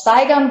etwas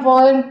steigern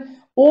wollen.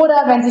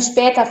 Oder wenn Sie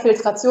später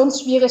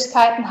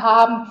Filtrationsschwierigkeiten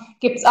haben,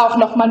 gibt es auch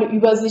nochmal eine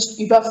Übersicht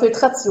über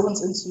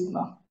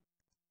Filtrationsenzyme.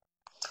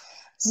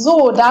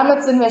 So,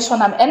 damit sind wir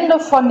schon am Ende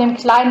von dem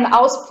kleinen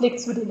Ausblick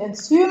zu den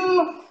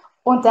Enzymen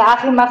und der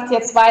Achim macht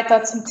jetzt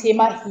weiter zum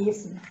Thema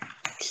Hefen.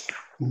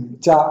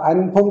 Tja,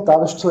 einen Punkt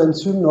darf ich zu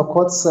Enzymen noch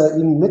kurz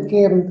Ihnen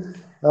mitgeben.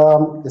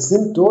 Es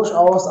sind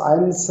durchaus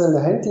einzelne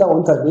Händler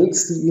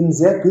unterwegs, die Ihnen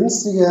sehr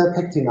günstige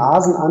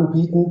Pektinasen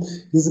anbieten.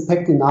 Diese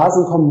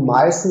Pektinasen kommen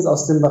meistens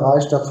aus dem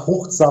Bereich der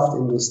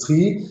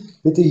Fruchtsaftindustrie.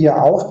 Bitte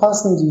hier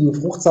aufpassen, die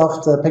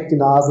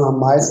Fruchtsaftpektinasen haben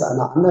meist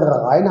eine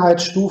andere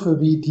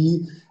Reinheitsstufe wie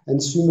die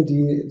Enzyme,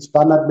 die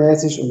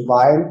standardmäßig im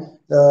Wein,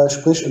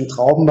 sprich im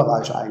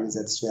Traubenbereich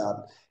eingesetzt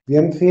werden. Wir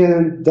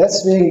empfehlen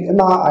deswegen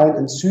immer ein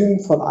Enzym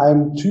von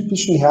einem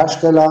typischen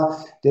Hersteller,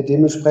 der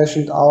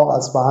dementsprechend auch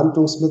als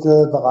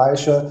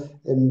Behandlungsmittelbereiche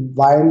im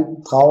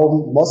Wein-,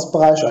 Trauben-,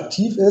 Mostbereich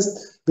aktiv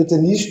ist. Bitte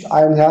nicht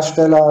ein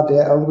Hersteller,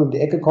 der irgendwo um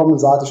die Ecke kommt und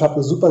sagt, ich habe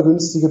eine super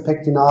günstige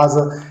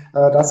Pektinase.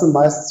 Das sind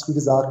meistens, wie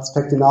gesagt,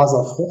 Pektinasen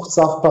auf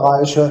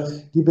Fruchtsaftbereiche.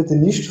 Die bitte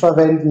nicht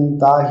verwenden,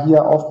 da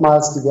hier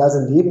oftmals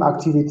diverse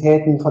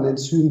Nebenaktivitäten von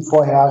Enzymen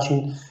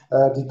vorherrschen,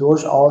 die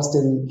durchaus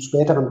den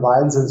späteren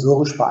Wein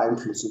sensorisch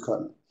beeinflussen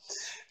können.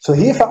 Zur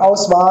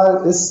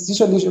Hefeauswahl ist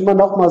sicherlich immer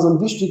noch mal so ein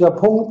wichtiger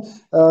Punkt,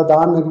 da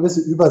eine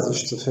gewisse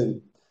Übersicht zu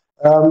finden.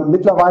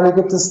 Mittlerweile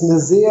gibt es eine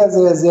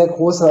sehr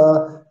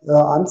große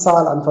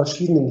Anzahl an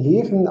verschiedenen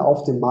Hefen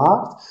auf dem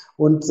Markt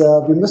und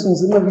wir müssen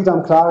uns immer wieder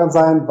im Klaren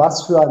sein,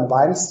 was für einen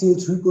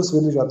Weinstiltypus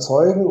will ich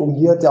erzeugen, um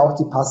hier auch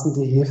die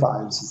passende Hefe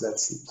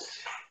einzusetzen.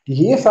 Die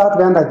Hefe hat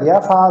während der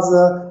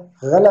Gärphase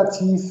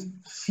relativ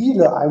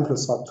viele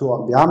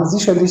Einflussfaktoren. Wir haben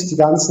sicherlich die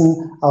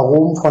ganzen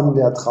Aromen von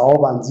der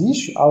Traube an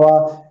sich,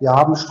 aber wir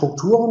haben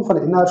Strukturen von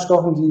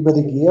Inhaltsstoffen, die über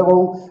die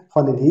Gärung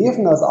von den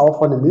Hefen, also auch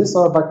von den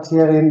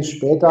Milchsäurebakterien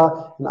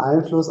später einen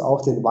Einfluss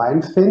auf den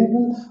Wein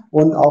finden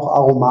und auch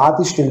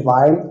aromatisch den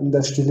Wein in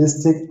der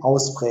Stilistik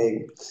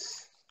ausprägen.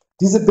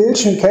 Diese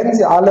Bildchen kennen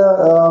Sie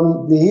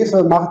alle, die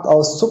Hefe macht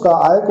aus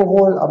Zucker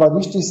Alkohol, aber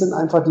wichtig sind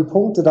einfach die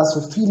Punkte, dass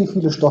wir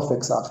viele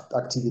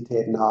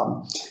Stoffwechselaktivitäten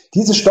haben.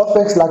 Diese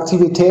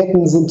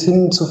Stoffwechselaktivitäten sind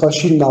hin zu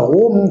verschiedenen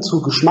Aromen,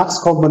 zu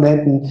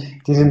Geschmackskomponenten,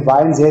 die den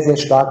Wein sehr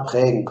stark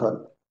prägen können.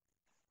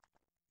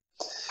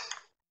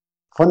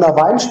 Von der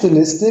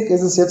Weinstilistik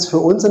ist es jetzt für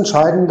uns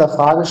entscheidend der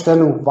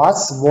Fragestellung,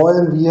 was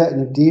wollen wir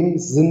in dem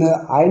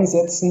Sinne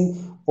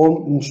einsetzen,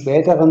 um einen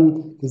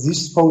späteren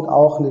Gesichtspunkt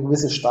auch eine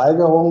gewisse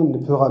Steigerung,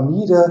 eine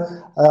Pyramide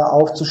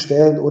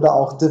aufzustellen oder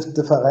auch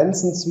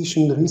Differenzen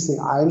zwischen Riesling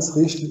 1,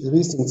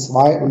 Riesling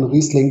 2 und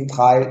Riesling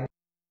 3.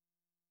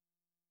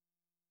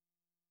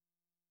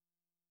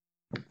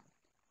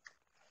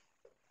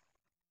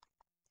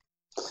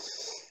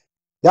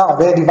 Ja,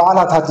 wer die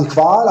Wahl hat, hat die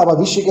Qual, aber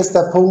wichtig ist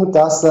der Punkt,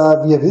 dass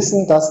wir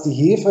wissen, dass die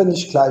Hefe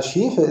nicht gleich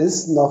Hefe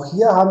ist. Und auch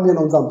hier haben wir in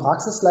unserem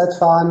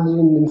Praxisleitfaden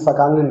in den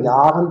vergangenen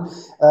Jahren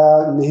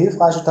eine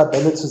hilfreiche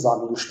Tabelle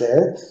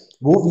zusammengestellt,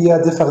 wo wir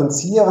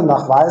differenzieren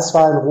nach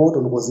Weißwein, Rot-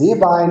 und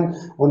Roséwein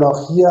und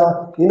auch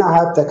hier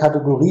innerhalb der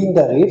Kategorien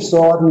der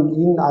Rebsorten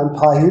Ihnen ein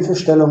paar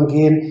Hilfestellungen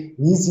geben.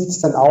 Wie sieht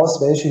es denn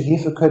aus? Welche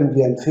Hefe können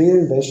wir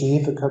empfehlen? Welche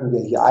Hefe können wir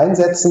hier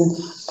einsetzen?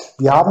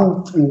 Wir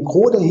haben ein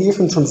Gros der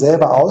Hefen schon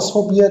selber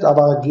ausprobiert,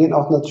 aber gehen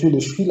auch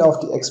natürlich viel auf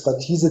die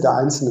Expertise der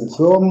einzelnen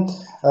Firmen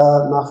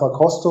nach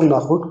Verkostung,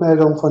 nach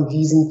Rückmeldung von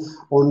diesen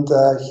und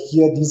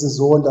hier diese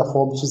so in der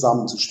Form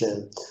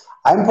zusammenzustellen.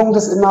 Ein Punkt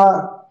ist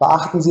immer,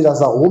 beachten Sie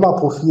das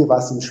Aromaprofil,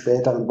 was Sie im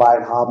späteren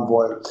Wein haben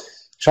wollen.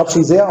 Ich habe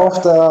schon sehr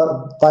oft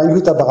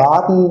Weingüter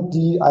beraten,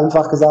 die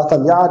einfach gesagt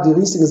haben, ja, die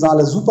Rieslinge sind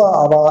alle super,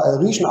 aber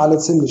riechen alle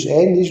ziemlich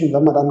ähnlich. Und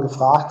wenn man dann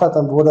gefragt hat,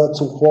 dann wurde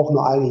zum Koch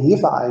nur eine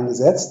Hefe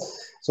eingesetzt.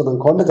 So, dann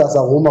konnte das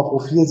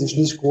Aromaprofil sich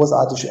nicht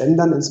großartig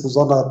ändern,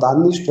 insbesondere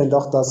dann nicht, wenn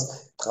doch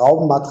das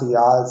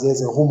Traubenmaterial sehr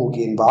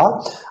homogen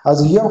war.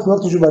 Also hier auch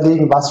wirklich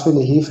überlegen, was für eine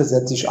Hefe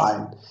setze ich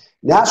ein.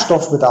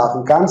 Nährstoffbedarf,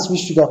 ein ganz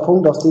wichtiger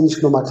Punkt, auf den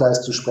ich nochmal gleich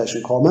zu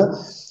sprechen komme.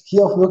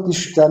 Hier auch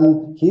wirklich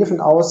dann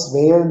Hefen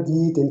auswählen,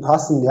 die den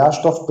passenden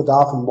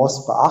Nährstoffbedarf im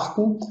Most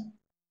beachten.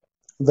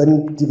 Und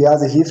wenn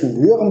diverse Hefen einen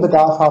höheren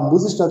Bedarf haben,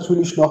 muss ich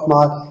natürlich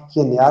nochmal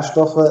hier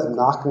Nährstoffe im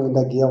Nachgang in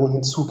der Gärung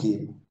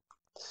hinzugeben.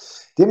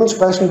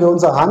 Dementsprechend wir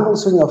unsere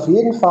Handlungswege auf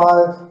jeden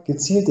Fall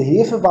gezielte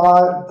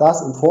Hefewahl,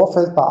 das im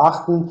Vorfeld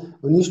beachten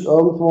und nicht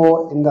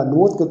irgendwo in der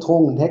Not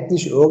gedrungen und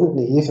hektisch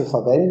irgendeine Hefe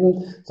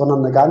verwenden,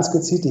 sondern eine ganz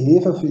gezielte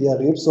Hefe für Ihre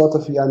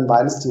Rebsorte, für Ihren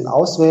Weinstil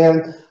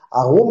auswählen.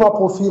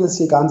 Aromaprofil ist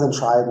hier ganz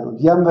entscheidend und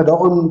hier haben wir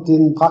doch in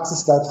den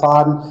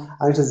Praxisleitfaden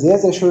eine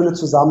sehr schöne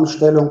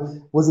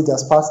Zusammenstellung, wo Sie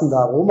das passende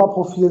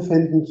Aromaprofil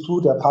finden zu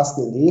der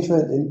passenden Hefe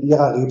in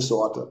Ihrer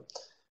Rebsorte.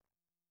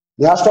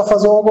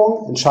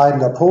 Nährstoffversorgung,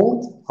 entscheidender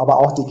Punkt, aber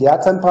auch die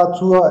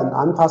Gärtemperatur in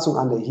Anpassung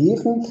an die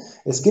Hefen.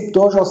 Es gibt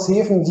durchaus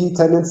Hefen, die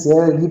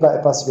tendenziell lieber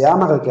etwas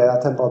wärmere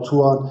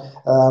Gärtemperaturen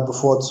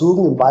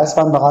bevorzugen, im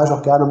Weißweinbereich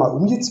auch gerne mal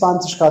um die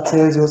 20 Grad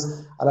Celsius.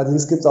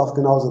 Allerdings gibt es auch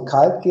genauso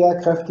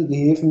kaltgärkräftige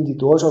Hefen, die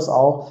durchaus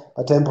auch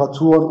bei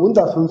Temperaturen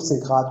unter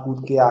 15 Grad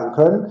gut gären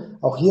können.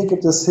 Auch hier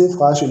gibt es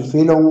hilfreiche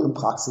Empfehlungen im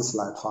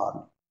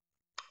Praxisleitfaden.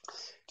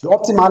 Die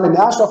optimale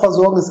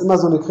Nährstoffversorgung ist immer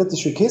so eine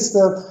kritische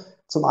Kiste.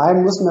 Zum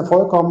einen müssen wir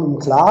vollkommen im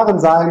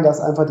Klaren sein,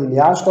 dass einfach die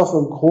Nährstoffe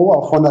im Gros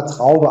auch von der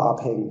Traube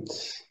abhängen.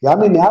 Wir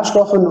haben die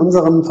Nährstoffe in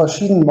unseren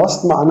verschiedenen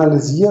Mosten mal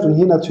analysiert und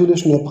hier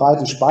natürlich eine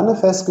breite Spanne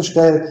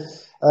festgestellt.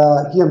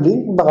 Hier im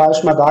linken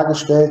Bereich mal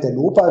dargestellt, der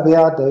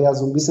NOPA-Wert, der ja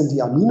so ein bisschen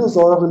die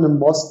Aminosäuren im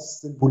Most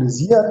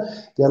symbolisiert,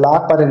 der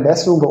lag bei den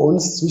Messungen bei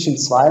uns zwischen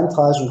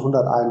 32 und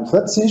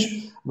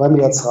 141. Wenn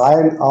wir jetzt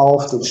rein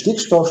auf den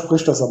Stickstoff,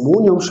 sprich das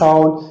Ammonium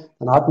schauen,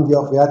 dann hatten wir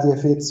auch Werte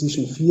hier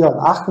zwischen 4 und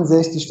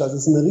 68. Das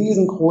ist eine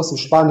riesengroße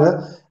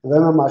Spanne. Und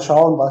wenn wir mal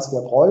schauen, was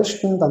wir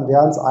bräuchten, dann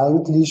wären es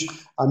eigentlich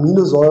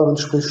Aminosäuren,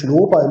 sprich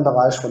NOPA im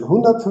Bereich von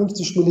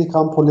 150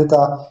 Milligramm pro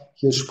Liter.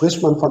 Hier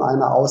spricht man von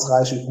einer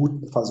ausreichend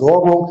guten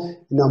Versorgung.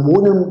 In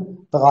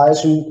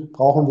Ammoniumbereichen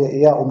brauchen wir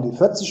eher um die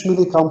 40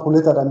 Milligramm pro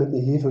Liter, damit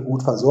eine Hefe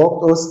gut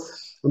versorgt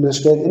ist. Und wir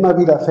stellen immer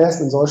wieder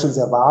fest, in solchen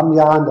sehr warmen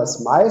Jahren, dass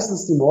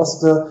meistens die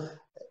Moste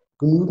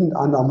genügend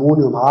an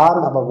Ammonium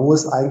haben, aber wo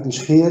es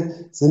eigentlich fehlt,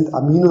 sind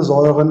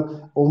Aminosäuren,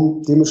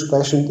 um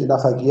dementsprechend in der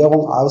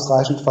Vergärung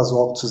ausreichend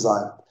versorgt zu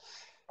sein.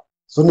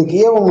 So eine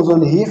Gärung, so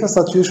eine Hefe ist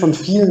natürlich von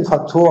vielen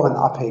Faktoren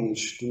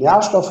abhängig. Die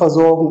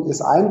Nährstoffversorgung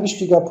ist ein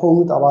wichtiger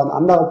Punkt, aber ein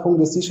anderer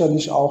Punkt ist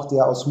sicherlich auch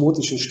der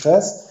osmotische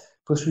Stress.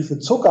 Sprich, wie viel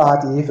Zucker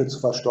hat die Hefe zu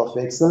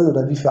verstoffwechseln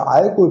oder wie viel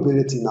Alkohol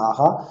bildet die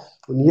nachher.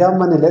 Und hier haben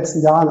wir in den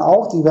letzten Jahren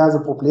auch diverse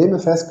Probleme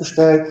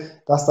festgestellt,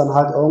 dass dann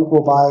halt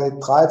irgendwo bei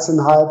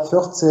 13,5,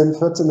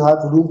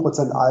 14,5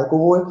 Volumenprozent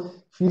Alkohol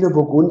viele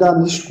Burgunder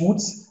nicht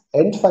gut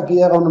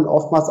entvergären und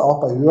oftmals auch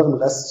bei höheren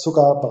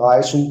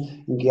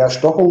Restzuckerbereichen in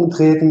Gärstockungen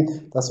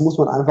treten. Das muss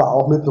man einfach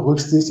auch mit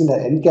berücksichtigen in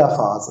der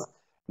Endgärphase.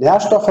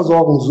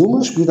 Nährstoffversorgung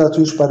Summe spielt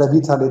natürlich bei der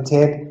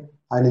Vitalität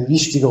eine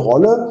wichtige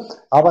Rolle,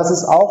 aber es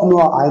ist auch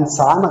nur ein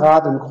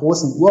Zahnrad im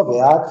großen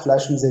Uhrwerk,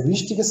 vielleicht ein sehr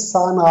wichtiges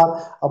Zahnrad,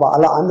 aber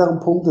alle anderen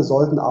Punkte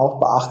sollten auch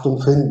Beachtung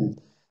finden.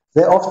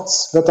 Sehr oft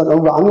wird dann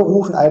irgendwo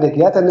angerufen, der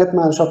gärt ja nicht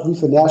mehr, ich habe wie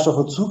viele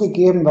Nährstoffe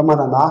zugegeben. Wenn man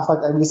danach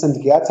fragt, wie ist denn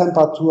die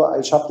Gärtemperatur?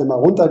 Ich habe den mal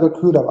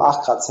runtergekühlt auf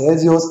 8 Grad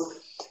Celsius.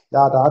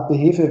 Ja, da hat eine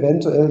Hefe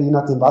eventuell, je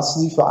nachdem, was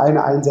Sie für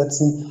eine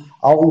einsetzen,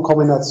 auch in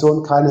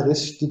Kombination keine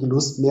richtige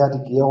Lust mehr,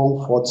 die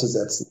Gärung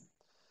fortzusetzen.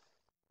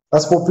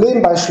 Das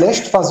Problem bei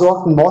schlecht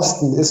versorgten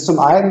Mosten ist zum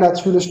einen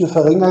natürlich eine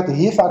verringerte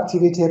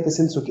Hefeaktivität bis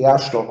hin zur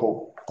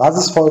Gärstockung. Das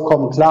ist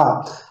vollkommen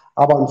klar.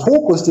 Aber ein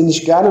Fokus, den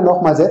ich gerne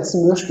nochmal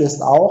setzen möchte,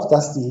 ist auch,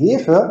 dass die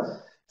Hefe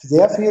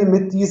sehr viel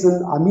mit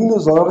diesen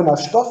Aminosäuren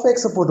als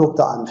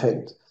Stoffwechselprodukte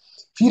anfängt.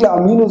 Viele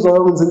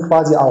Aminosäuren sind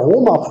quasi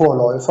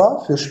Aromavorläufer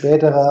für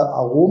spätere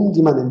Aromen,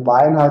 die man im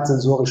Wein halt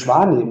sensorisch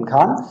wahrnehmen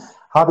kann.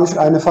 Habe ich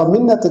eine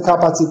verminderte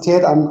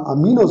Kapazität an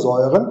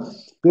Aminosäuren,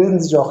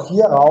 bilden sich auch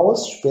hier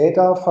raus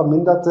später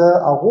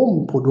verminderte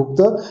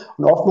Aromenprodukte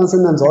und oftmals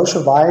sind dann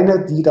solche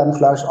Weine, die dann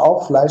vielleicht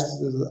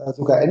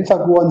sogar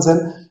endvergoren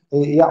sind,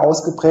 eher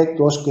ausgeprägt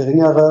durch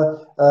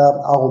geringere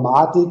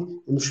Aromatik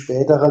im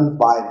späteren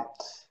Wein.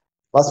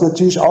 Was wir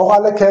natürlich auch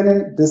alle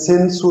kennen, bis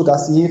hin zu,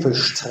 dass die Hefe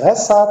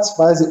Stress hat,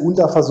 weil sie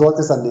unterversorgt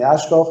ist an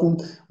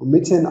Nährstoffen und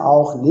mithin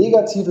auch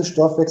negative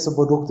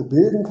Stoffwechselprodukte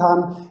bilden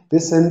kann,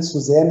 bis hin zu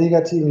sehr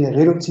negativen,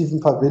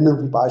 reduktiven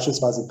Verbindungen, wie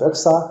beispielsweise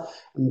Böxer.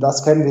 Und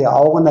das kennen wir ja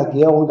auch in der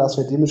Gärung, dass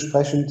wir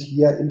dementsprechend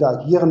hier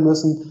interagieren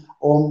müssen,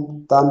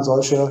 um dann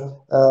solche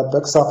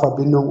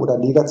Böxer-Verbindungen oder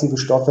negative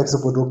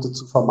Stoffwechselprodukte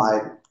zu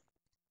vermeiden.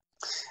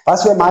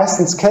 Was wir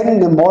meistens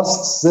kennen im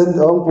Most sind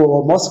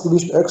irgendwo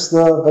Mostgewicht,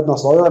 Öchsle, wird noch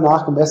Säure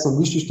nachgemessen und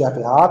wichtig der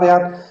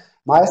pH-Wert.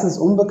 Meistens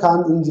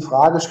unbekannt in die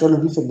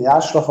Fragestellung, wie viele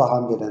Nährstoffe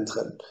haben wir denn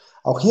drin.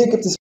 Auch hier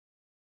gibt es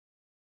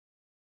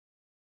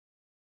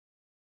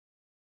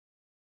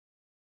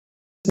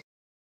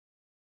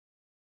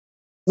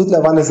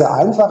mittlerweile sehr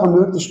einfache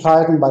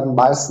Möglichkeiten bei den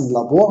meisten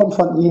Laboren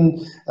von Ihnen,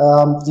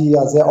 die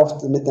ja sehr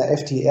oft mit einer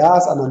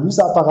FTRs,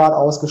 Analyseapparat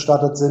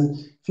ausgestattet sind.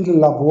 Viele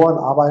Laboren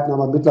arbeiten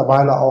aber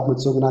mittlerweile auch mit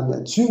sogenannten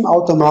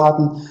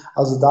Enzymautomaten.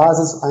 Also da ist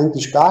es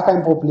eigentlich gar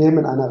kein Problem,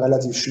 in einer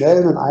relativ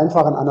schnellen und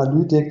einfachen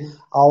Analytik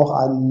auch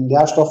einen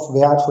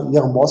Nährstoffwert von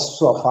Ihrem Most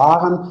zu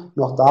erfahren,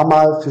 noch da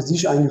mal für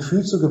sich ein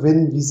Gefühl zu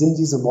gewinnen, wie sind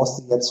diese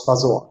Moste jetzt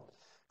versorgt.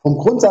 Vom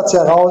Grundsatz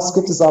heraus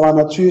gibt es aber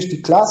natürlich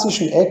die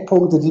klassischen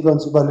Eckpunkte, die wir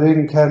uns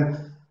überlegen können.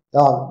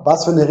 Ja,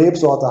 was für eine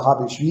Rebsorte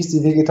habe ich? Wie ist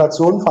die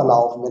Vegetation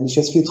verlaufen? Wenn ich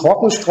jetzt viel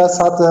Trockenstress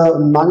hatte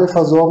und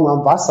Mangelversorgung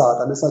am Wasser,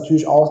 dann ist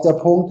natürlich auch der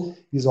Punkt,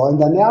 wie sollen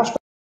da Nährstoffe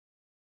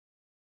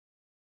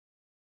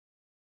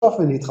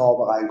in die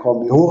Traube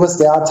reinkommen? Wie hoch ist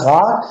der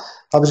Ertrag?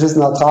 Habe ich jetzt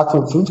einen Ertrag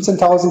von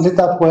 15.000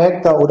 Liter pro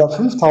Hektar oder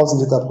 5.000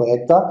 Liter pro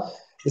Hektar?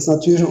 Ist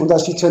natürlich ein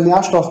Unterschied für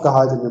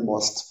Nährstoffgehalt in dem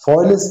Most.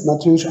 Fäulnis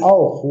natürlich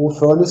auch. Hohe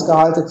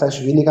Fäulnisgehalte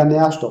gleich weniger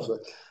Nährstoffe.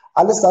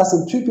 Alles das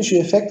sind typische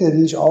Effekte,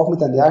 die ich auch mit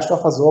der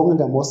Nährstoffversorgung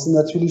der Moste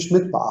natürlich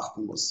mit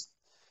beachten muss.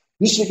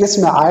 Wichtig ist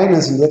mir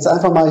eines, und jetzt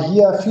einfach mal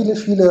hier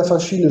viele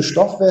verschiedene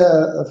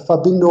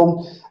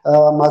Stoffverbindungen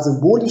mal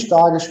symbolisch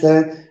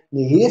dargestellt.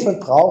 Eine Hefe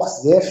braucht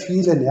sehr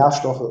viele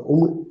Nährstoffe,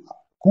 um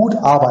gut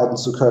arbeiten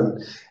zu können.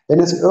 Wenn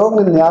es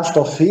irgendein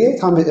Nährstoff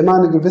fehlt, haben wir immer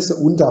eine gewisse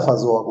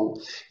Unterversorgung.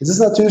 Es ist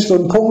natürlich so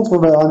ein Punkt,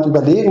 wo wir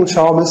überlegen und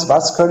schauen müssen,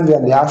 was können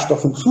wir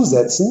Nährstoffen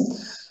zusetzen.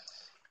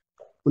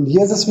 Und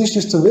hier ist es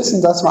wichtig zu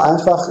wissen, dass wir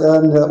einfach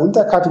eine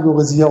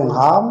Unterkategorisierung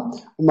haben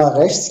und mal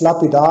rechts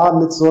lapidar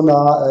mit so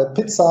einer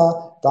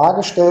Pizza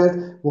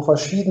dargestellt, wo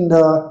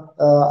verschiedene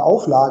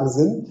Auflagen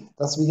sind,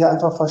 dass wir hier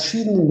einfach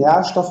verschiedene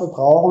Nährstoffe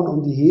brauchen,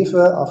 um die Hefe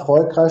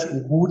erfolgreich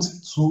und gut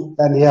zu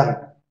ernähren.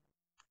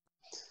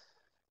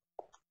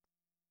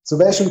 Zu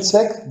welchem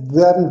Zweck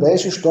werden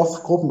welche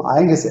Stoffgruppen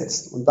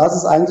eingesetzt? Und das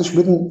ist eigentlich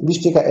mit ein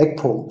wichtiger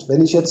Eckpunkt.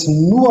 Wenn ich jetzt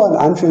nur in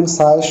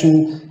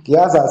Anführungszeichen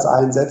Gärsalz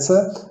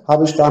einsetze,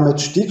 habe ich damit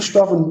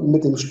Stickstoff und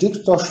mit dem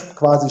Stickstoff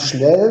quasi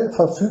schnell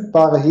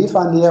verfügbare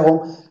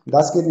Hefeernährung. Und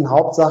das geht in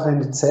Hauptsache in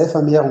die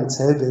Zellvermehrung,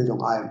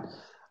 Zellbildung ein.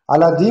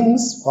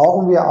 Allerdings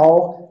brauchen wir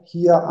auch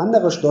hier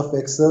andere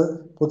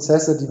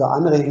Stoffwechselprozesse, die wir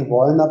anregen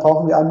wollen. Da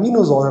brauchen wir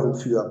Aminosäuren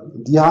für.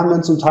 Die haben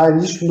wir zum Teil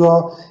nicht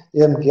nur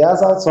im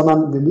Gärsalz,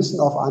 sondern wir müssen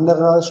auf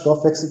andere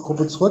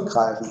Stoffwechselgruppen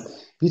zurückgreifen.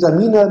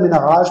 Vitamine,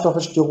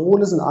 Mineralstoffe,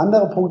 Sterole sind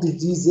andere Punkte,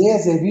 die sehr,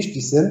 sehr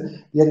wichtig sind,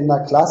 die in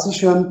der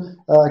klassischen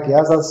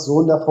Gärsalz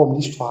so in der Form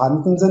nicht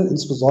vorhanden sind.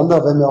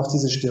 Insbesondere, wenn wir auf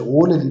diese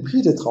Sterole,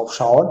 Lipide drauf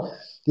schauen,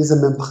 diese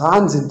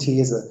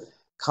Membransynthese.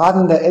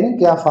 Gerade in der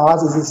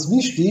Endgärphase ist es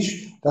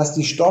wichtig, dass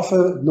die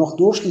Stoffe noch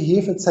durch die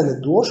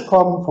Hefezelle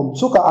durchkommen, vom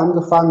Zucker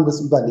angefangen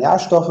bis über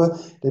Nährstoffe,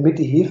 damit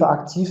die Hefe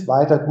aktiv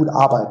weiter gut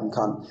arbeiten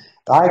kann.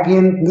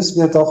 Dahingehend müssen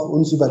wir doch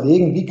uns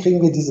überlegen, wie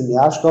kriegen wir diese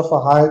Nährstoffe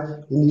halt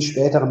in die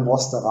späteren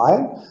Moste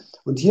rein.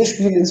 Und hier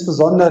spielen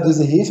insbesondere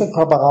diese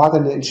Hefepräparate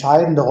eine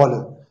entscheidende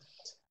Rolle.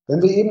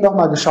 Wenn wir eben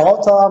nochmal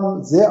geschaut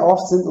haben, sehr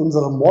oft sind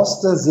unsere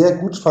Moste sehr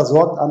gut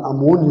versorgt an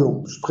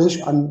Ammonium,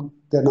 sprich an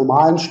der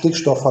normalen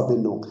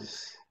Stickstoffverbindung.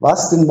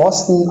 Was den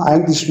Mosten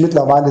eigentlich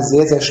mittlerweile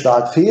sehr, sehr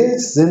stark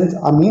fehlt,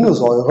 sind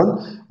Aminosäuren.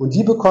 Und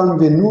die bekommen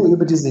wir nur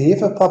über diese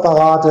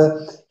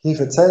Hefepräparate,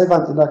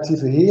 Hefezellwand,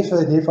 inaktive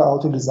Hefe,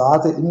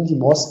 Hefeautolysate in die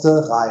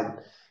Moste rein.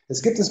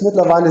 Es gibt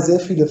mittlerweile sehr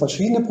viele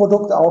verschiedene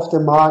Produkte auf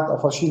dem Markt, auch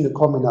verschiedene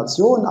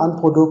Kombinationen an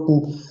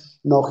Produkten.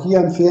 Und auch hier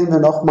empfehlen wir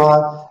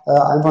nochmal,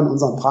 einfach in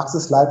unseren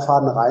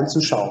Praxisleitfaden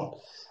reinzuschauen.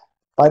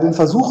 Bei den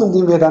Versuchen,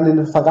 die wir dann in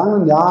den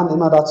vergangenen Jahren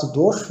immer dazu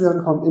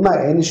durchführen, kommen immer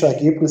ähnliche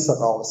Ergebnisse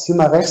raus. Hier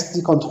mal rechts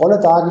die Kontrolle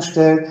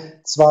dargestellt,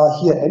 zwar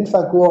hier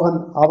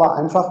endvergoren, aber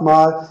einfach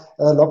mal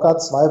locker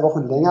 2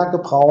 Wochen länger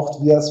gebraucht,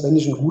 wie es, wenn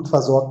ich einen gut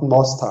versorgten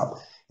Most habe.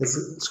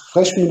 Jetzt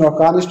sprechen wir noch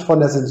gar nicht von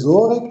der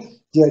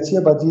Sensorik, die halt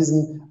hier bei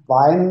diesen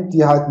Weinen,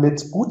 die halt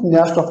mit guten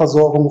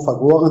Nährstoffversorgungen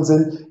vergoren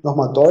sind,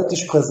 nochmal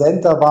deutlich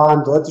präsenter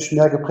waren, deutlich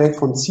mehr geprägt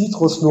von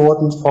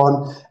Zitrusnoten,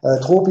 von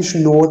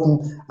tropischen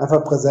Noten,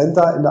 einfach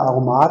präsenter in der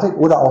Aromatik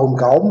oder auch im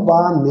Gaumen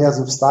waren, mehr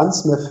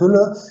Substanz, mehr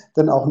Fülle,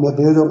 denn auch mehr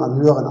Bildung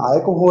an höheren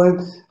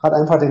Alkoholen, hat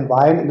einfach den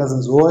Wein in der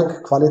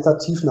Sensorik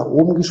qualitativ nach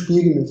oben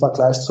gespiegelt im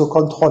Vergleich zur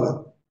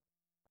Kontrolle.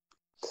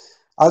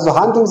 Also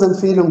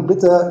Handlungsempfehlung,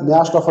 bitte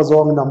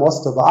Nährstoffversorgung in der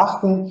Moste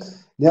beachten.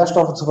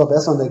 Nährstoffe zur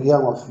Verbesserung der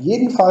Gärung auf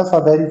jeden Fall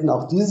verwenden.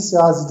 Auch dieses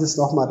Jahr sieht es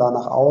nochmal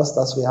danach aus,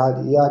 dass wir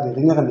halt eher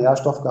geringere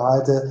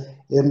Nährstoffgehalte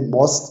im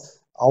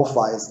Most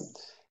aufweisen.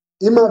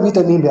 Immer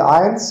Vitamin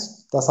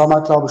B1, das haben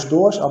wir glaube ich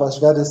durch, aber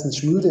ich werde es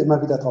nicht müde, immer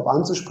wieder darauf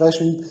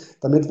anzusprechen,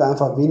 damit wir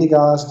einfach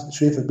weniger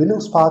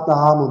Schwefelbindungspartner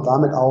haben und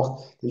damit auch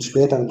den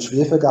späteren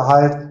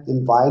Schwefelgehalt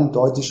im Wein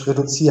deutlich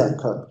reduzieren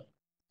können.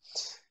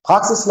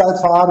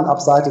 Praxisleitfaden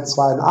ab Seite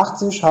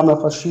 82 haben wir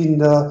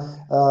verschiedene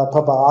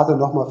Präparate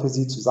nochmal für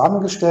Sie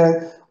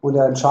zusammengestellt und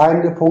der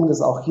entscheidende Punkt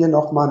ist auch hier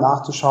nochmal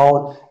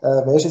nachzuschauen,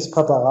 welches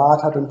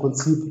Präparat hat im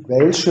Prinzip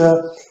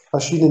welche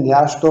verschiedenen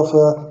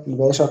Nährstoffe in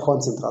welcher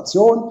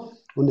Konzentration.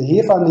 Und eine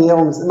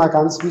Hefeernährung ist immer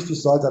ganz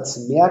wichtig, sollte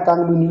als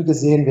Mehrgangmenü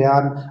gesehen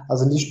werden,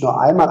 also nicht nur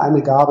einmal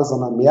eine Gabe,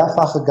 sondern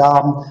mehrfache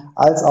Gaben,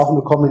 als auch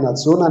eine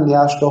Kombination an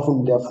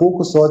Nährstoffen. Und der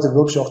Fokus sollte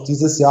wirklich auch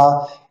dieses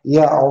Jahr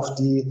eher auf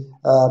die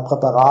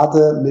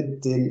Präparate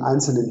mit den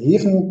einzelnen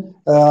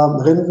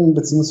Hefenrinden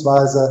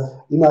bzw.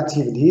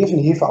 inaktiven Hefen,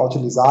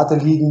 Hefeautolysate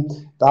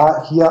liegen,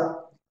 da hier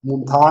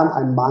momentan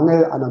ein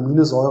Mangel an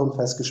Aminosäuren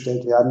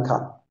festgestellt werden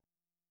kann.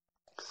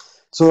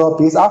 Zur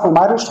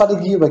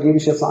BSA-Vermeidungsstrategie übergebe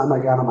ich jetzt noch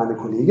einmal gerne meine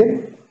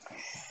Kollegin.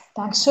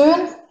 Dankeschön.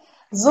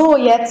 So,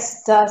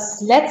 jetzt das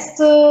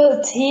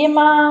letzte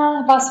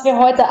Thema, was wir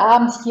heute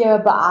Abend hier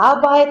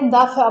bearbeiten,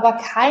 dafür aber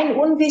kein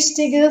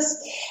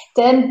unwichtiges,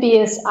 denn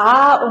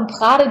BSA und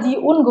gerade die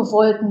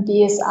ungewollten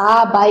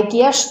BSA bei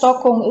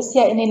Gärstockung ist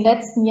ja in den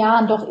letzten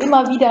Jahren doch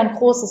immer wieder ein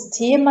großes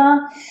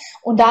Thema.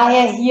 Und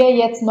daher hier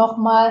jetzt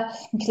nochmal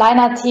ein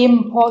kleiner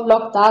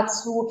Themenblock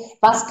dazu,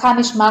 was kann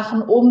ich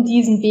machen, um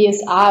diesen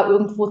BSA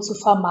irgendwo zu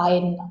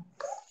vermeiden.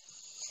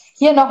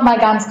 Hier nochmal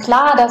ganz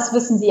klar, das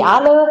wissen Sie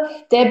alle,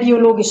 der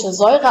biologische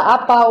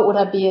Säureabbau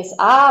oder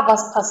BSA,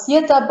 was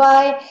passiert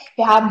dabei?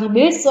 Wir haben die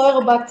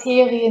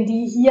Milchsäurebakterien,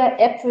 die hier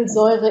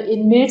Äpfelsäure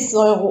in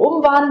Milchsäure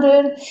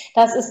umwandeln.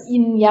 Das ist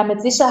Ihnen ja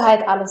mit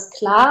Sicherheit alles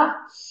klar.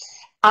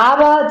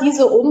 Aber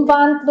diese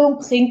Umwandlung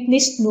bringt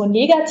nicht nur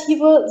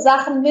negative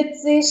Sachen mit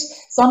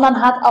sich,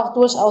 sondern hat auch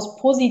durchaus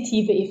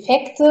positive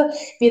Effekte.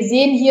 Wir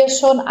sehen hier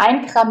schon,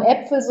 1 Gramm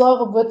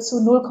Äpfelsäure wird zu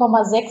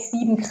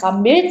 0,67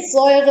 Gramm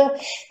Milchsäure.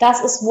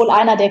 Das ist wohl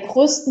einer der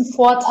größten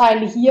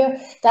Vorteile hier,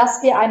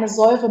 dass wir eine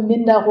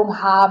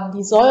Säureminderung haben.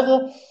 Die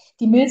Säure,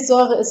 Die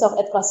Milchsäure ist auch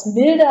etwas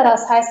milder,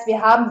 das heißt,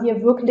 wir haben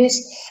hier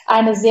wirklich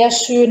eine sehr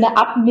schöne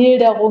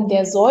Abmilderung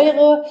der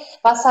Säure,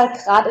 was halt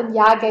gerade in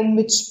Jahrgängen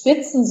mit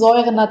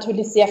Spitzensäure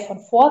natürlich sehr von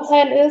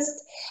Vorteil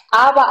ist.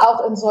 Aber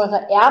auch in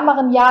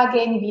säureärmeren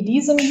Jahrgängen wie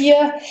diesem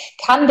hier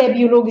kann der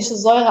biologische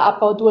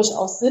Säureabbau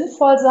durchaus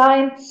sinnvoll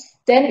sein.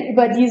 Denn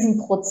über diesen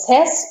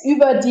Prozess,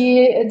 über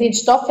den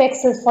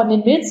Stoffwechsel von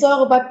den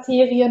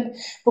Milchsäurebakterien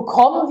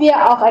bekommen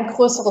wir auch ein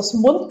größeres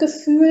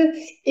Mundgefühl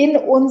in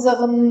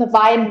unseren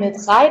Wein mit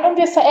rein und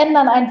wir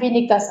verändern ein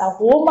wenig das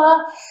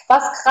Aroma,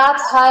 was gerade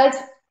halt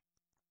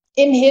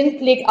im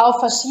Hinblick auf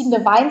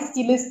verschiedene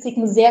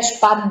Weinstilistiken sehr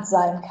spannend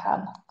sein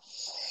kann.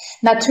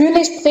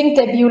 Natürlich bringt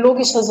der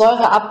biologische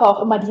Säureabbau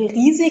auch immer die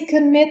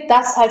Risiken mit,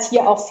 dass halt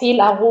hier auch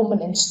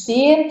Fehlaromen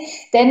entstehen,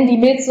 denn die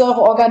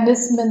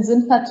Milchsäureorganismen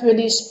sind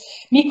natürlich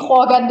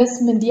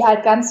Mikroorganismen, die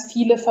halt ganz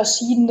viele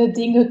verschiedene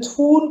Dinge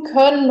tun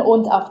können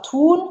und auch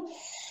tun.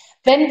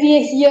 Wenn wir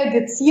hier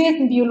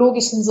gezielten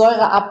biologischen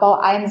Säureabbau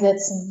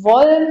einsetzen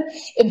wollen,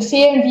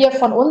 empfehlen wir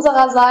von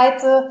unserer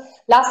Seite,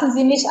 lassen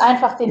Sie nicht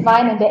einfach den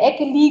Wein in der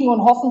Ecke liegen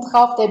und hoffen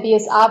drauf, der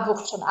BSA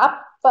wird schon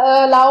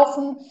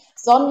ablaufen,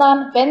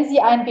 sondern wenn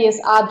Sie ein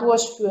BSA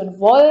durchführen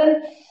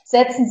wollen,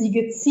 setzen Sie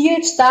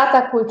gezielt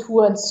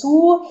Starterkulturen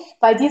zu,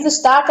 weil diese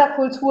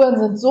Starterkulturen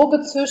sind so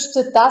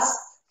gezüchtet,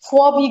 dass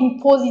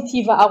vorwiegend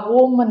positive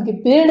Aromen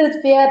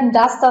gebildet werden,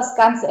 dass das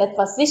Ganze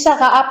etwas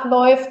sicherer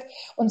abläuft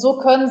und so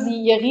können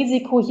Sie Ihr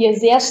Risiko hier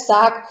sehr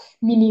stark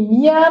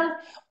minimieren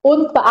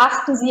und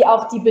beachten Sie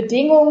auch die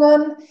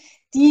Bedingungen,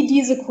 die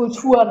diese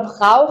Kulturen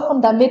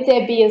brauchen, damit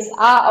der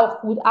BSA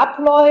auch gut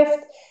abläuft.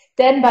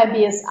 Denn beim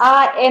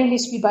BSA,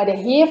 ähnlich wie bei der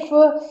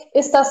Hefe,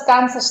 ist das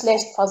Ganze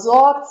schlecht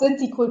versorgt,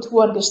 sind die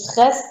Kulturen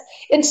gestresst,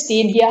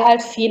 entstehen hier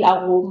halt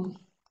Fehlaromen.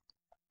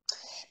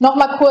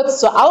 Nochmal kurz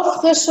zur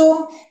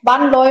Auffrischung.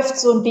 Wann läuft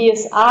so ein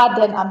BSA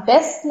denn am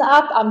besten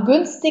ab, am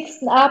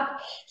günstigsten ab?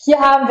 Hier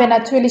haben wir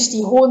natürlich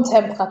die hohen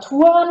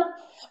Temperaturen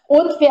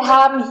und wir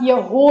haben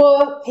hier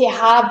hohe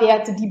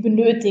pH-Werte, die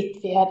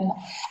benötigt werden.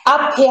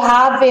 Ab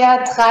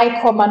pH-Wert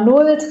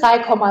 3,0,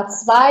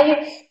 3,2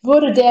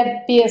 würde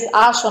der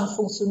BSA schon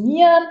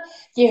funktionieren.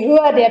 Je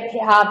höher der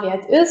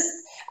pH-Wert ist,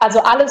 also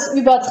alles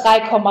über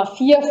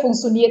 3,4,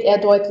 funktioniert er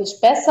deutlich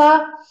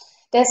besser.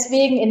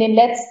 Deswegen in den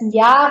letzten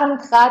Jahren,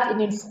 gerade in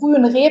den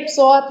frühen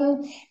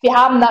Rebsorten, wir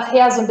haben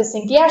nachher so ein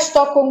bisschen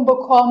Gärstockung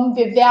bekommen,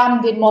 wir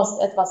wärmen den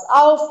Most etwas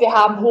auf, wir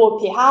haben hohe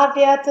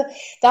pH-Werte.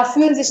 Da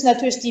fühlen sich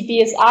natürlich die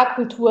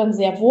BSA-Kulturen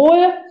sehr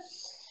wohl.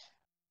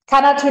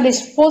 Kann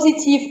natürlich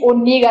positiv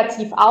und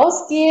negativ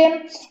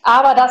ausgehen,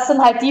 aber das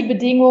sind halt die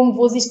Bedingungen,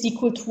 wo sich die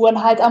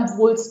Kulturen halt am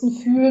wohlsten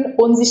fühlen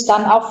und sich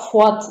dann auch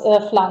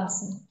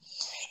fortpflanzen.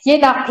 Je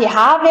nach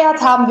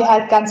pH-Wert haben wir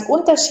halt ganz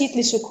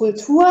unterschiedliche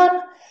Kulturen.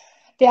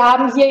 Wir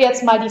haben hier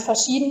jetzt mal die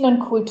verschiedenen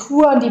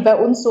Kulturen, die bei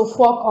uns so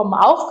vorkommen,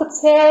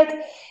 aufgezählt.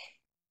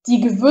 Die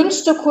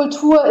gewünschte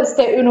Kultur ist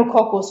der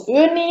Oenococcus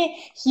oeni,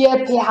 hier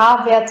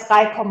pH-Wert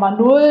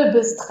 3,0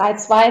 bis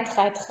 3,2,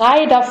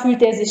 3,3, da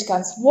fühlt er sich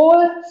ganz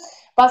wohl,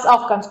 was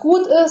auch ganz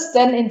gut ist,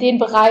 denn in den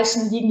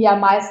Bereichen liegen ja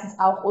meistens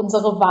auch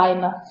unsere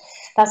Weine.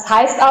 Das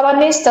heißt aber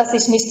nicht, dass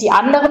sich nicht die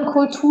anderen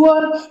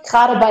Kulturen,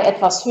 gerade bei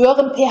etwas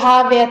höheren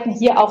pH-Werten,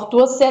 hier auch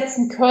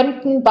durchsetzen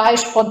könnten bei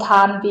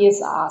spontanen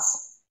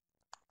BSAs.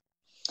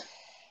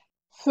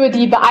 Für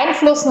die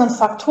beeinflussenden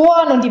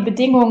Faktoren und die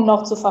Bedingungen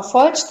noch zu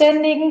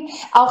vervollständigen,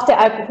 auch der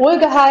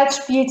Alkoholgehalt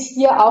spielt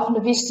hier auch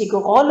eine wichtige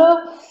Rolle.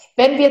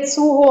 Wenn wir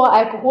zu hohe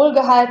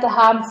Alkoholgehalte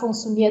haben,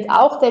 funktioniert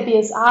auch der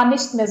BSA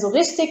nicht mehr so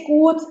richtig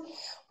gut.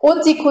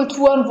 Und die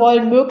Kulturen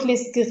wollen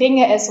möglichst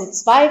geringe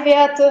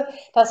SO2-Werte,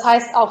 das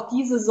heißt, auch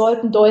diese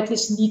sollten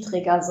deutlich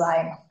niedriger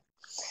sein.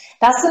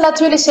 Das sind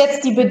natürlich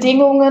jetzt die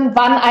Bedingungen,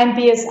 wann ein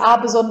BSA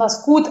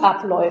besonders gut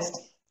abläuft.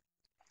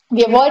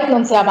 Wir wollten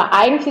uns ja aber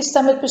eigentlich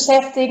damit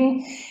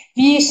beschäftigen,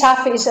 wie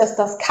schaffe ich es,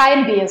 dass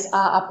kein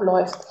BSA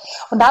abläuft.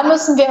 Und da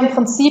müssen wir im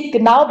Prinzip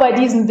genau bei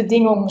diesen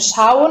Bedingungen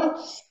schauen,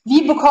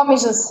 wie bekomme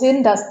ich es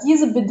hin, dass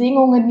diese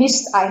Bedingungen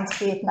nicht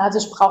eintreten. Also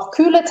ich brauche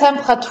kühle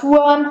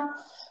Temperaturen,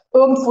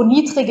 irgendwo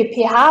niedrige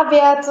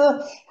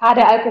pH-Werte. Ja,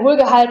 der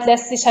Alkoholgehalt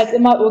lässt sich halt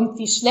immer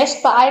irgendwie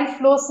schlecht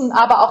beeinflussen,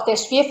 aber auch der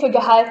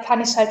Schwefelgehalt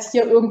kann ich halt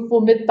hier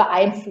irgendwo mit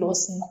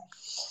beeinflussen.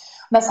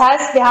 Und das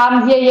heißt, wir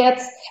haben hier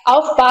jetzt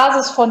auf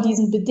Basis von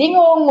diesen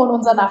Bedingungen und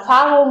unseren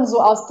Erfahrungen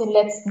so aus den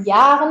letzten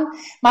Jahren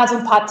mal so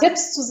ein paar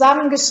Tipps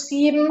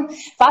zusammengeschrieben,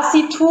 was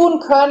Sie tun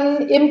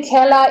können im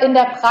Keller, in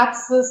der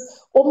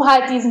Praxis, um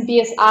halt diesen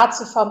BSA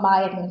zu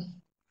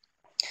vermeiden.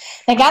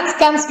 Ein ganz,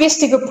 ganz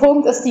wichtiger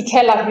Punkt ist die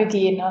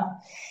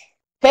Kellerhygiene.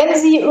 Wenn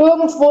Sie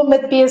irgendwo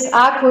mit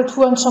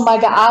BSA-Kulturen schon mal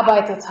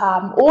gearbeitet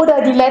haben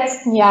oder die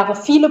letzten Jahre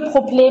viele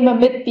Probleme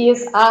mit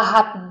BSA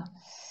hatten,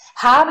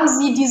 haben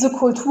Sie diese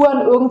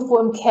Kulturen irgendwo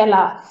im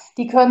Keller.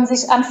 Die können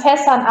sich an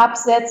Fässern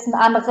absetzen,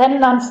 an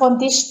Rändern von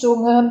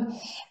Dichtungen,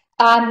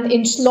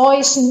 in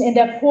Schläuchen, in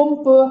der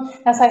Pumpe.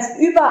 Das heißt,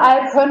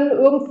 überall können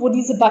irgendwo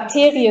diese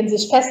Bakterien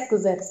sich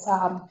festgesetzt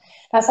haben.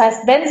 Das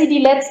heißt, wenn Sie die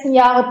letzten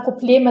Jahre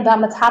Probleme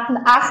damit hatten,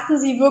 achten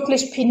Sie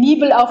wirklich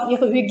penibel auf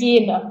Ihre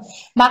Hygiene.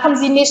 Machen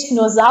Sie nicht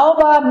nur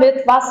sauber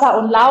mit Wasser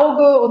und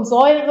Lauge und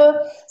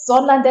Säure,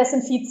 sondern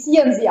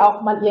desinfizieren Sie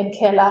auch mal Ihren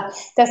Keller.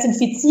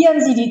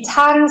 Desinfizieren Sie die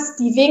Tanks,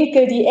 die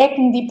Winkel, die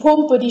Ecken, die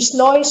Pumpe, die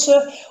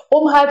Schläuche,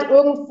 um halt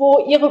irgendwo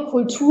Ihre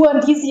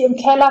Kulturen, die Sie im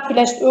Keller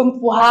vielleicht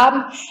irgendwo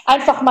haben,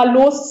 einfach mal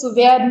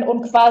loszuwerden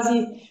und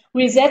quasi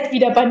Reset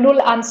wieder bei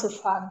Null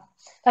anzufangen.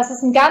 Das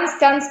ist ein ganz,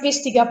 ganz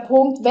wichtiger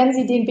Punkt, wenn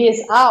Sie den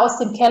BSA aus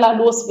dem Keller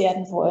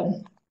loswerden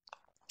wollen.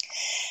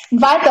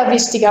 Ein weiter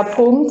wichtiger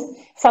Punkt: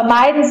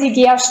 Vermeiden Sie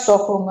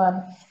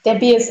Gärstockungen. Der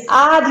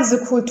BSA,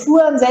 diese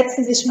Kulturen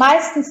setzen sich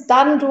meistens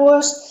dann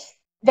durch,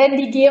 wenn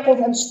die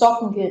Gärung ins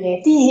Stocken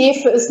gerät. Die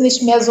Hefe ist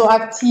nicht mehr so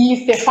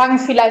aktiv, wir fangen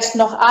vielleicht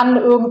noch an,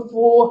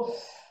 irgendwo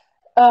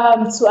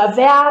zu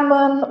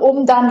erwärmen,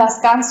 um dann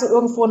das Ganze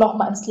irgendwo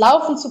nochmal ins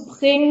Laufen zu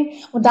bringen.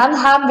 Und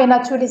dann haben wir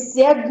natürlich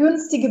sehr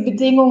günstige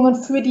Bedingungen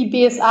für die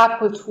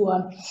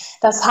BSA-Kulturen.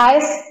 Das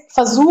heißt,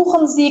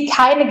 versuchen Sie,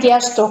 keine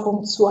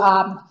Gärstockung zu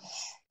haben.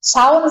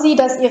 Schauen Sie,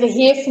 dass Ihre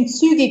Hefen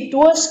zügig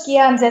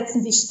durchgären,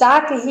 setzen Sie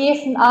starke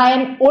Hefen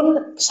ein und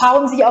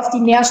schauen Sie auf die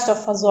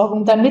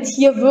Nährstoffversorgung, damit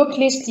hier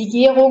wirklich die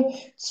Gärung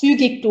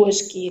zügig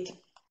durchgeht.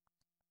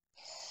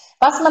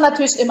 Was man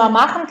natürlich immer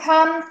machen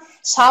kann: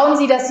 Schauen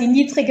Sie, dass Sie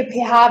niedrige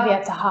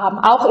pH-Werte haben.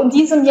 Auch in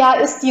diesem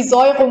Jahr ist die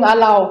Säurung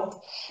erlaubt.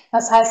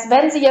 Das heißt,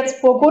 wenn Sie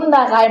jetzt Burgunder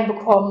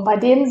reinbekommen, bei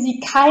denen Sie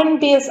keinen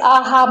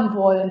BSA haben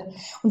wollen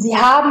und Sie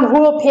haben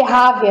hohe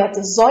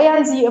pH-Werte,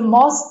 säuern Sie im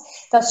Most.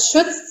 Das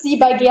schützt Sie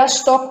bei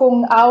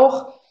Gärstockungen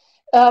auch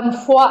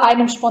vor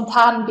einem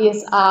spontanen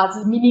BSA.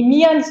 Sie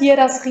minimieren hier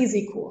das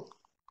Risiko.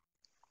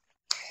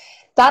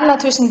 Dann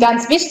natürlich ein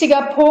ganz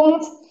wichtiger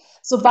Punkt: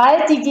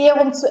 Sobald die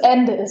Gärung zu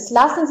Ende ist,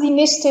 lassen Sie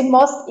nicht den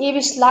Most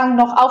ewig lang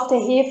noch auf der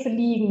Hefe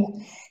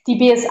liegen. Die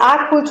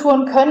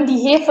BSA-Kulturen können die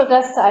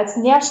Hefereste als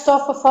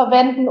Nährstoffe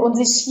verwenden und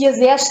sich hier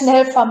sehr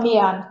schnell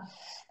vermehren.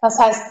 Das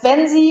heißt,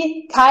 wenn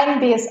Sie keinen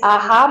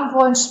BSA haben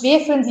wollen,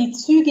 schwefeln Sie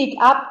zügig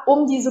ab,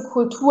 um diese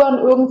Kulturen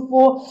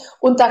irgendwo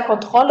unter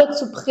Kontrolle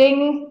zu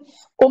bringen,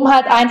 um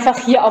halt einfach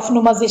hier auf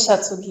Nummer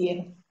sicher zu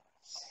gehen.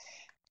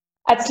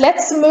 Als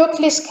letzte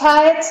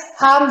Möglichkeit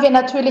haben wir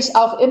natürlich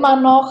auch immer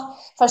noch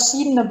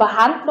verschiedene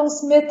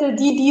Behandlungsmittel,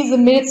 die diese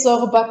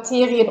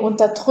Milchsäurebakterien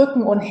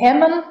unterdrücken und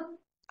hemmen.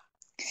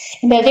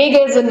 In der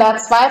Regel sind da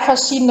 2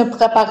 verschiedene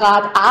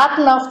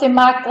Präparatarten auf dem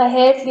Markt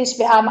erhältlich.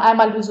 Wir haben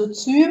einmal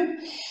Lysozym,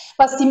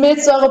 was die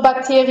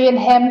Milchsäurebakterien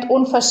hemmt,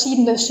 und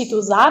verschiedene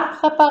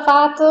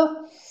Chitosan-Präparate.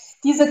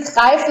 Diese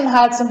greifen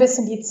halt so ein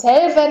bisschen die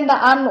Zellwände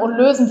an und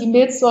lösen die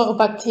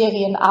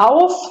Milchsäurebakterien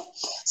auf,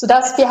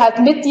 sodass wir halt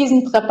mit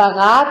diesen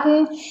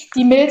Präparaten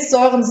die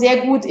Milchsäuren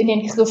sehr gut in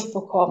den Griff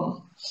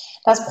bekommen.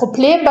 Das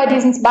Problem bei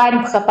diesen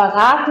beiden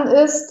Präparaten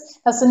ist,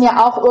 das sind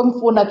ja auch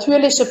irgendwo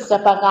natürliche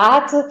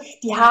Präparate,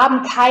 die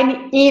haben keine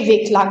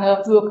ewig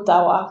lange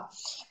Wirkdauer.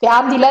 Wir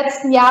haben die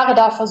letzten Jahre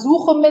da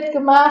Versuche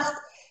mitgemacht.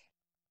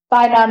 Bei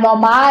einer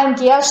normalen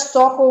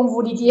Gärstockung,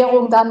 wo die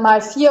Gärung dann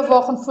mal 4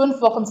 Wochen,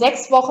 5 Wochen,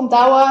 6 Wochen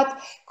dauert,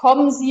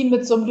 kommen Sie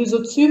mit so einem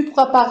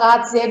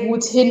Lysozympräparat sehr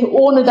gut hin,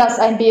 ohne dass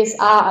ein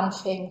BSA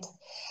anfängt.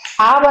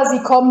 Aber Sie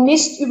kommen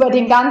nicht über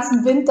den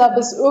ganzen Winter,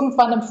 bis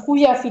irgendwann im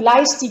Frühjahr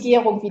vielleicht die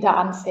Gärung wieder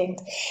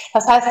anfängt.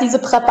 Das heißt, diese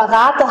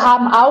Präparate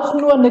haben auch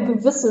nur eine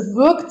gewisse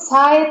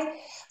Wirkzeit,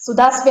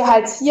 sodass wir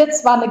halt hier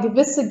zwar eine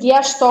gewisse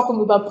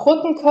Gärstockung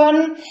überbrücken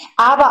können,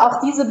 aber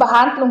auch diese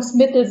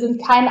Behandlungsmittel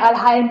sind kein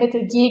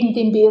Allheilmittel gegen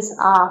den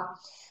BSA.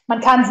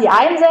 Man kann sie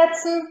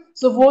einsetzen,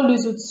 sowohl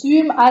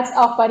Lysozym als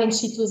auch bei den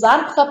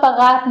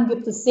Chitosan-Präparaten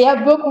gibt es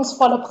sehr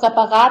wirkungsvolle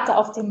Präparate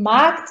auf dem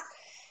Markt,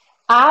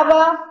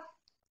 aber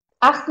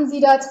achten Sie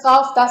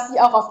darauf, dass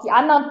Sie auch auf die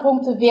anderen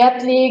Punkte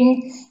Wert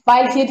legen,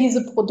 weil hier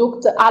diese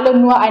Produkte alle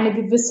nur eine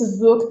gewisse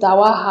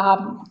Wirkdauer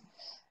haben.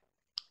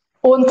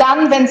 Und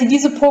dann, wenn Sie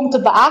diese Punkte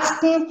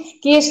beachten,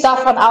 gehe ich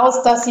davon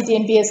aus, dass Sie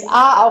den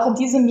BSA auch in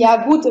diesem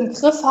Jahr gut im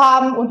Griff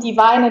haben und die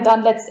Weine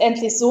dann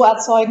letztendlich so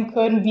erzeugen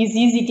können, wie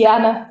Sie sie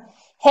gerne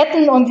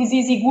hätten und wie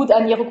Sie sie gut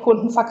an Ihre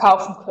Kunden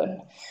verkaufen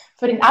können.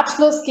 Für den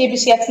Abschluss gebe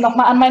ich jetzt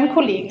nochmal an meinen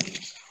Kollegen.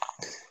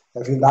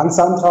 Ja, vielen Dank,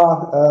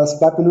 Sandra. Es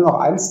bleibt mir nur noch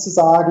eins zu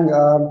sagen.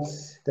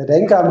 Der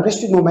Denker im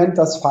richtigen Moment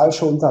das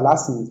Falsche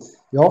unterlassen.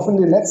 Wir hoffen,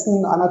 in den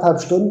letzten 1,5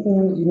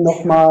 Stunden Ihnen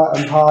nochmal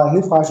ein paar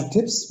hilfreiche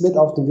Tipps mit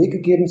auf den Weg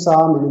gegeben zu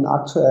haben in den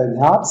aktuellen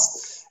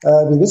Herbst.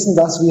 Wir wissen,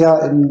 dass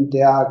wir in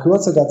der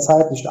Kürze der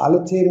Zeit nicht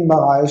alle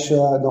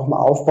Themenbereiche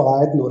nochmal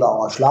aufbereiten oder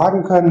auch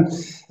erschlagen können.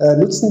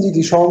 Nutzen Sie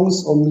die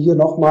Chance, um hier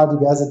nochmal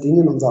diverse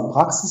Dinge in unserem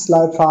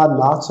Praxisleitfaden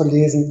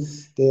nachzulesen.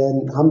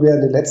 Den haben wir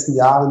in den letzten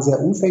Jahren sehr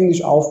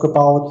umfänglich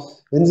aufgebaut.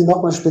 Wenn Sie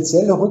nochmal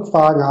spezielle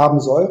Rückfragen haben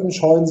sollten,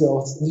 scheuen Sie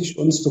auch nicht,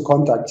 uns zu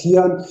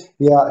kontaktieren.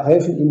 Wir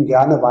helfen Ihnen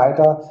gerne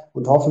weiter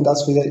und hoffen,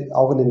 dass wir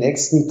auch in den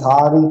nächsten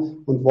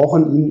Tagen und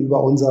Wochen Ihnen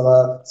über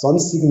unsere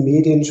sonstigen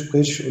Medien,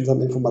 sprich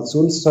unserem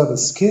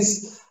Informationsservice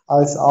KISS,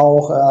 als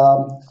auch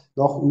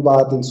noch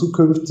über den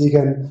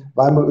zukünftigen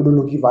Weimar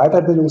Önologie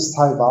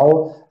Weiterbildungsteil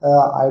WOW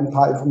ein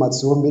paar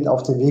Informationen mit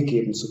auf den Weg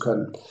geben zu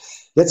können.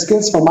 Jetzt gilt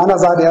es von meiner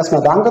Seite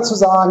erstmal Danke zu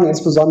sagen,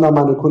 insbesondere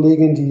meine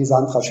Kollegin, die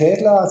Sandra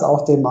Schädler, also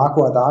auch dem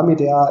Marco Adami,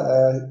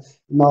 der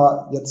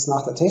immer jetzt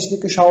nach der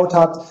Technik geschaut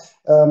hat.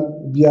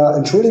 Wir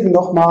entschuldigen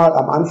nochmal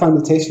am Anfang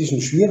die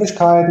technischen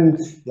Schwierigkeiten.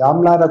 Wir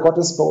haben leider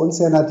Gottes bei uns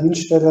ja in der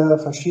Dienststelle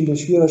verschiedene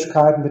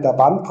Schwierigkeiten mit der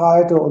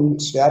Bandbreite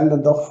und werden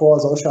dann doch vor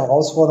solche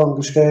Herausforderungen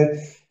gestellt,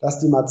 dass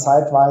die mal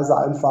zeitweise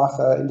einfach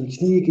in die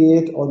Knie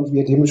geht und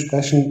wir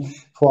dementsprechend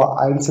vor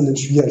einzelnen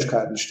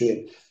Schwierigkeiten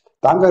stehen.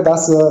 Danke,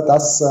 dass Sie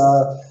das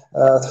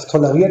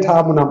toleriert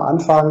haben und am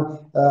Anfang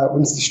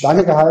uns die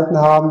Stange gehalten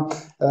haben.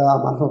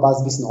 Am Anfang war es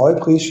ein bisschen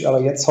holprig, aber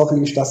jetzt hoffe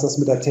ich, dass das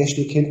mit der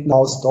Technik hinten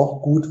raus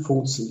doch gut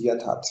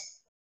funktioniert hat.